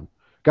go down?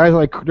 Guys,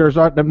 like there's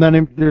not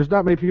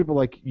many people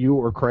like you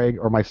or Craig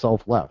or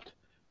myself left,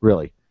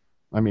 really.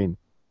 I mean,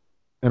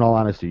 in all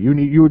honesty,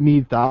 you would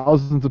need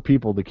thousands of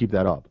people to keep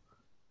that up.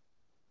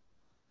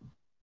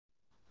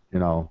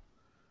 And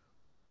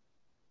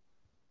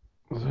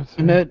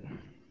that,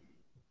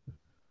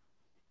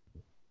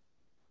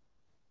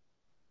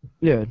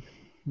 yeah,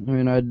 I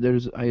mean,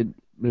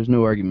 there's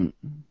no argument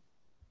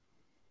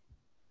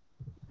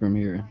from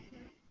here.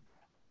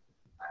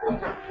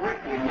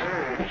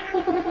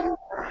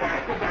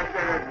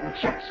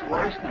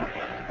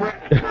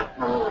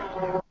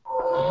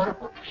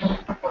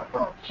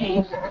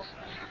 Jesus.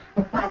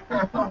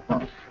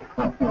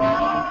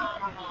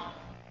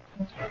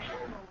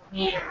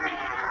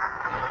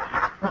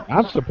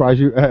 I'm surprised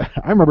you. I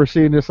remember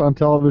seeing this on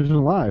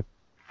television live.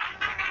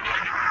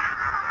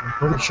 I'm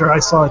pretty sure I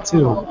saw it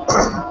too.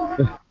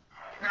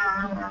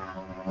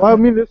 Well, I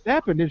mean, this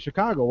happened in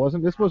Chicago,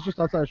 wasn't it? This was just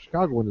outside of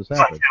Chicago when this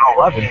happened.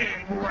 Like 11.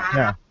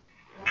 Yeah.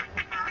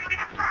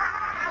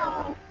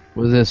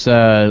 Was this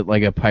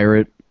like a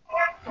pirate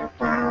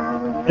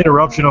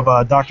interruption of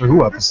a Doctor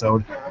Who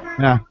episode?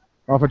 Yeah,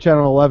 off of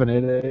Channel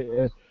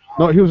 11.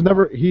 No, he was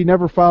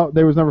never found.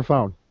 They was never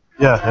found.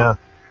 Yeah.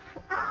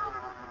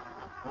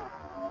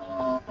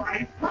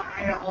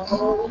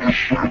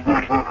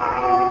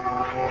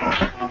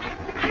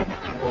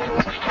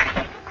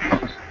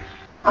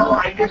 Oh,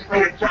 I just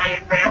made a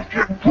giant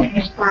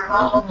masterpiece for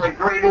all the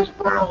greatest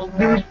world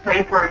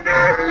newspaper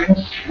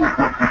nerds.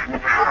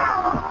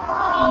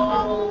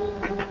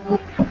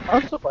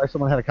 I'm surprised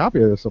someone had a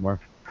copy of this somewhere.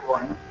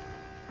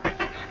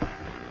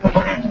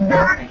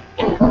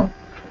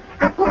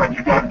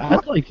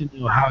 I'd like to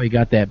know how he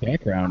got that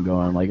background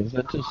going. Like, is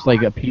that just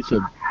like a piece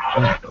of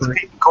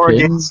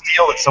corrugated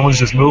steel that someone's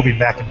just moving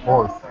back and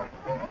forth?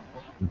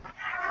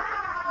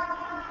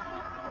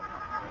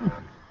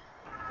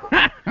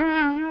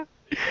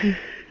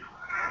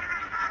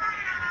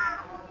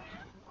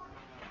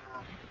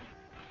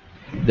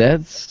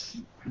 That's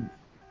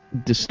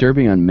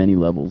disturbing on many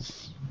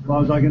levels. As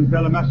far as I can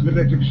tell, a massive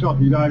electric shock,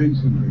 he died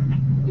instantly.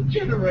 The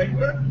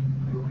generator?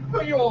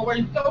 Oh, you're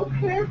always so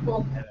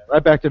careful.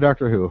 Right back to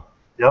Doctor Who.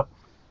 Yep.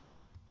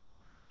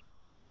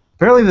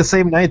 Apparently the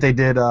same night they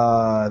did,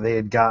 they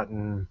had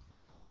gotten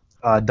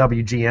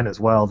WGN as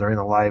well during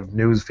the live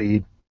news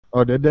feed.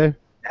 Oh, did they?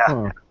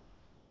 Yeah.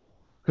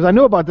 Because I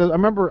knew about this.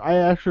 I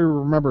actually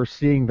remember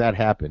seeing that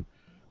happen.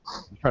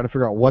 Trying to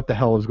figure out what the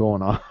hell is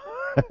going on.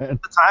 At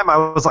the time, I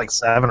was like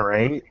 7 or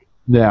 8.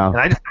 Yeah. And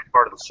I just was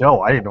part of the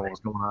show. I didn't know what was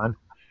going on.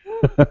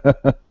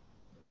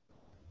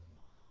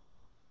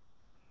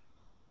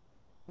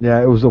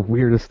 Yeah, it was the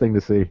weirdest thing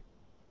to see.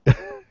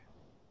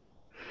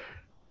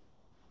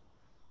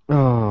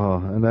 Oh,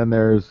 and then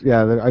there's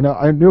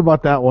I knew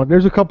about that one.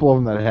 There's a couple of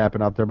them that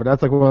happened out there, but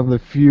that's like one of the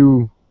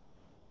few.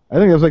 I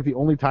think it was like the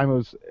only time it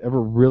was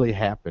ever really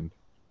happened.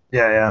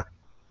 Yeah.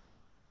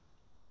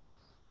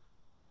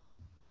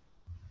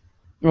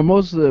 Well,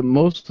 most of the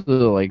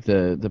like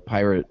the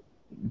pirate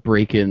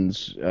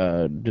break-ins,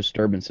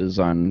 disturbances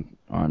on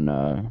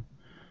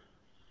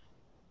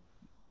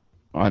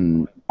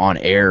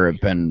air have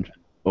been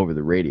over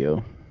the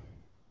radio.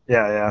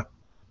 Yeah.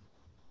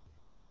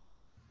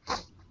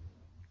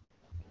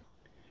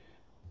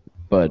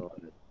 But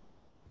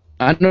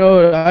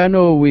I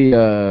know we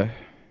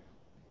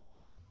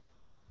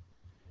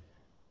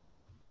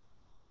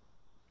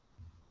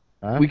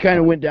we kind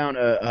of went down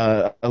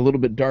a little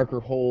bit darker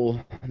hole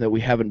that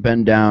we haven't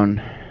been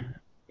down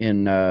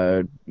in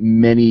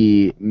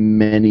many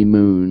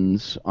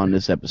moons on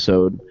this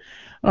episode.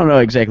 I don't know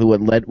exactly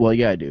what led. Well,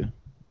 yeah, I do.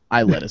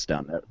 I led us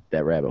down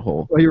that rabbit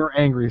hole. Well, you were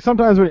angry.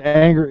 Sometimes when you're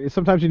angry,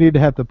 sometimes you need to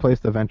have the place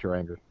to vent your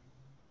anger.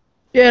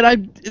 Yeah, and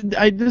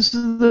I this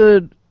is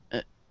the.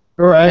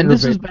 Or aggravated. And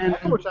this has been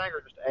so much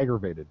anger, just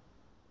aggravated,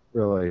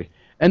 really.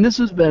 And this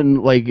has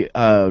been like,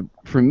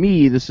 for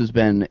me, this has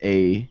been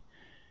a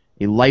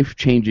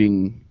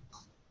life-changing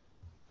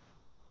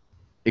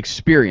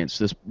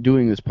experience.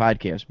 Doing this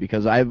podcast,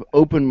 because I've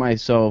opened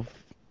myself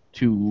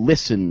to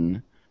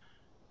listen,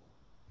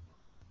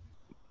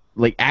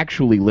 like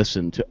actually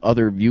listen to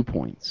other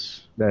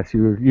viewpoints. Yes,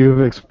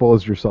 you've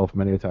exposed yourself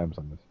many times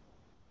on this.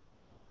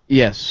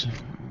 Yes.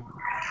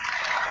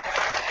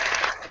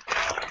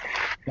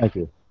 Thank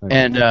you.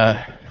 And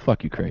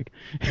fuck you, Craig.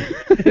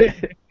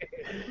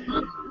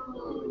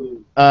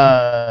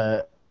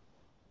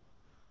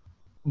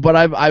 But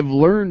I've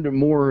learned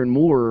more and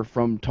more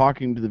from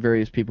talking to the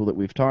various people that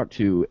we've talked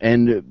to,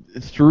 and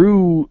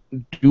through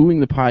doing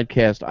the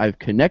podcast, I've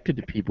connected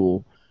to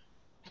people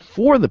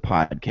for the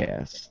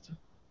podcast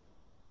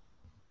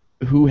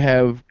who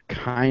have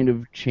kind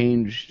of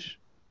changed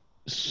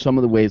some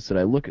of the ways that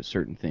I look at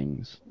certain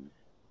things.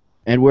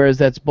 And whereas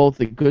that's both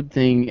a good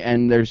thing,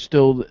 and there's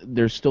still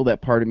that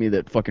part of me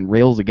that fucking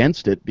rails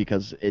against it,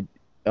 because it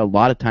a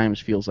lot of times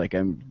feels like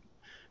I'm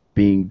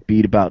being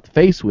beat about the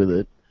face with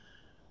it.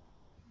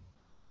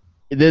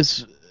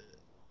 This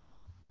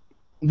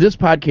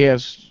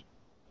podcast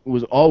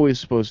was always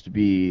supposed to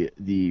be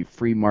the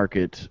free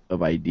market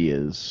of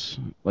ideas.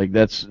 Like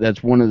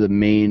that's one of the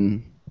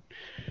main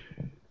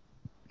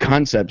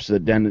concepts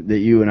that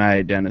you and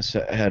I, Dennis,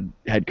 had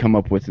come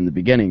up with in the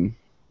beginning.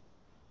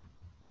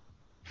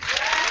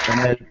 And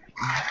then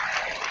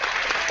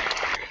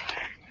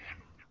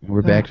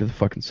we're back to the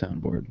fucking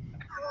soundboard.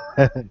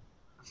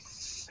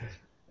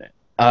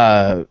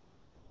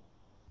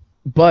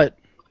 But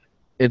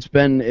it's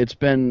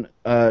been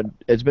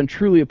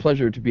truly a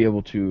pleasure to be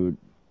able to,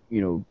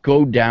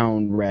 go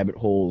down rabbit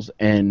holes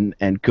and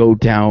go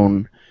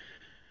down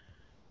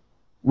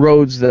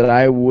roads that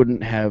I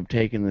wouldn't have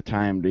taken the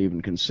time to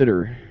even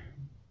consider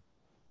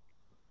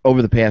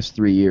over the past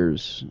 3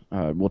 years.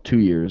 2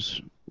 years.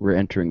 We're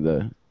entering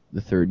the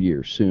third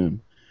year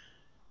soon.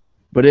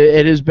 But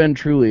it has been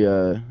truly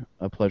a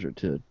pleasure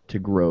to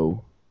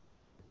grow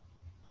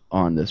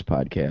on this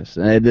podcast.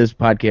 And this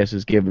podcast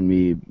has given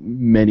me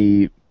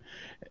many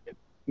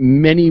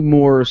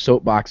more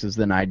soapboxes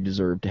than I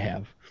deserve to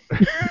have.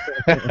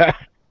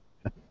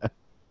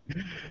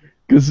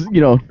 Because,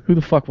 who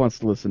the fuck wants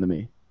to listen to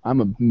me?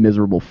 I'm a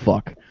miserable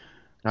fuck.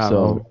 I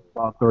don't know,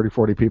 about 30,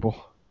 40 people.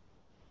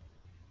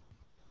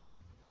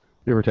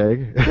 Give or take.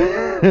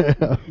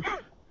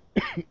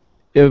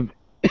 If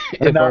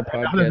our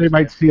podcast, they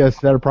might see us,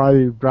 that'll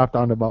probably drop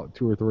down to about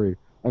 2 or 3.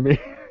 I mean,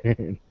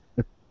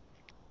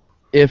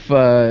 if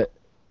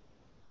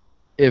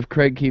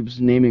Craig keeps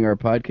naming our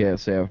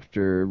podcasts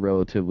after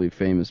relatively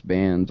famous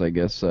bands, I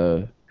guess.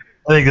 I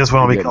think this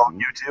one will be called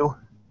U2.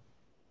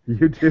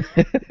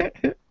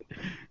 U2.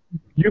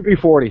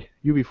 UB40.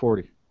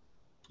 UB40.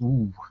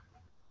 Ooh.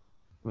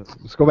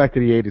 Let's go back to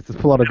the 80s.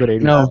 Let's pull out a good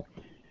 80s. No.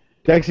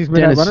 Taxi's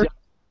Midnight Runner?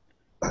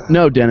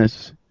 No,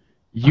 Dennis.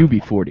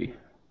 UB40.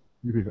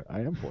 I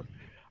am 40.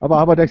 How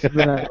about Taxi's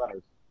Midnight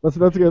Runners?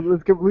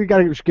 We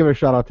gotta give a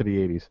shout out to the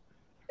 80s.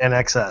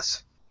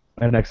 INXS.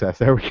 INXS.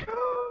 There we go.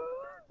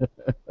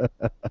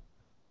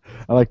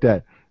 I like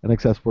that.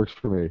 INXS works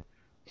for me.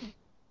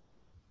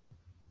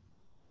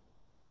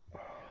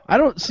 I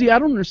don't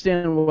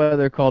understand why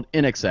they're called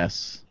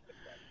INXS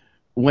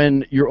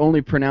when you're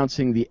only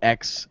pronouncing the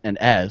X and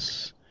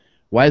S.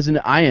 Why isn't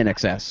it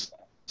INXS?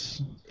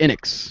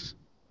 INX.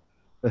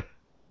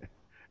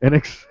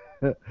 INX.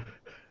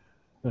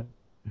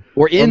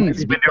 Or in.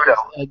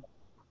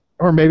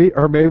 Or maybe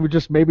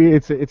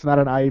it's not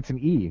an I, it's an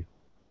E.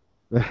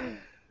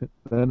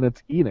 Then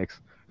it's Enix.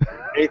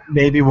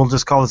 Maybe we'll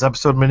just call this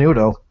episode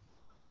Menudo.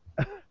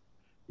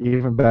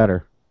 Even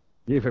better.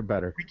 Even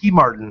better. Ricky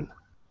Martin.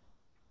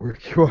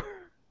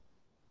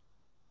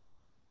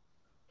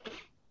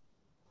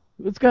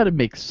 It's got to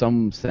make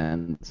some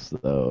sense,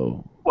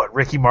 though. What,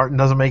 Ricky Martin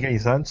doesn't make any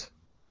sense?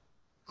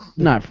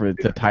 Not for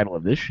the title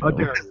of this show.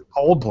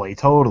 Coldplay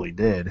totally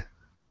did.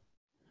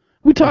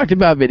 We talked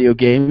about video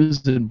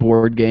games and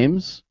board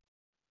games.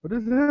 What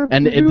is that?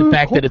 And the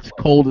fact that it's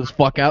cold as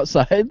fuck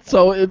outside,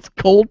 so it's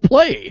cold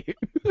play.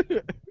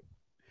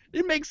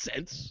 It makes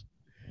sense.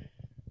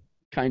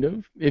 Kind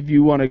of. If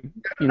you want to,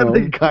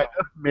 kind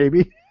of,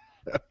 maybe.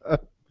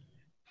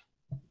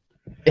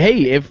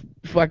 Hey, if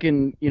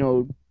fucking,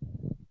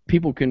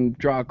 people can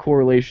draw a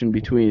correlation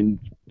between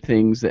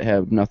things that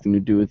have nothing to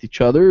do with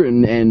each other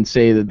and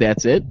say that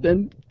that's it,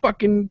 then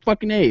fucking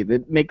A.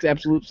 That makes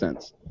absolute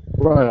sense.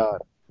 Right on.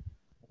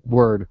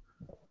 Word.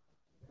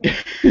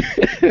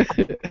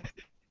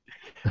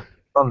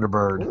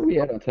 Thunderbird. Where are we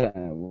at on time?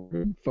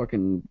 We're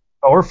fucking...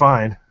 Oh, we're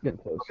fine.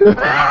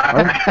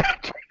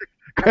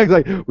 Craig's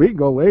like, we can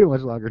go way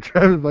much longer.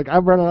 Travis like,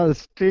 I'm running out of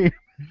steam.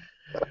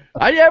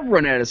 I have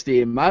run out of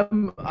steam.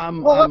 I'm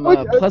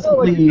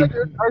pleasantly. Like,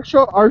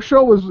 our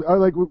show was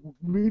like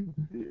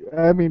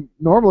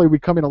normally we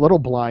come in a little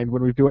blind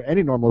when we do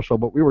any normal show,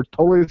 but we were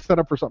totally set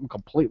up for something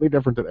completely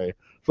different today.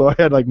 So I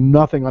had like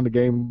nothing on the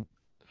game.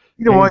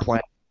 You know what?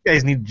 Plan. You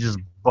guys need to just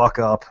buck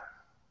up.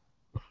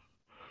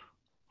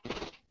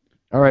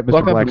 All right, Mr.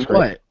 Buck Black up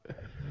what?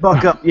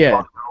 Buck up.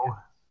 Yeah.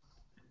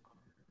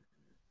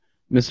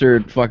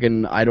 Mr.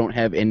 fucking, I don't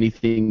have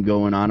anything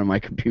going on my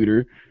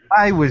computer.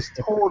 I was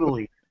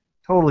totally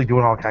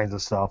doing all kinds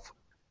of stuff.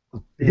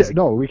 Yeah,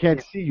 no, we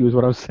can't see you is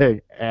what I'm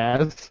saying.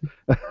 Ass.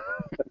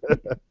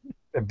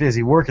 I'm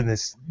busy working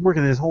this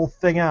whole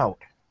thing out.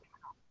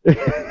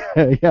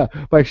 Yeah,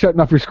 by shutting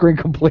off your screen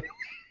completely.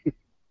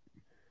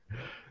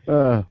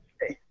 What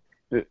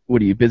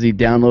are you busy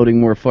downloading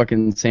more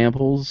fucking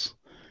samples?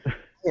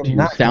 To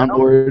your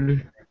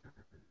soundboard?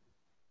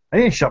 I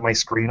didn't shut my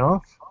screen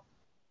off.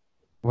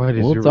 What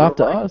is it's off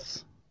to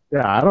us.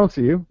 Yeah, I don't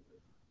see you.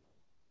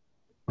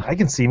 I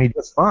can see me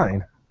just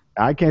fine.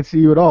 I can't see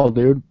you at all,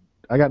 dude.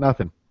 I got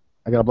nothing.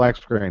 I got a black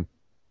screen.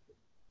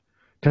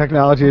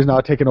 Technology is now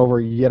taking over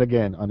yet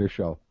again on this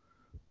show.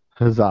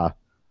 Huzzah.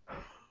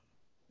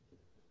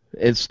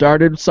 It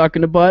started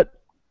sucking a butt,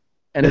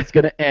 and it's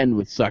going to end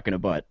with sucking a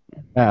butt.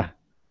 Yeah.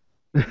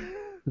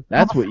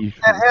 That's what you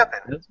should. That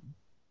happened.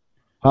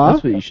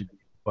 That's what you should do.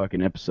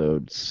 Fucking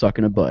episode,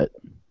 sucking a butt.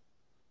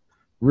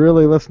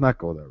 Really? Let's not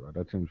go there, Rod.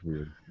 That seems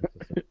weird.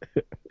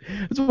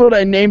 That's what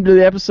I named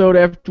the episode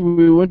after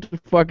we went to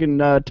fucking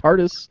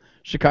TARDIS,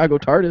 Chicago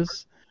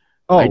TARDIS.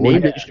 Oh, I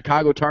named it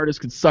Chicago TARDIS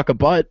Could Suck a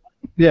Butt.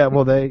 Yeah,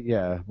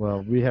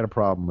 well, we had a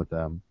problem with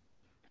them.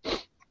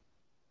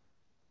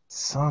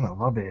 Son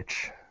of a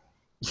bitch.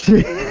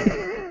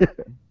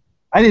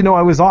 I didn't know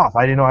I was off.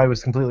 I didn't know I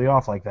was completely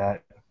off like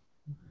that.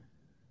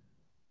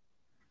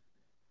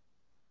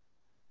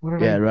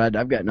 Yeah, Rod,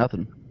 I've got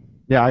nothing.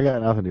 Yeah, I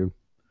got nothing, dude.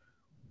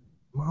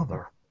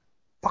 Mother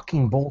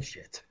fucking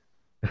bullshit.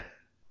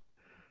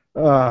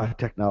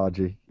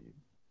 Technology.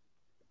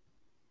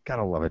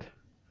 Gotta love it.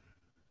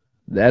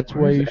 That's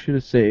why you should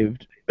have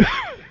saved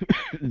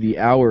the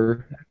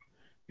hour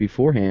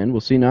beforehand.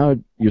 We'll see now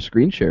your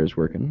screen share is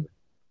working.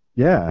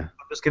 Yeah. I'm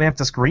just gonna have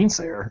to screen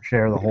share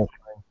the whole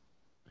thing.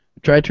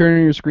 Try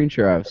turning your screen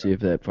share off, see if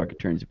that fucking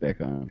turns it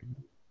back on.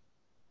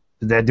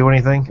 Did that do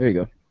anything? There you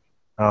go.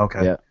 Oh,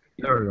 okay. Yeah.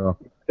 There we go.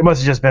 It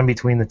must have just been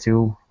between the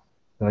two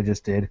that I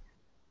just did.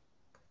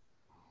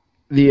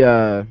 See,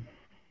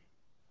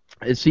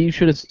 you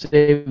should have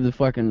saved the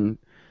fucking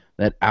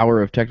that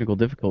hour of technical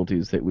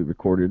difficulties that we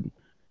recorded,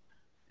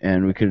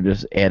 and we could have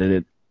just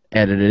added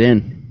it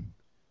in.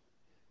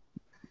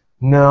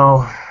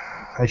 No,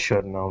 I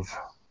shouldn't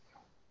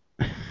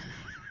have.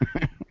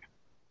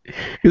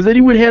 Because then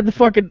you would have had the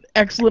fucking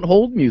excellent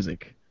hold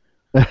music.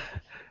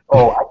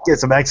 Oh, I get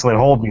some excellent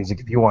hold music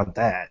if you want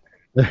that.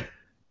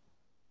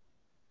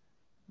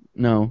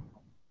 No.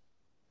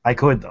 I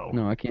could though.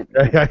 No, I can't.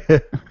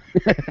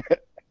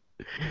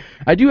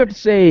 I do have to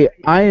say,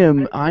 I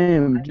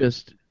am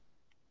just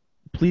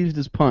pleased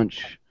as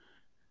punch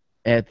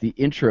at the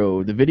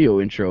intro, the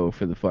video intro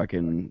for the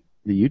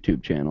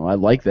YouTube channel. I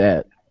like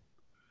that.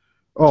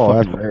 Oh,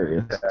 that's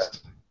hilarious.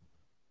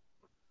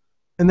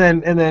 And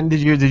then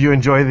did you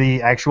enjoy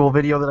the actual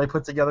video that I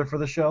put together for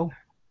the show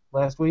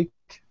last week?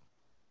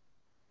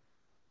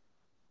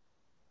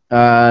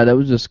 That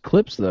was just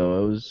clips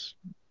though. It was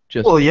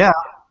just. Well, yeah.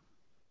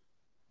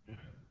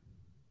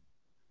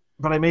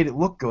 But I made it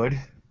look good.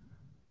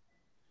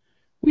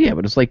 Well, yeah,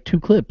 but it's like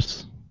 2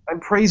 clips. I'm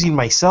praising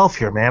myself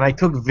here, man. I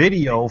took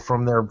video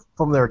from their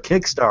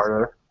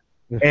Kickstarter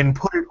and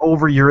put it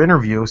over your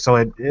interview, so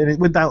it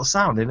without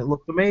sound, and it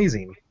looked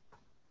amazing.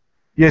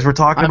 You guys were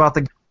talking about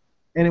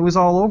and it was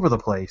all over the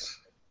place.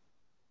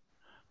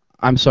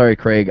 I'm sorry,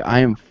 Craig. I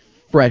am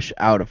fresh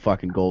out of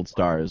fucking gold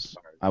stars.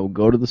 I will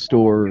go to the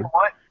store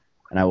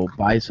and I will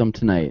buy some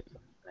tonight.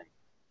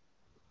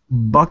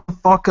 Buck the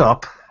fuck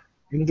up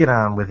and get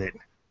on with it.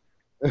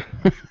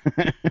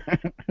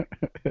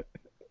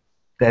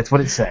 That's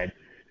what it said.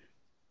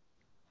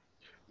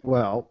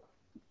 Well,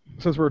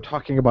 since we're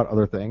talking about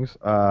other things,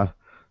 so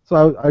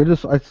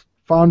I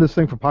found this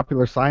thing from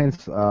Popular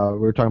Science we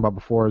were talking about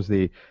before is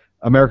the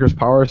America's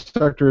power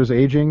sector is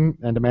aging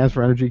and demands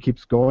for energy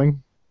keeps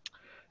going.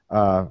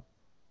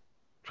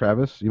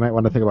 Travis, you might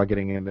want to think about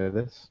getting into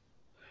this.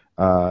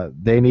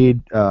 They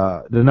need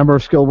the number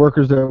of skilled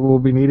workers that will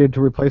be needed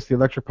to replace the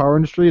electric power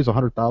industry is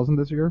 100,000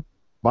 this year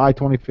by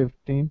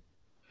 2015.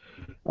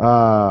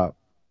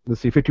 Let's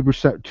see,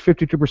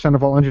 52%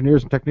 of all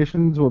engineers and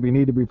technicians will be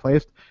needed to be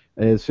replaced.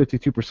 Is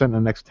 52% in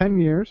the next 10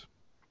 years.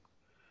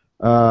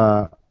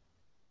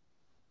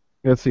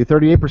 Let's see,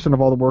 38%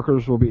 of all the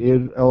workers will be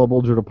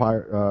eligible to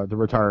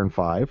retire in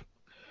 5.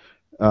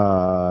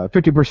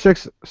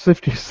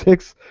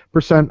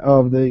 56%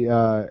 of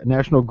the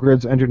National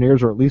Grid's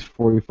engineers are at least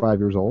 45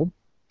 years old,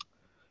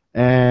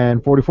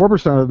 and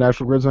 44% of the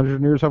National Grid's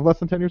engineers have less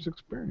than 10 years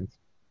experience.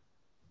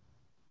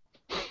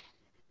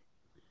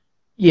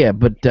 Yeah,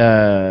 but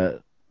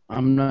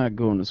I'm not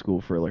going to school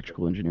for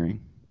electrical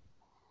engineering.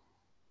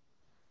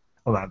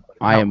 Hold on.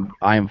 I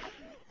am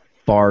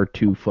far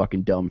too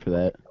fucking dumb for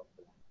that.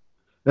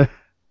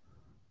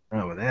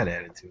 Oh, with that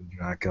attitude,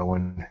 you're not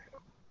going.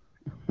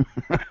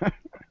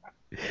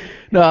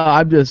 No,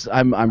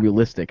 I'm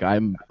realistic.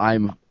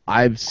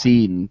 I've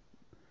seen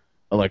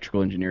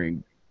electrical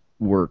engineering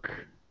work,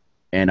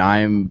 and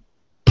I'm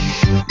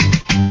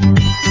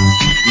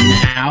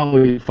now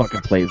he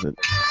fucking plays it.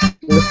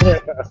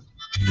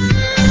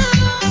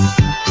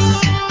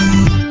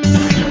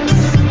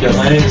 Yeah,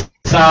 my name's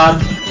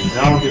Todd, and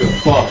I don't give a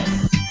fuck.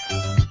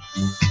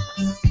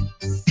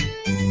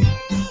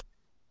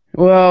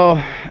 Well,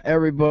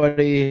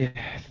 everybody,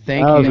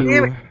 thank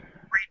you.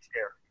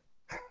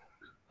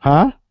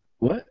 Huh?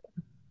 What?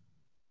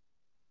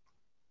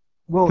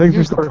 Well, Thanks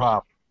here's for the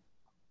problem.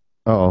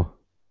 Oh.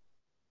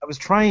 I was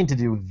trying to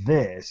do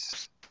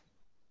this.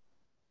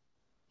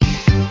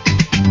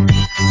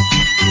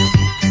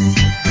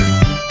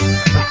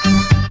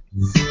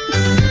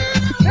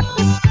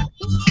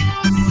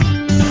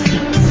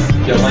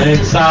 Yeah, my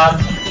name's Todd,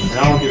 and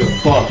I don't give a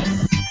fuck.